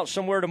hanging out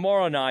somewhere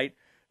tomorrow night,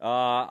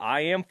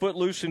 I am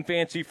footloose and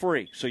fancy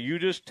free. So you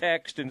just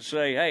text and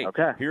say, hey,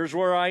 here's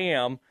where I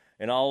am,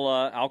 and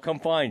I'll come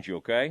find you,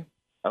 okay?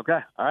 Okay.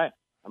 All right.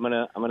 I'm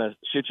gonna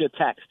shoot you a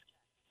text.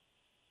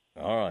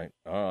 All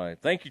right.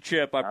 Thank you,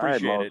 Chip. I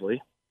appreciate Mosley.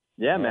 it.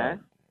 Yeah,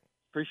 man.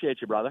 Appreciate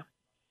you, brother.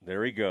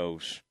 There he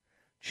goes.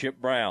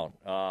 Chip Brown,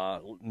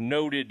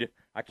 noted,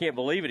 I can't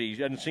believe it, he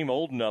doesn't seem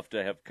old enough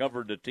to have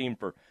covered the team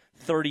for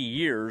 30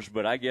 years,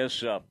 but I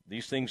guess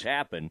these things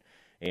happen.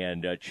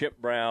 And Chip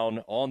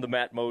Brown on the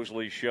Matt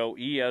Mosley Show,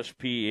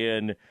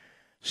 ESPN,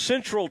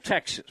 Central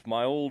Texas,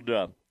 my old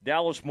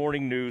Dallas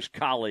Morning News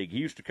colleague. He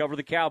used to cover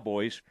the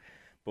Cowboys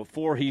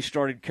before he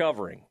started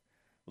covering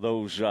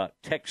those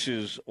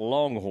Texas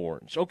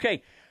Longhorns.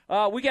 Okay,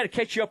 we got to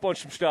catch you up on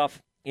some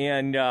stuff,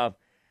 and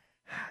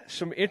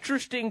some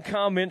interesting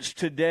comments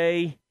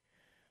today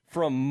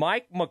from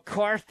Mike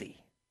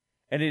McCarthy,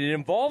 and it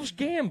involves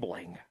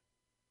gambling.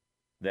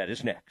 That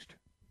is next.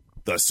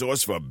 The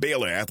source for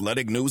Baylor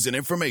athletic news and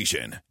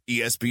information,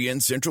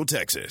 ESPN Central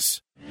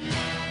Texas.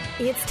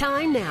 It's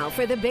time now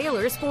for the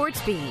Baylor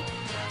Sports Beat.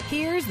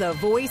 Here's the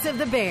voice of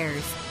the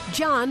Bears,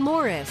 John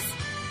Morris.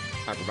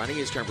 Hi, everybody.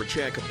 It's time for a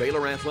check of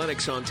Baylor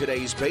athletics on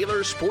today's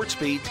Baylor Sports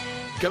Beat.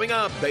 Coming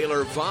up,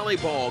 Baylor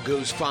volleyball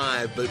goes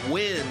 5 but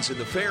wins in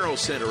the Farrell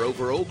Center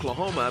over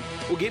Oklahoma.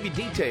 We'll give you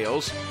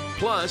details.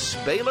 Plus,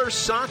 Baylor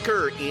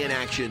soccer in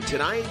action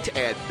tonight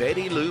at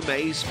Betty Lou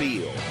Mays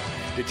Field.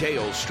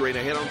 Details straight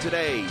ahead on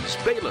today's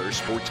Baylor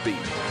Sports Beat.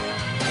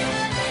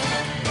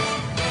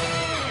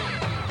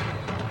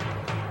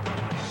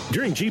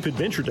 During Jeep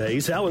Adventure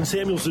Days, Allen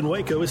Samuels in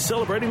Waco is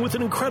celebrating with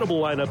an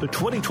incredible lineup of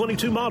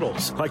 2022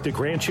 models like the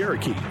Grand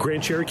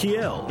Cherokee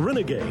L,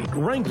 Renegade,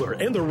 Wrangler,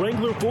 and the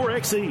Wrangler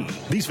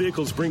 4xe. These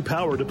vehicles bring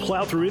power to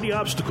plow through any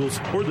obstacles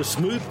or the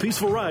smooth,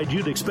 peaceful ride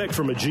you'd expect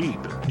from a Jeep.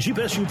 Jeep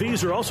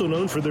SUVs are also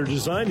known for their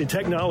design and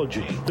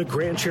technology. The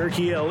Grand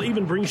Cherokee L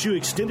even brings you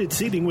extended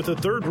seating with a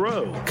third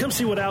row. Come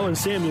see what Allen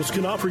Samuels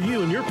can offer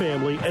you and your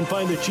family and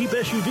find the Jeep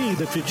SUV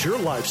that fits your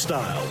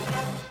lifestyle.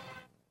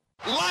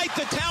 Light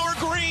the tower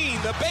green.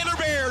 The Baylor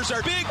Bears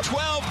are Big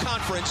 12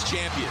 Conference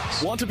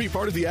champions. Want to be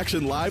part of the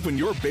action live when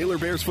your Baylor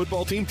Bears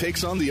football team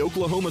takes on the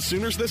Oklahoma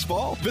Sooners this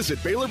fall? Visit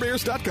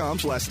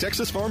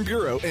BaylorBears.com/Texas Farm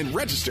Bureau and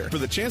register for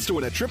the chance to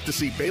win a trip to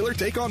see Baylor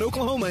take on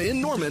Oklahoma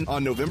in Norman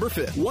on November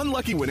 5th. One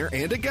lucky winner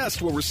and a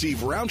guest will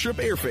receive round-trip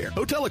airfare,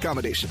 hotel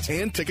accommodations,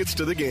 and tickets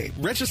to the game.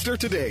 Register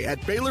today at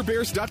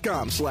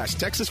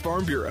BaylorBears.com/Texas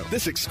Farm Bureau.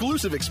 This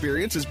exclusive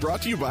experience is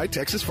brought to you by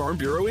Texas Farm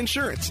Bureau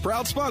Insurance,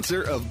 proud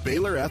sponsor of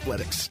Baylor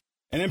Athletics.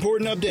 An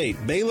important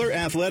update, Baylor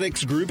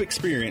Athletics Group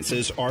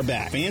Experiences are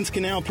back. Fans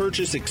can now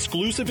purchase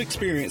exclusive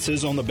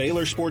experiences on the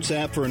Baylor Sports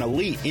app for an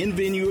elite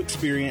in-venue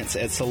experience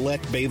at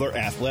select Baylor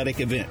athletic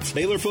events.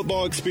 Baylor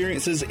football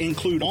experiences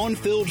include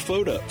on-field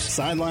photos,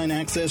 sideline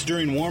access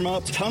during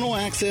warm-ups, tunnel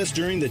access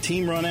during the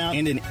team run-out,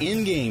 and an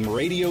in-game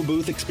radio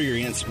booth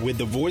experience with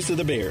the voice of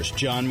the Bears,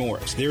 John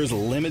Morris. There is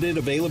limited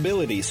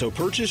availability, so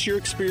purchase your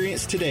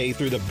experience today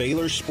through the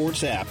Baylor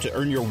Sports app to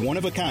earn your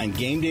one-of-a-kind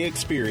game day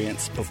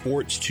experience before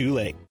it's too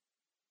late.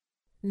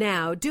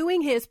 Now,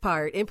 doing his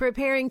part in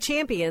preparing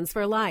champions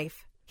for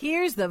life,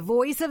 here's the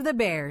voice of the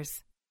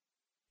Bears.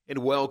 And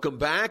welcome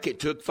back. It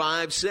took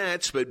 5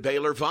 sets, but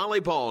Baylor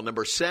volleyball,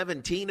 number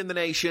 17 in the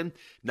nation,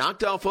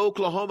 knocked off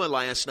Oklahoma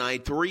last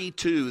night,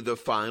 3-2 the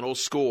final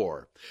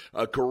score.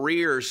 A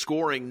career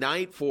scoring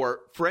night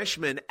for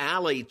freshman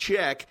Allie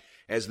Check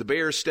as the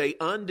Bears stay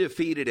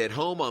undefeated at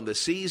home on the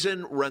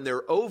season, run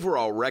their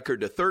overall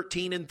record to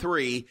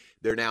 13-3.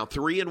 They're now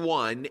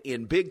 3-1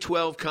 in Big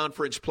 12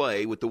 conference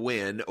play with the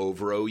win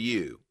over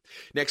OU.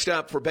 Next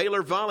up for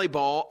Baylor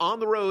volleyball on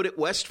the road at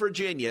West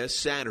Virginia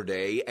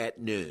Saturday at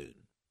noon.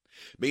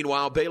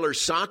 Meanwhile, Baylor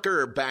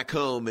soccer back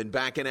home and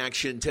back in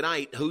action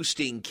tonight,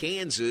 hosting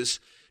Kansas.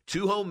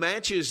 2 home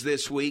matches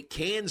this week.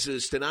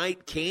 Kansas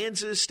tonight,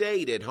 Kansas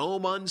State at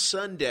home on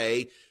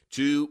Sunday.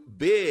 2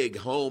 big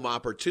home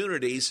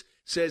opportunities,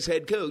 says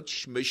head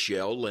coach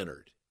Michelle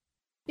Leonard.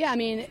 Yeah, I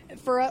mean,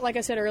 like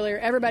I said earlier,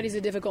 everybody's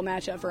a difficult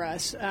matchup for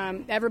us.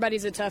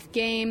 Everybody's a tough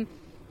game.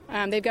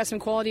 They've got some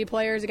quality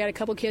players. They've got a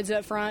couple kids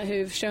up front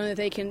who've shown that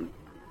they can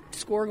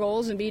score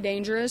goals and be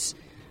dangerous.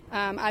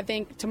 I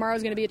think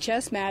tomorrow's going to be a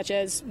chess match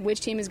as which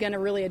team is going to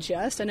really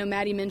adjust. I know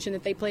Maddie mentioned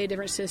that they play a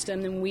different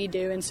system than we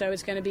do, and so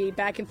it's going to be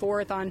back and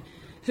forth on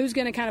who's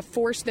going to kind of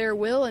force their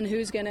will and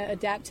who's going to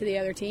adapt to the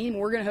other team.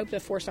 We're going to hope to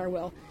force our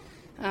will.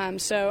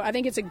 So I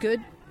think it's a good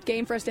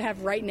game for us to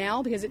have right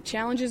now because it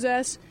challenges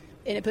us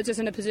and it puts us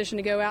in a position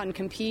to go out and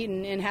compete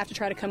and have to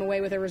try to come away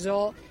with a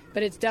result.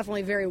 But it's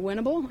definitely very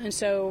winnable. And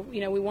so,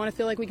 we want to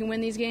feel like we can win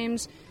these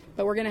games,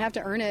 but we're going to have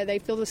to earn it. They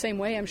feel the same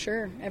way, I'm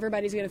sure.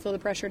 Everybody's going to feel the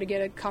pressure to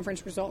get a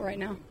conference result right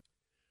now.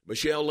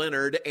 Michelle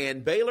Leonard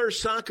and Baylor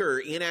soccer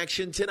in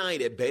action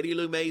tonight at Betty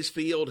Lou Mays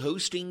Field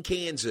hosting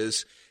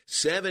Kansas.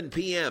 7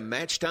 p.m.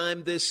 match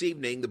time this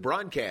evening. The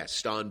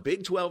broadcast on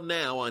Big 12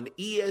 Now on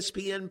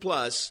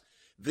ESPN+.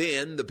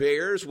 Then the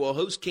Bears will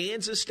host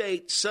Kansas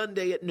State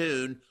Sunday at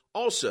noon,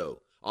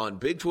 also on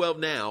Big 12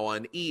 Now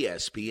on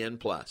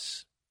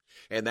ESPN+.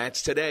 And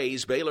that's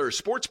today's Baylor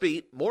Sports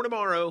Beat. More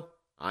tomorrow.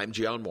 I'm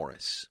John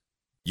Morris.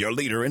 Your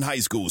leader in high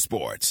school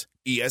sports,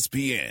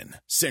 ESPN,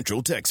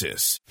 Central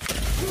Texas.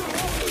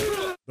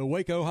 The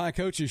Waco High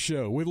Coaches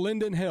Show with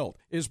Linden Health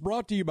is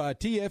brought to you by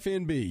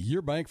TFNB,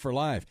 your bank for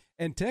life,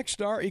 and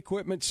Techstar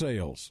Equipment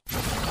Sales.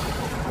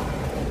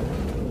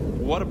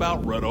 What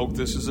about Red Oak?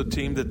 This is a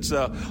team that's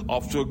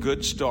off to a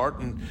good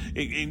start, and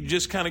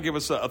just kind of give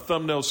us a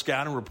thumbnail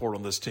scouting report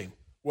on this team.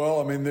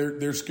 Well, I mean,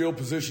 their skill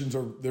positions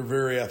they're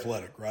very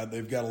athletic, right?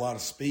 They've got a lot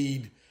of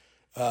speed.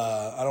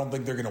 I don't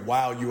think they're going to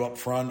wow you up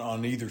front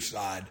on either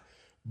side,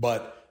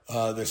 but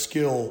the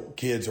skill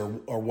kids are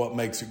what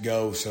makes it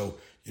go. So,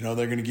 you know,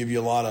 they're going to give you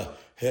a lot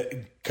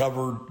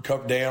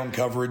of down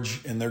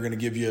coverage, and they're going to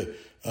give you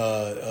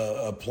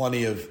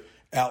plenty of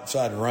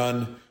outside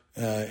run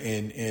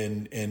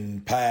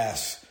and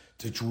pass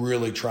to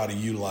really try to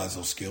utilize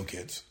those skill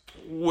kids.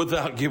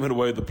 Without giving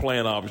away the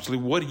plan, obviously,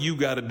 what do you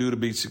got to do to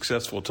be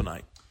successful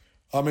tonight?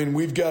 I mean,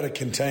 we've got to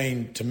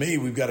contain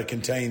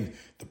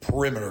the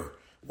perimeter,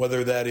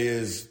 whether that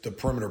is the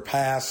perimeter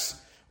pass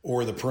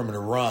or the perimeter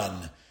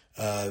run.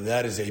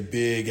 That is a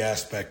big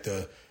aspect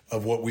of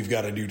what we've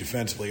got to do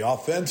defensively.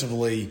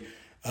 Offensively,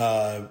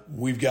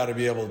 we've got to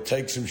be able to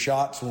take some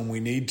shots when we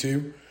need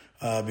to,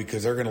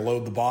 because they're going to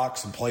load the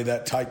box and play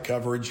that tight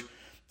coverage.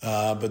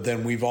 But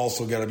then we've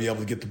also got to be able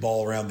to get the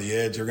ball around the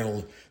edge. They're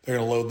going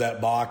to load that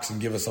box and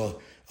give us a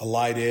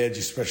light edge,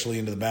 especially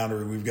into the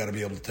boundary. We've got to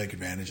be able to take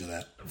advantage of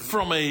that.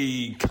 From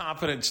a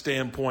confidence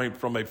standpoint,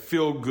 from a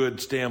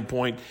feel-good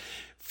standpoint,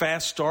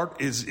 fast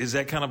start, is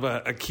that kind of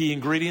a key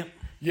ingredient?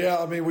 Yeah,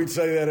 I mean, we'd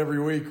say that every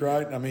week,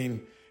 right? I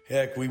mean,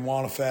 heck, we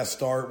want a fast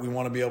start. We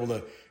want to be able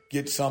to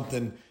get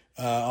something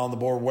on the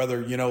board, whether,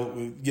 you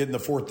know, getting the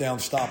fourth down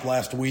stop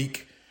last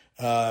week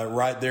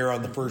right there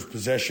on the first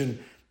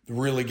possession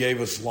really gave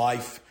us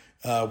life.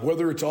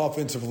 Whether it's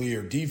offensively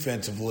or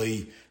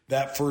defensively,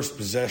 that first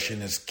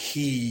possession is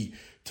key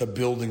to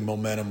building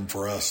momentum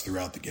for us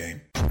throughout the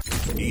game.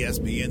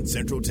 ESPN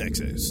Central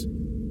Texas.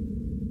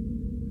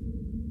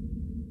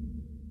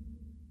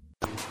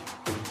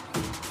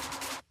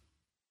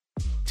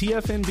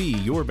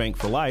 TFNB, your bank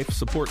for life,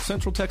 supports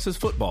Central Texas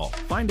football.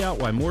 Find out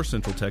why more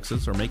Central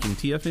Texas are making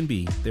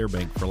TFNB their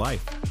bank for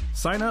life.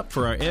 Sign up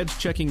for our Edge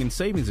checking and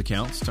savings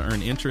accounts to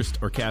earn interest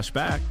or cash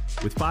back.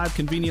 With 5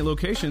 convenient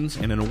locations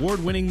and an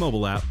award-winning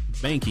mobile app,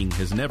 banking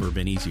has never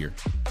been easier.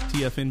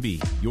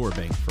 TFNB, your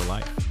bank for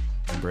life.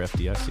 Member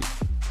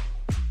FDIC.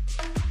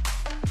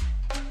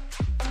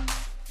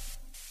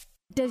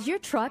 Does your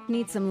truck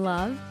need some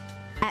love?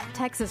 At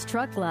Texas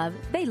Truck Love,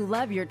 they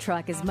love your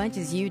truck as much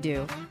as you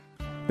do.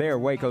 They are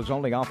Waco's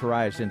only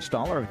authorized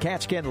installer of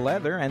catskin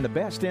leather and the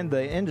best in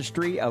the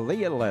industry,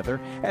 Aaliyah leather,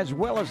 as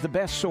well as the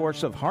best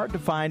source of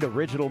hard-to-find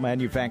original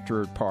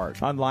manufacturer parts.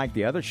 Unlike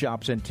the other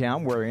shops in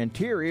town where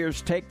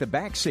interiors take the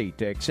backseat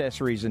to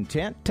accessories and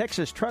tint,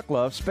 Texas Truck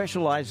Love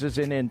specializes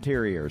in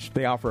interiors.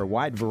 They offer a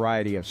wide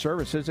variety of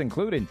services,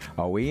 including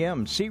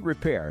OEM, seat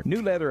repair,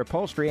 new leather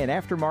upholstery, and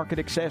aftermarket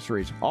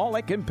accessories, all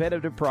at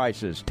competitive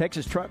prices.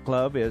 Texas Truck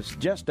Love is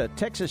just a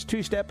Texas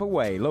two-step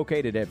away,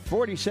 located at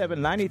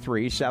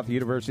 4793 South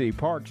University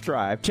Parks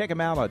Drive. Check them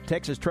out at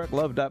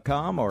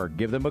TexasTruckLove.com or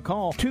give them a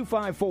call,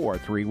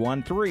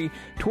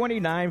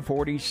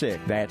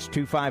 254-313-2946. That's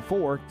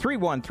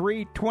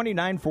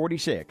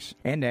 254-313-2946.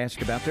 And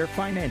ask about their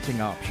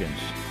financing options.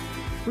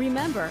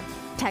 Remember,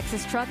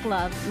 Texas Truck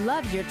Love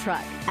loves your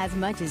truck as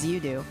much as you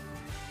do.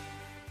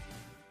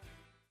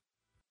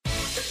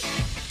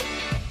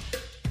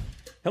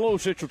 Hello,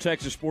 Central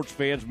Texas sports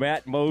fans.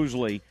 Matt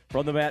Mosley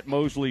from the Matt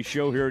Mosley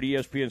Show here at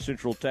ESPN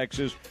Central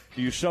Texas.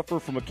 Do you suffer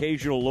from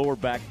occasional lower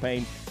back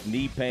pain,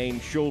 knee pain,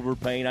 shoulder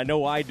pain? I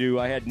know I do.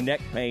 I had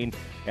neck pain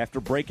after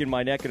breaking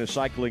my neck in a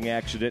cycling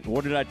accident. And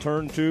what did I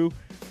turn to?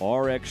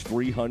 RX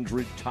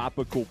 300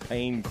 topical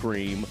pain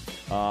cream.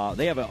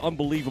 They have an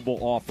unbelievable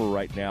offer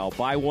right now.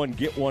 Buy one,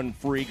 get one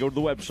free. Go to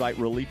the website,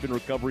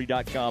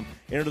 reliefinrecovery.com.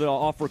 Enter the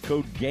offer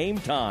code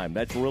GAMETIME.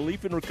 That's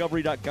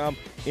reliefinrecovery.com.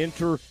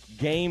 Enter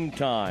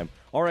GAMETIME.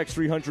 RX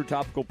 300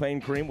 topical pain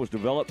cream was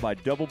developed by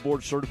double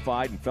board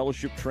certified and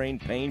fellowship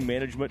trained pain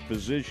management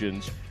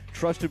physicians,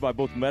 trusted by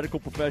both medical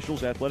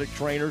professionals, athletic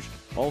trainers.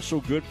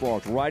 Also good for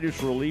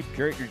arthritis relief.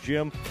 Carry it in your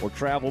gym or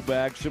travel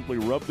bag. Simply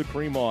rub the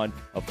cream on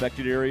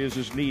affected areas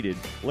as needed.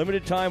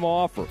 Limited time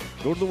offer.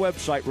 Go to the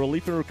website,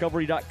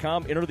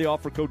 reliefinrecovery.com. Enter the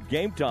offer code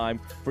GAMETIME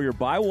for your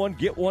buy one,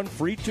 get one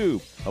free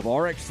tube of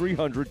RX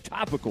 300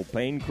 topical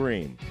pain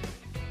cream.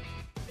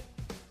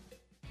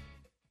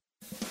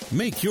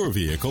 Make your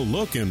vehicle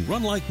look and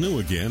run like new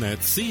again at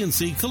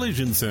CNC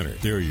Collision Center.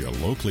 They're your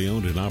locally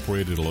owned and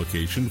operated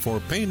location for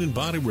paint and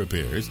body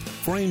repairs,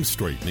 frame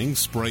straightening,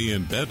 spray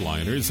and bed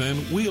liners, and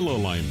wheel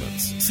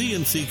alignments.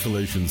 CNC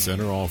Collision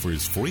Center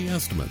offers free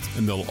estimates,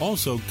 and they'll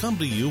also come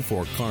to you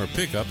for car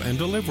pickup and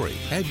delivery.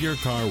 Have your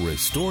car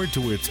restored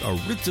to its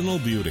original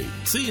beauty.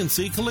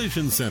 CNC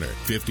Collision Center,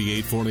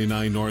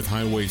 5849 North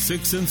Highway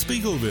 6 in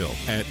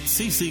Spiegelville, at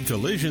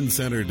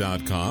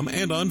cccollisioncenter.com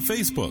and on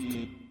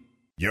Facebook.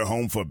 Your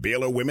home for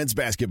Baylor women's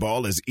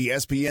basketball is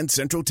ESPN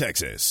Central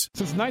Texas.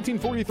 Since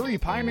 1943,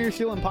 Pioneer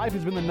Steel and Pipe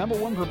has been the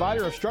 #1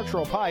 provider of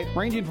structural pipe,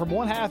 ranging from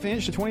 1/2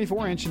 inch to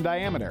 24 inch in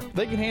diameter.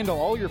 They can handle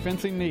all your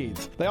fencing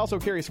needs. They also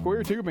carry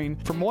square tubing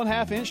from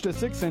 1/2 inch to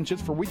 6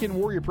 inches for weekend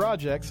warrior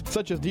projects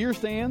such as deer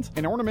stands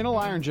and ornamental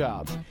iron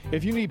jobs.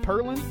 If you need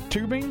purlin,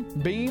 tubing,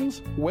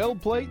 beams,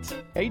 weld plates,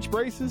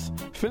 H-braces,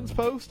 fence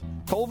posts,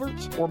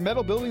 culverts, or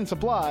metal building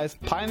supplies,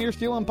 Pioneer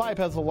Steel and Pipe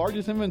has the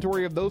largest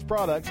inventory of those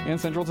products in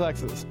Central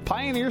Texas.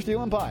 Pioneer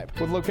Steel and Pipe,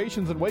 with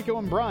locations in Waco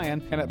and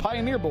Bryan and at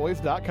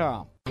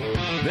pioneerboys.com.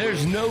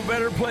 There's no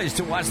better place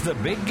to watch the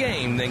big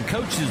game than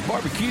Coach's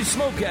Barbecue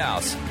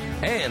Smokehouse.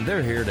 And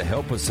they're here to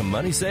help with some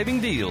money-saving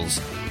deals.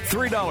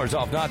 $3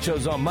 off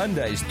nachos on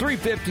Mondays,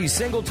 $3.50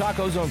 single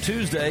tacos on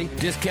Tuesday,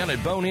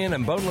 discounted bone-in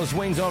and boneless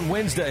wings on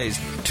Wednesdays,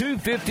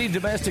 $2.50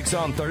 domestics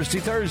on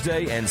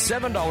Thursday, and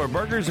 $7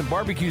 burgers and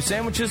barbecue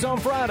sandwiches on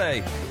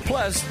Friday.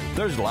 Plus,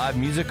 there's live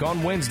music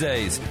on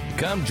Wednesdays.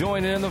 Come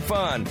join in the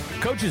fun.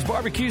 Coach's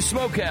Barbecue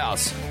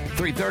Smokehouse,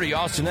 330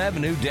 Austin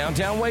Avenue,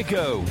 downtown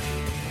Waco.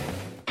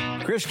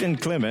 Kristen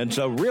Clements,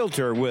 a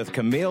realtor with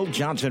Camille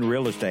Johnson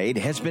Real Estate,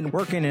 has been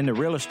working in the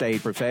real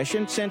estate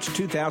profession since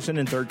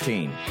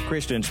 2013.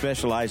 Kristen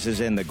specializes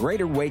in the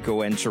greater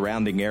Waco and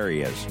surrounding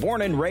areas.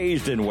 Born and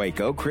raised in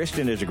Waco,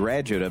 Kristen is a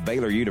graduate of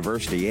Baylor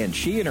University, and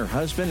she and her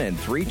husband and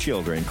 3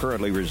 children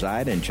currently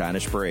reside in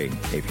China Spring.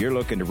 If you're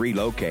looking to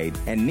relocate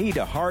and need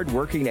a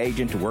hard-working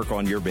agent to work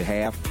on your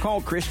behalf, call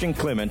Kristen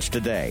Clements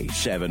today,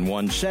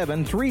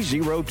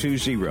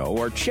 717-3020,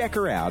 or check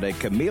her out at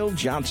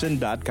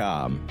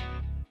CamilleJohnson.com.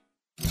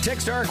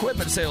 Techstar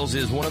Equipment Sales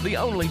is one of the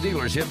only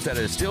dealerships that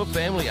is still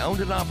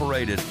family-owned and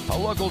operated. A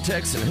local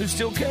Texan who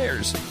still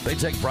cares. They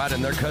take pride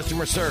in their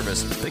customer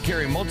service. They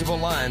carry multiple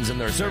lines, and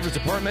their service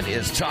department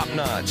is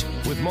top-notch.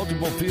 With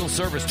multiple field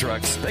service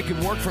trucks, they can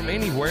work from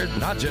anywhere,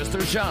 not just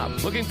their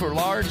shop. Looking for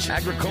large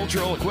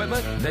agricultural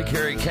equipment? They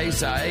carry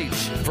Case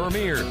IH,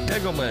 Vermeer,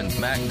 Degelman,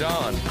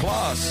 MacDon,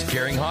 Kloss,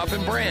 Carringhoff,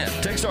 and Brandt.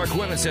 Techstar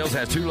Equipment Sales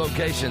has 2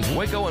 locations,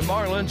 Waco and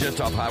Marlin,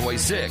 just off Highway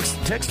 6.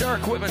 Techstar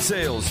Equipment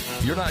Sales.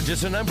 You're not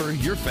just a number,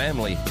 you're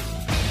family.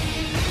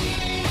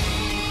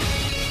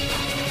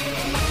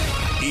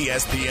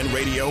 ESPN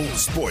Radio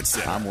Sports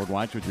Center. I'm Ward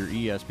Weitz with your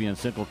ESPN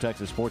Central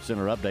Texas Sports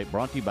Center update,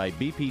 brought to you by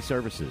BP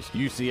Services.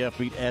 UCF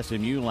beat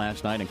SMU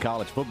last night in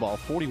college football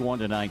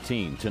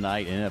 41-19.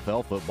 Tonight,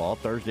 NFL football.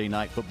 Thursday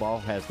night football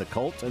has the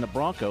Colts and the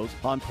Broncos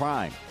on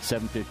Prime.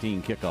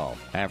 7:15 kickoff.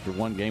 After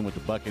one game with the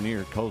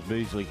Buccaneers, Cole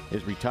Beasley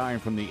is retiring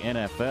from the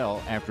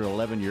NFL after an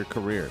 11-year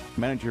career.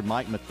 Manager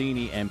Mike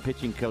Matheny and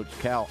pitching coach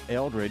Cal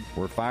Eldred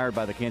were fired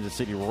by the Kansas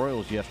City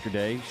Royals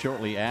yesterday,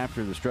 shortly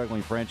after the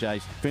struggling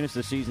franchise finished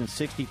the season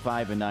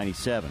 65-97.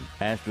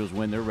 Astros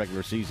win their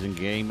regular season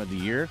game of the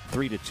year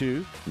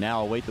 3-2.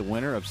 Now await the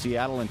winner of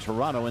Seattle and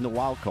Toronto in the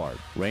wild card.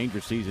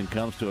 Rangers season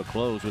comes to a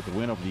close with the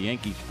win over the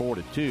Yankees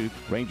 4-2.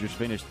 Rangers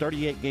finished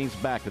 38 games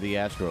back of the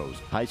Astros.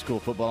 High school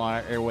football on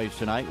our airwaves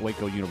tonight.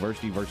 Waco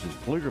University versus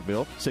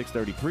Pflugerville.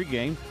 6:30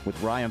 pregame with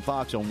Ryan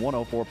Fox on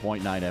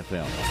 104.9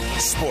 FM.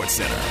 Sports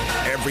Center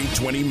every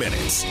 20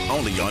 minutes,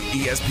 only on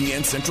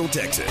ESPN Central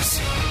Texas.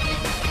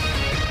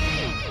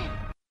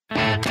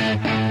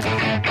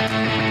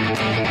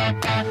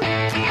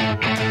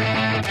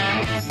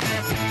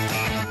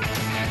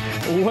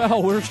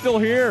 Well, we're still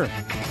here.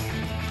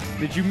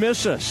 Did you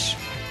miss us?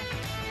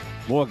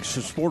 Well, it's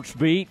a Sports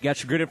Beat. Got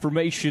some good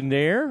information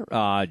there.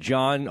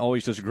 John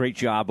always does a great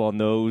job on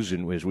those,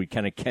 and as we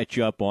kind of catch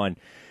up on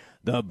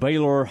the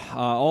Baylor,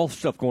 all the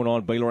stuff going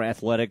on, Baylor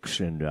athletics,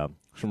 and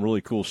some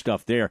really cool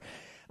stuff there.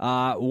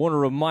 I want to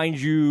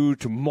remind you,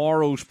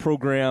 tomorrow's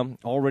program,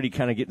 already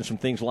kind of getting some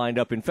things lined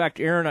up. In fact,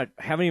 Aaron, I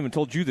haven't even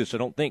told you this, I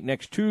don't think,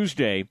 next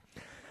Tuesday.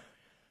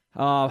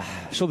 So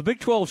the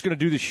Big 12 is going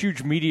to do this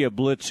huge media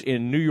blitz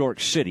in New York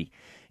City.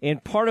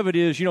 And part of it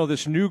is,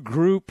 this new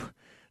group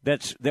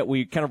that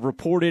we kind of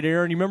reported,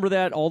 Aaron. You remember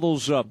that? All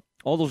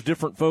those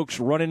different folks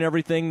running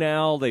everything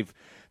now. They've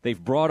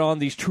brought on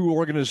these 2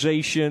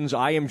 organizations.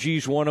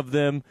 IMG's one of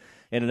them,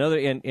 and another,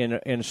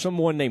 and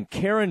someone named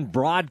Karen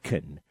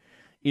Brodkin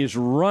is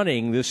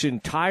running this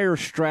entire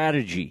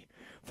strategy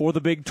for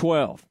the Big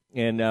 12.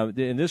 And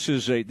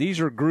these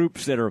are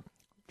groups that are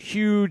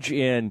huge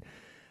in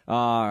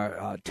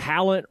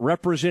talent,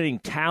 representing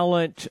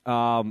talent,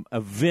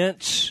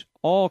 events,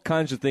 all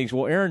kinds of things.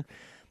 Well, Aaron,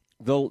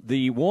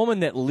 the woman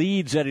that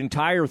leads that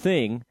entire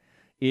thing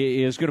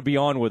is going to be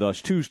on with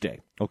us Tuesday,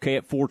 okay,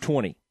 at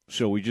 4:20.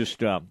 So we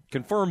just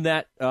confirmed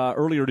that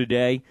earlier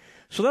today.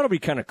 So that'll be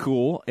kind of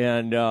cool.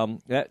 And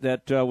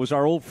that was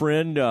our old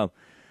friend,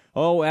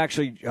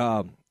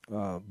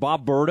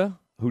 Bob Berta,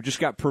 who just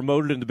got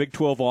promoted in the Big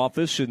 12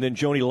 office, and then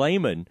Joni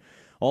Lehman,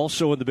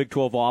 also in the Big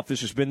 12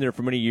 office, has been there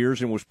for many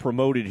years and was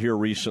promoted here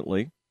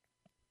recently.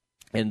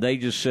 And they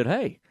just said,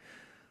 hey,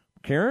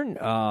 Karen,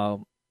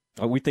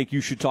 we think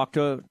you should talk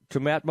to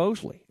Matt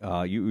Mosley.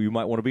 You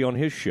might want to be on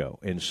his show.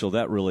 And so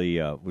that really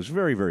was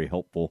very, very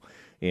helpful,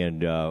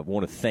 and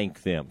want to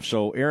thank them.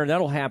 So, Aaron,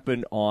 that'll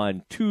happen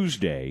on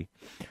Tuesday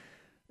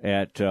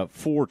at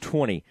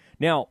 4:20.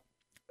 Now,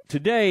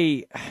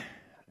 today,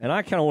 and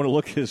I kind of want to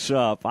look this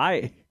up.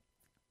 I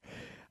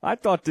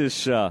thought this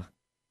stuff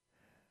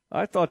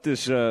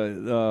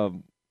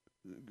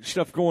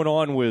going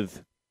on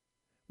with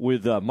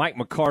Mike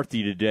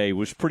McCarthy today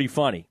was pretty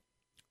funny.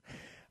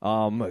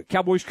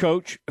 Cowboys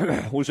coach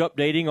was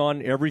updating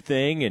on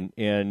everything,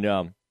 and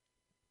of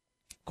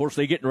course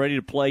they're getting ready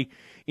to play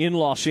in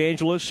Los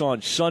Angeles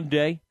on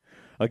Sunday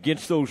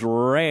against those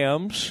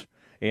Rams,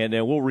 and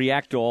then we'll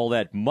react to all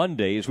that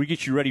Monday as we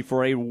get you ready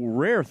for a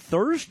rare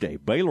Thursday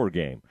Baylor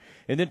game.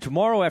 And then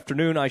tomorrow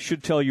afternoon, I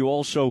should tell you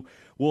also,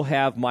 we'll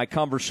have my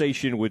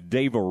conversation with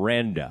Dave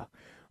Aranda.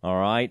 All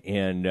right,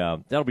 and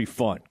that'll be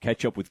fun.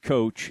 Catch up with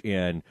Coach,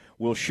 and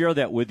we'll share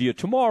that with you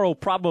tomorrow,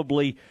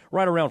 probably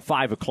right around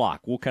 5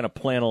 o'clock. We'll kind of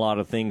plan a lot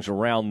of things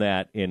around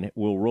that, and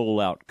we'll roll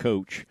out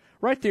Coach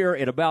right there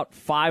at about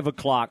 5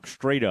 o'clock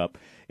straight up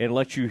and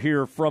let you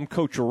hear from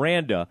Coach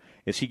Aranda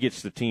as he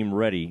gets the team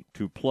ready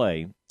to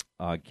play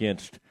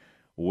against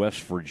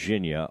West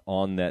Virginia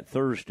on that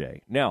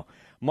Thursday. Now,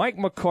 Mike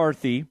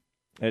McCarthy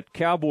at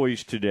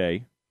Cowboys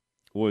today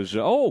was,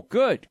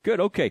 good,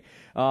 okay.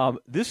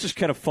 This is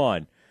kind of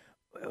fun.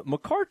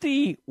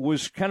 McCarthy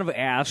was kind of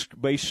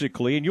asked,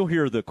 basically, and you'll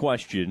hear the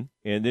question,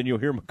 and then you'll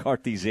hear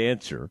McCarthy's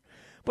answer.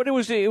 But it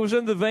was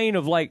in the vein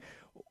of, like,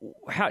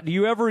 how do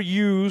you ever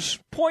use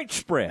point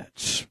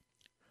spreads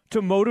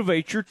to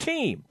motivate your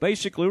team?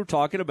 Basically, we're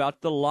talking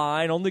about the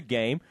line on the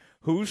game,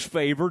 who's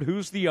favored,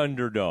 who's the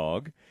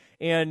underdog.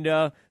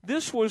 And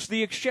this was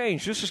the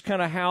exchange. This is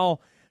kind of how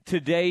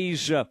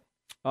today's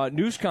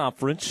news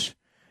conference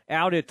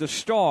out at the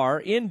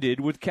Star ended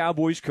with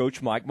Cowboys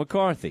coach Mike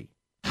McCarthy.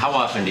 How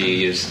often do you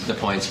use the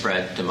point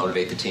spread to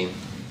motivate the team?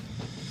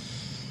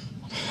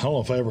 I don't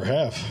know if I ever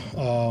have.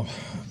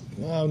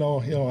 No,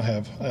 I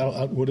have.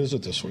 What is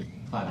it this week?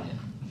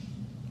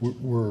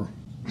 5.5. We're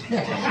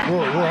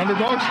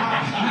underdogs?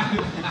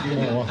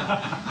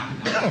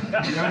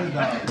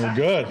 We're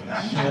good.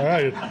 All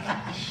right.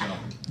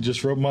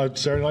 Just wrote my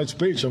Saturday night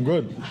speech. I'm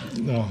good.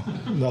 No,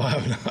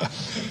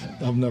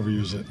 I've never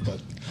used it,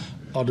 but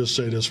I'll just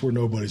say this: we're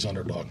nobody's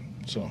underdog.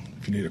 So,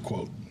 if you need a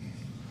quote,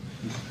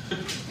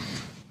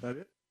 that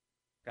it?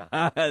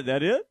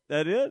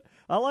 That it?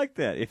 I like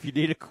that. If you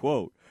need a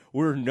quote,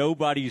 we're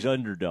nobody's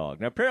underdog.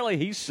 Now, apparently,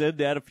 he said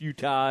that a few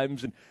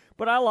times,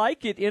 but I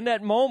like it in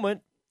that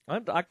moment.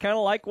 I kind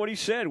of like what he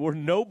said. We're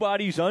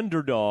nobody's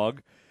underdog,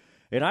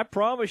 and I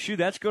promise you,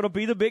 that's going to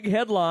be the big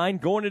headline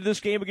going into this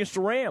game against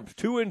the Rams.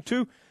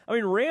 2-2. I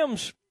mean,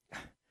 Rams.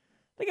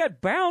 They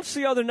got bounced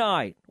the other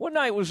night. What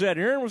night was that,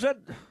 Aaron? Was that?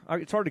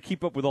 It's hard to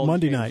keep up with all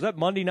Monday the games. night. Was that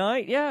Monday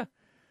night? Yeah.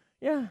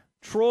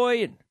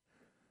 Troy and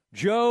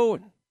Joe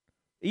and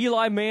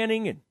Eli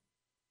Manning and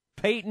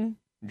Peyton,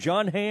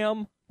 John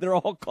Hamm, they're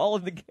all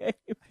calling the game.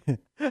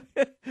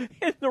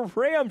 And the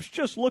Rams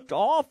just looked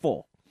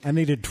awful. I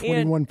needed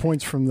 21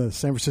 points from the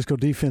San Francisco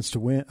defense to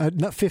win.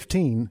 Not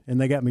 15,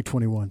 and they got me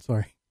 21.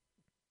 Sorry.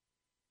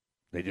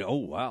 They did. Oh,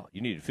 wow.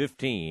 You needed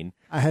 15.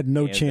 I had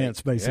no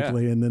chance,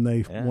 basically, and then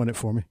they won it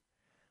for me.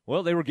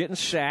 Well, they were getting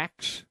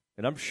sacks,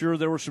 and I'm sure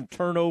there were some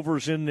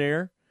turnovers in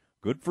there.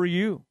 Good for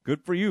you.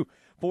 Good for you.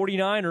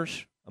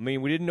 49ers, I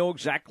mean, we didn't know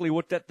exactly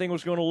what that thing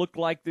was going to look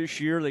like this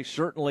year. They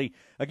certainly,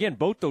 again,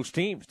 both those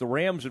teams, the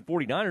Rams and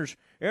 49ers,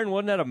 Aaron,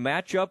 wasn't that a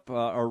matchup,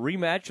 a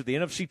rematch of the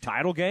NFC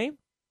title game?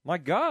 My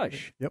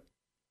gosh. Yep.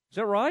 Is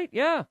that right?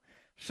 Yeah.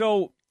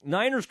 So,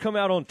 Niners come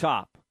out on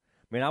top.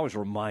 I mean, I was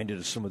reminded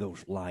of some of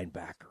those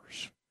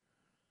linebackers.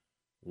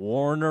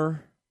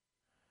 Warner,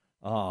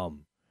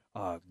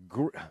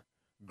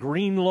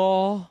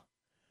 Greenlaw.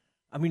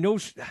 I mean,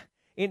 those,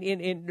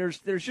 and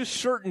there's just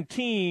certain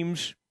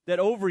teams that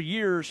over the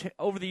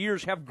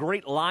years have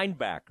great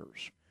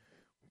linebackers.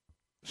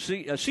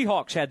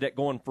 Seahawks had that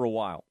going for a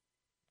while.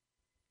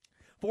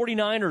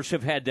 49ers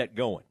have had that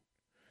going.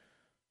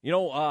 You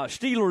know,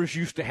 Steelers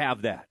used to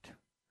have that.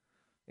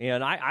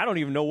 And I don't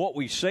even know what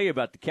we say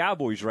about the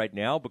Cowboys right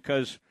now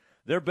because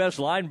their best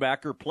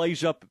linebacker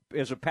plays up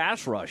as a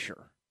pass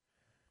rusher.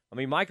 I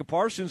mean, Micah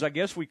Parsons, I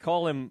guess we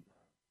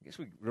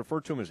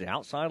refer to him as the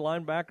outside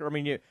linebacker. I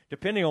mean,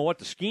 depending on what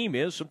the scheme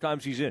is,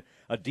 sometimes he's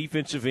a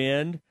defensive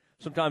end.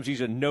 Sometimes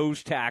he's a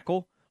nose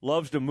tackle,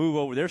 loves to move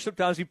over there.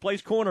 Sometimes he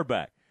plays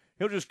cornerback.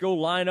 He'll just go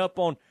line up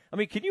on – I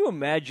mean, can you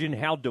imagine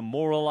how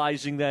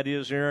demoralizing that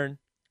is, Aaron,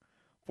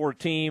 for a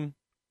team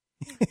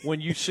when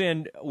you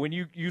send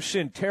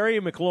Terry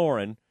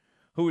McLaurin,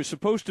 who is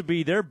supposed to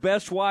be their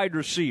best wide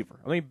receiver,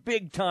 I mean,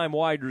 big-time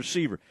wide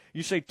receiver.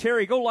 You say,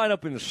 Terry, go line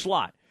up in the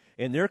slot.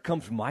 And there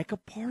comes Micah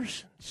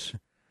Parsons.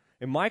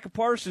 And Micah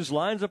Parsons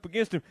lines up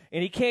against him,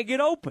 and he can't get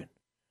open.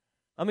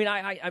 I mean,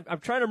 I'm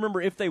trying to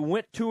remember if they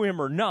went to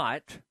him or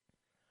not,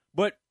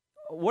 but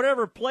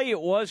whatever play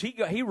it was,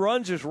 he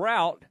runs his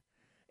route,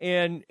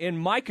 and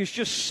Mike is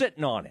just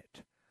sitting on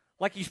it,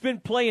 like he's been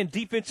playing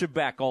defensive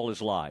back all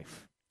his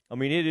life. I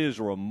mean, it is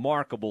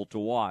remarkable to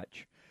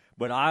watch.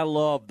 But I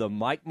love the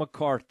Mike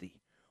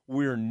McCarthy.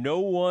 We're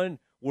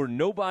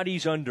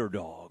nobody's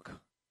underdog.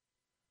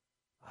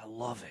 I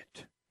love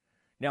it.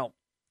 Now,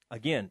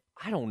 again,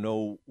 I don't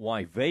know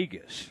why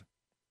Vegas,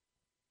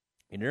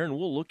 and Aaron,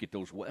 we'll look at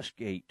those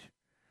Westgate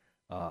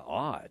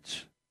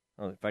odds.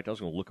 In fact, I was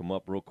going to look them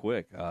up real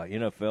quick.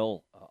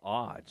 NFL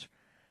odds.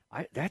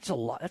 That's a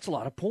lot. That's a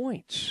lot of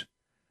points.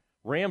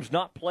 Rams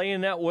not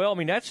playing that well. I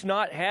mean, that's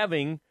not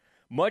having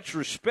much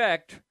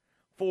respect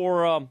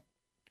for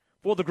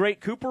the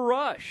great Cooper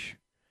Rush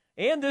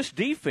and this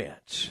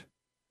defense.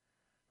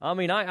 I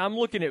mean, I'm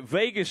looking at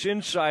Vegas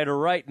Insider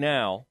right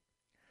now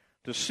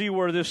to see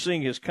where this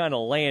thing has kind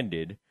of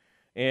landed.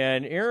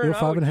 And Aaron,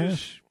 still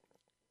 5.5.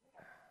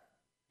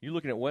 You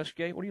looking at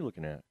Westgate? What are you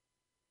looking at?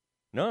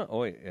 No. Oh,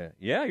 wait.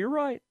 Yeah, you're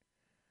right.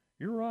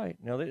 You're right.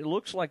 Now, it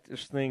looks like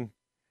this thing.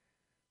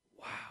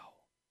 Wow.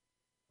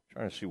 I'm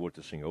trying to see what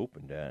this thing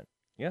opened at.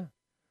 Yeah.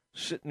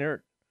 Sitting there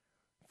at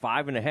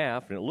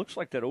 5.5, and it looks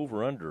like that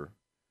over-under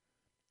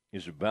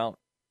is about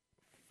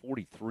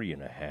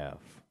 43.5.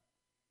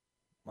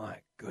 My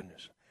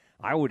goodness.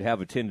 I would have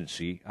a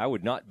tendency. I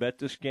would not bet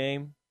this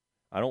game.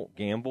 I don't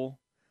gamble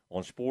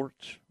on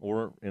sports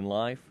or in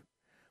life,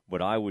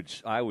 but I would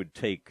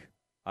take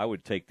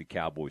the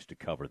Cowboys to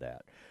cover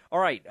that. All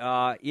right,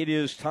 it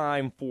is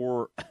time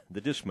for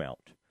the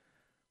dismount.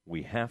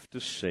 We have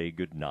to say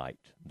goodnight.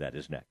 That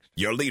is next.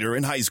 Your leader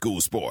in high school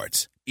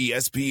sports,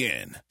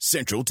 ESPN,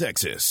 Central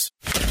Texas.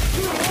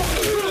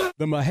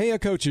 The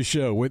Mahia Coaches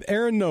Show with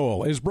Aaron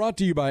Noel is brought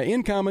to you by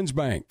Incommons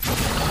Bank.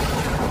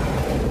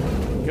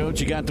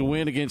 Coach, you got the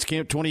win against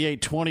Kemp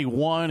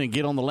 28-21 and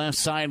get on the left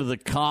side of the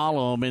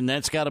column, and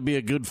that's got to be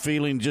a good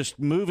feeling just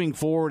moving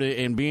forward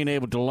and being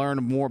able to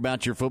learn more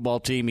about your football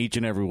team each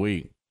and every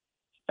week.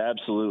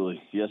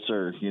 Absolutely. Yes,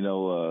 sir. You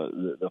know,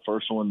 the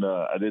first one,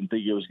 I didn't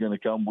think it was going to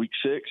come week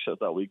 6. I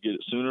thought we'd get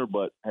it sooner,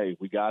 but, hey,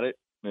 we got it,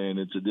 and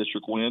it's a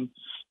district win.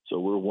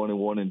 So we're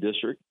 1-1 in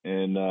district,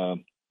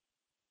 and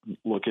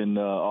looking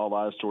all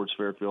eyes towards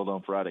Fairfield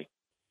on Friday.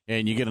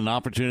 And you get an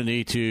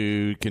opportunity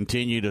to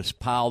continue to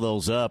pile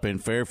those up.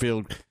 And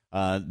Fairfield,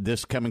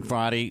 this coming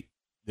Friday,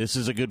 this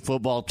is a good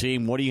football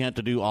team. What do you have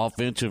to do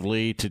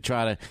offensively to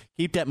try to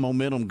keep that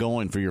momentum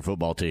going for your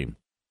football team?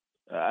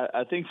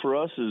 I think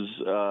for us is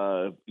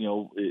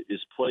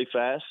play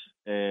fast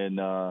and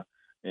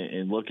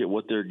look at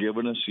what they're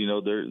giving us. You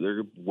know,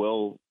 they're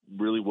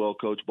really well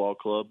coached ball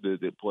club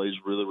that plays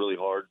really, really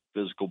hard,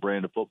 physical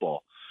brand of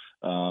football.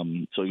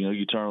 So, you know,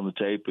 you turn on the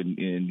tape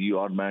and you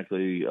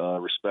automatically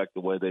respect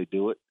the way they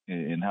do it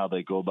and how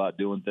they go about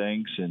doing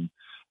things. And,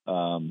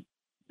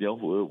 you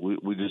know,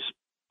 we just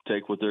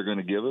take what they're going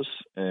to give us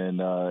and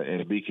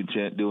be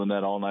content doing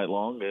that all night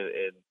long.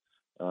 And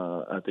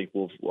I think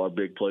our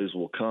big plays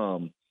will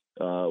come.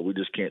 We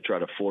just can't try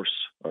to force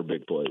our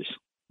big plays.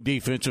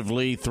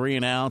 Defensively, 3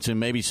 and outs, and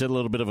maybe set a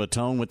little bit of a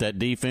tone with that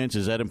defense.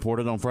 Is that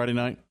important on Friday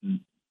night?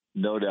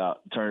 No doubt.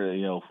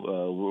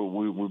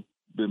 We've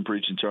been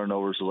preaching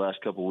turnovers the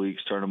last couple of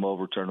weeks. Turn them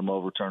over.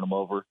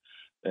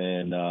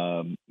 And,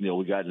 you know,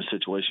 we got in a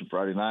situation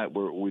Friday night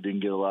where we didn't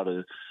get a lot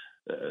of,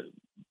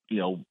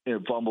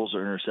 fumbles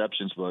or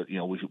interceptions, but, you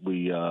know,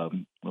 we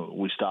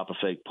stop a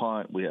fake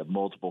punt. We have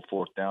multiple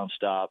 4th down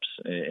stops,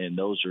 and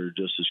those are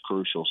just as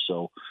crucial.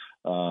 So,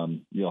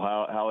 you know,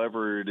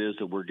 however it is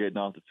that we're getting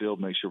off the field,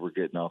 make sure we're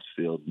getting off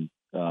the field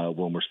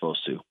when we're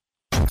supposed to.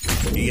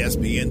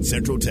 ESPN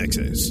Central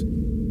Texas.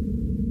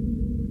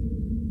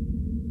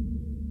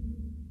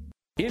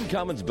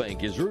 Incommons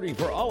Bank is rooting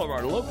for all of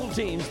our local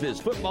teams this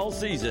football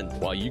season.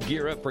 While you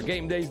gear up for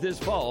game days this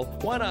fall,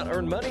 why not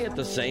earn money at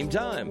the same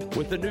time?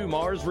 With the new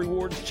Mars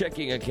Rewards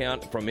checking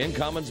account from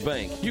Incommons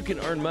Bank, you can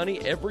earn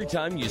money every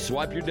time you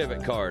swipe your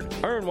debit card.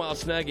 Earn while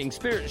snagging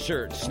Spirit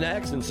shirts,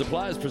 snacks, and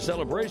supplies for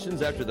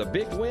celebrations after the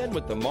big win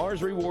with the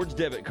Mars Rewards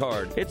debit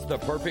card. It's the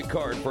perfect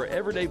card for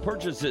everyday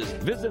purchases.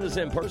 Visit us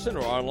in person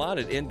or online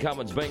at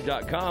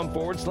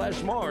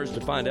incommonsbank.com/Mars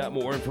to find out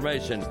more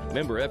information.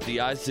 Member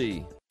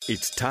FDIC.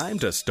 It's time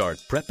to start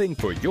prepping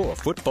for your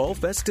football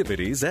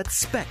festivities at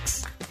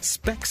Specs.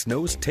 Specs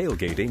knows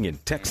tailgating in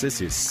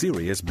Texas is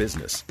serious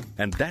business,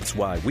 and that's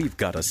why we've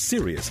got a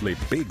seriously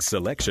big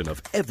selection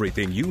of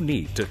everything you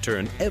need to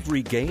turn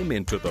every game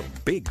into the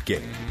big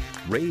game.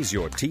 Raise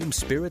your team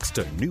spirits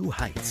to new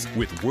heights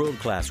with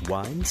world-class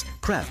wines,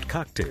 craft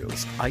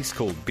cocktails,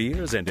 ice-cold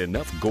beers, and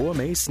enough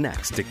gourmet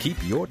snacks to keep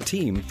your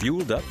team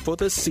fueled up for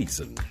the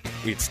season.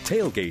 It's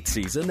tailgate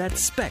season at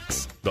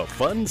Specs. The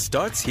fun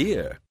starts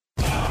here.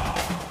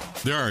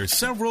 There are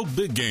several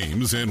big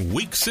games in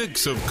Week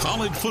 6 of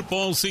college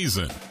football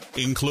season,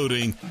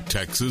 including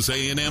Texas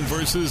A&M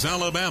versus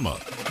Alabama,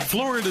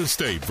 Florida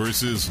State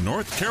versus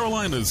North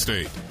Carolina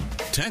State,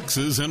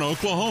 Texas and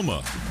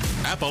Oklahoma,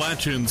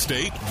 Appalachian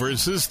State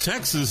versus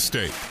Texas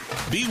State,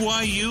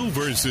 BYU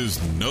versus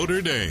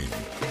Notre Dame.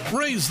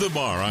 Raise the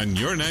bar on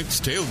your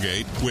next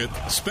tailgate with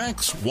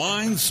Specs,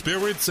 Wine,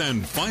 Spirits,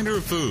 and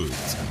Finer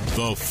Foods.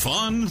 The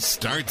fun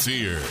starts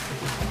here.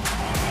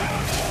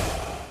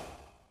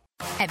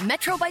 At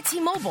Metro by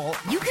T-Mobile,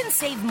 you can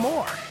save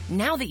more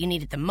now that you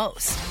need it the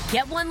most.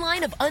 Get one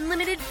line of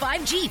unlimited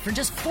 5G for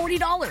just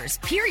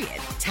 $40, period.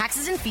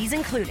 Taxes and fees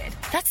included.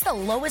 That's the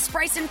lowest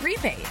price in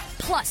prepaid.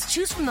 Plus,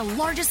 choose from the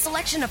largest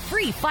selection of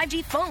free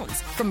 5G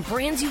phones from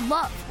brands you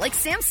love, like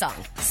Samsung.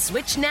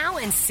 Switch now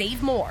and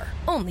save more.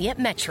 Only at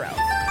Metro.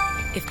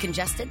 If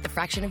congested, the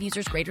fraction of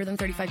users greater than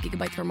 35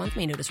 gigabytes per month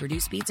may notice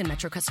reduced speeds, and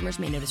Metro customers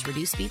may notice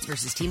reduced speeds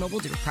versus T-Mobile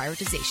due to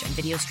prioritization.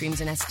 Video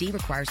streams in SD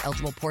requires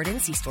eligible port-in.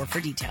 See store for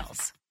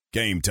details.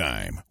 Game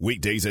time,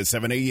 weekdays at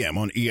 7 a.m.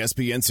 on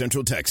ESPN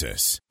Central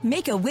Texas.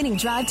 Make a winning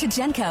drive to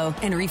Genco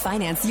and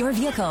refinance your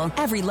vehicle.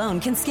 Every loan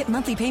can skip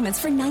monthly payments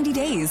for 90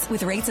 days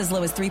with rates as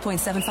low as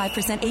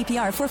 3.75%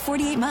 APR for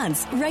 48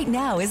 months. Right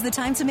now is the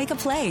time to make a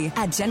play.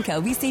 At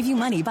Genco, we save you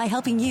money by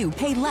helping you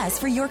pay less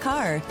for your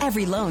car.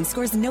 Every loan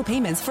scores no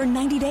payments for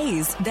 90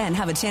 days. Then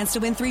have a chance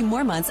to win 3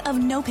 more months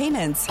of no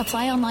payments.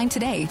 Apply online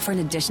today for an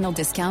additional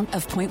discount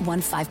of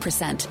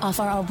 0.15% off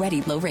our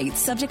already low rates,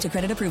 subject to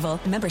credit approval,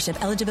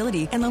 membership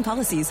eligibility, and loan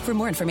policies. For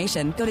more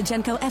information, go to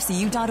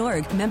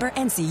GencoFCU.org. Member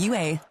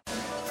NCUA.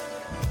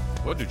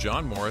 What do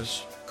John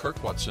Morris,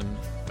 Kirk Watson,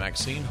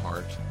 Maxine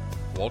Hart,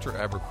 Walter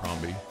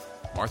Abercrombie,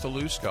 Martha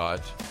Lou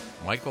Scott,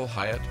 Michael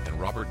Hyatt, and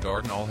Robert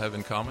Darden all have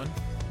in common?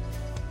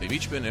 They've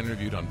each been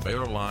interviewed on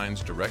Baylor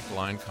Line's Direct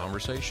Line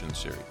Conversation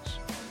series.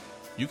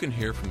 You can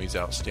hear from these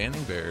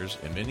outstanding Bears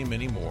and many,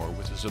 many more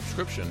with a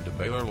subscription to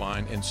Baylor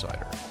Line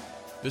Insider.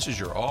 This is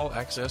your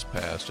all-access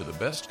pass to the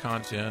best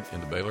content in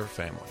the Baylor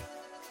family.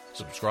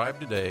 Subscribe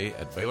today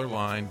at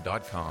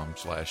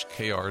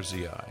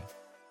BaylorLine.com/KRZI.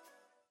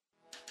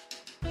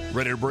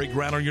 Ready to break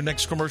ground on your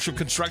next commercial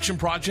construction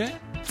project?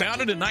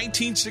 Founded in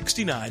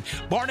 1969,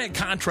 Barnett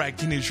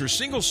Contracting is your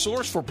single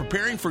source for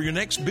preparing for your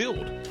next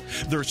build.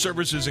 Their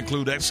services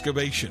include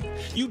excavation,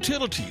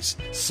 utilities,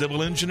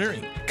 civil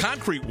engineering,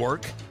 concrete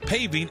work,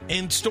 paving,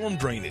 and storm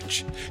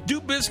drainage.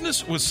 Do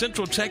business with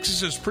Central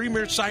Texas's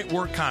premier site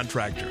work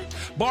contractor,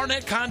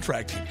 Barnett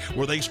Contracting,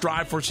 where they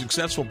strive for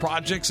successful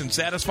projects and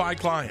satisfy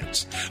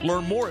clients.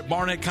 Learn more at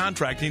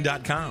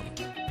barnettcontracting.com.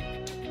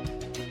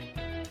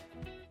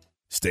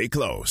 Stay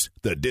close.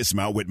 The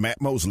Dismount with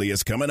Matt Mosley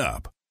is coming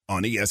up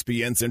on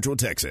ESPN Central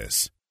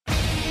Texas.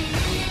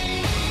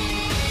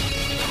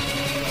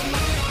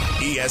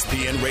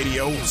 ESPN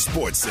Radio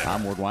Sports Center.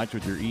 I'm Ward Weitz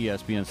with your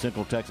ESPN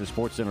Central Texas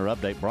Sports Center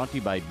update, brought to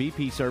you by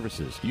BP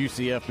Services.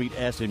 UCF beat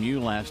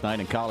SMU last night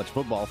in college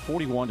football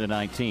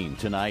 41-19.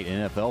 Tonight,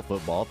 NFL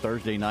football.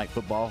 Thursday night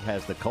football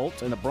has the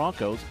Colts and the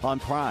Broncos on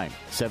Prime.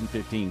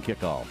 7:15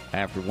 kickoff.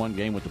 After one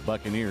game with the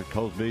Buccaneers,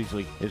 Cole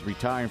Beasley is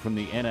retiring from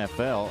the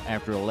NFL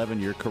after an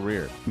 11-year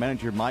career.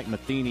 Manager Mike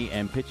Matheny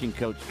and pitching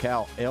coach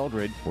Cal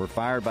Eldred were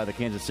fired by the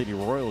Kansas City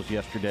Royals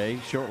yesterday,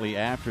 shortly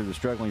after the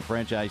struggling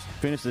franchise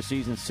finished the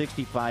season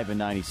 65-97.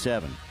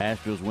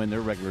 Astros win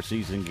their regular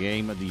season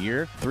game of the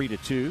year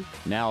 3-2.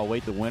 Now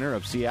await the winner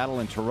of Seattle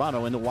and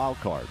Toronto in the wild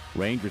card.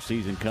 Rangers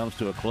season comes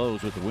to a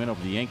close with the win over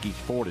the Yankees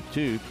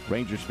 4-2.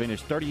 Rangers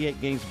finished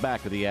 38 games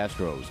back of the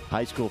Astros.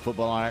 High school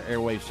football on our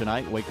airwaves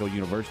tonight. Waco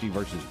University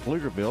versus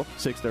Pflugerville.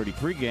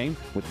 6:33 game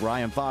with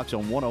Ryan Fox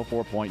on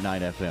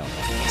 104.9 FM.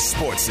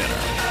 Sports Center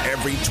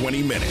every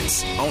 20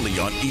 minutes. Only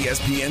on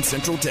ESPN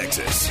Central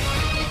Texas.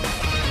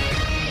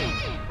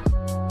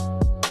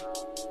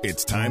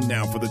 It's time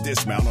now for the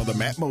Dismount on the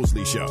Matt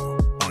Mosley Show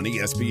on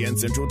ESPN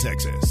Central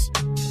Texas.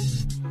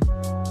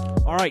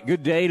 All right,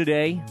 good day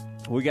today.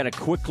 We got to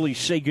quickly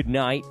say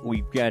goodnight.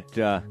 We've got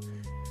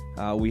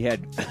we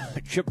had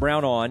Chip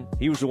Brown on.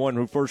 He was the one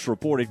who first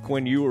reported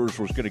Quinn Ewers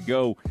was going to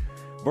go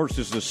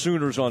versus the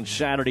Sooners on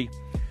Saturday.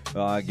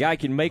 Guy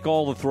can make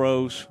all the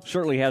throws,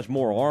 certainly has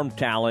more arm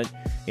talent,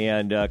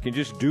 and can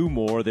just do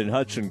more than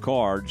Hudson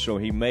Card, so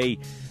he may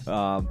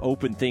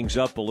open things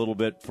up a little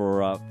bit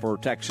for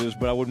Texas,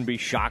 but I wouldn't be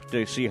shocked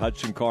to see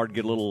Hudson Card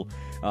get a little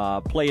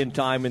playing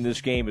time in this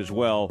game as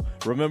well.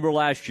 Remember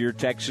last year,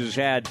 Texas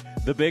had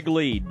the big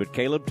lead, but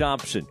Caleb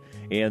Thompson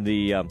and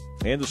the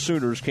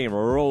Sooners came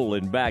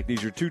rolling back.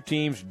 These are two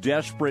teams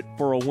desperate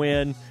for a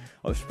win,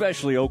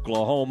 especially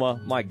Oklahoma.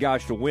 My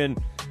gosh, to win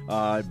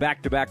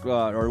back-to-back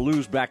or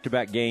lose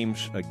back-to-back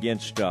games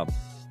against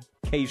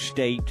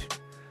K-State.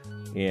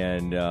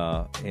 And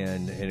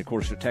of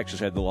course, Texas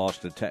had the loss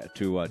to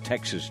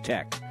Texas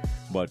Tech.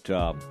 But,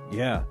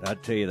 yeah, I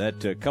tell you,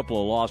 that couple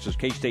of losses,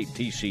 K-State and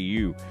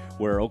TCU,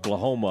 where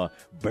Oklahoma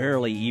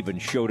barely even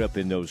showed up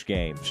in those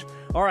games.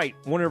 All right,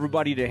 want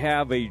everybody to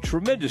have a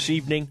tremendous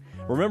evening.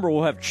 Remember,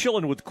 we'll have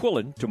Chillin' with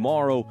Quillin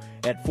tomorrow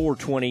at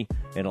 4:20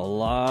 and a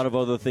lot of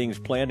other things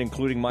planned,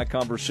 including my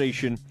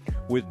conversation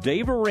with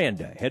Dave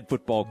Aranda, head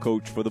football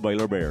coach for the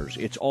Baylor Bears.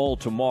 It's all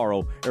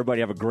tomorrow.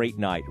 Everybody have a great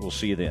night. We'll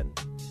see you then.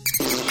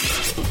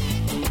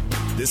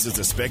 This is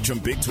the Spectrum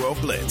Big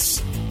 12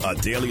 Blitz, a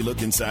daily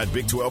look inside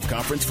Big 12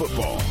 conference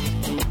football.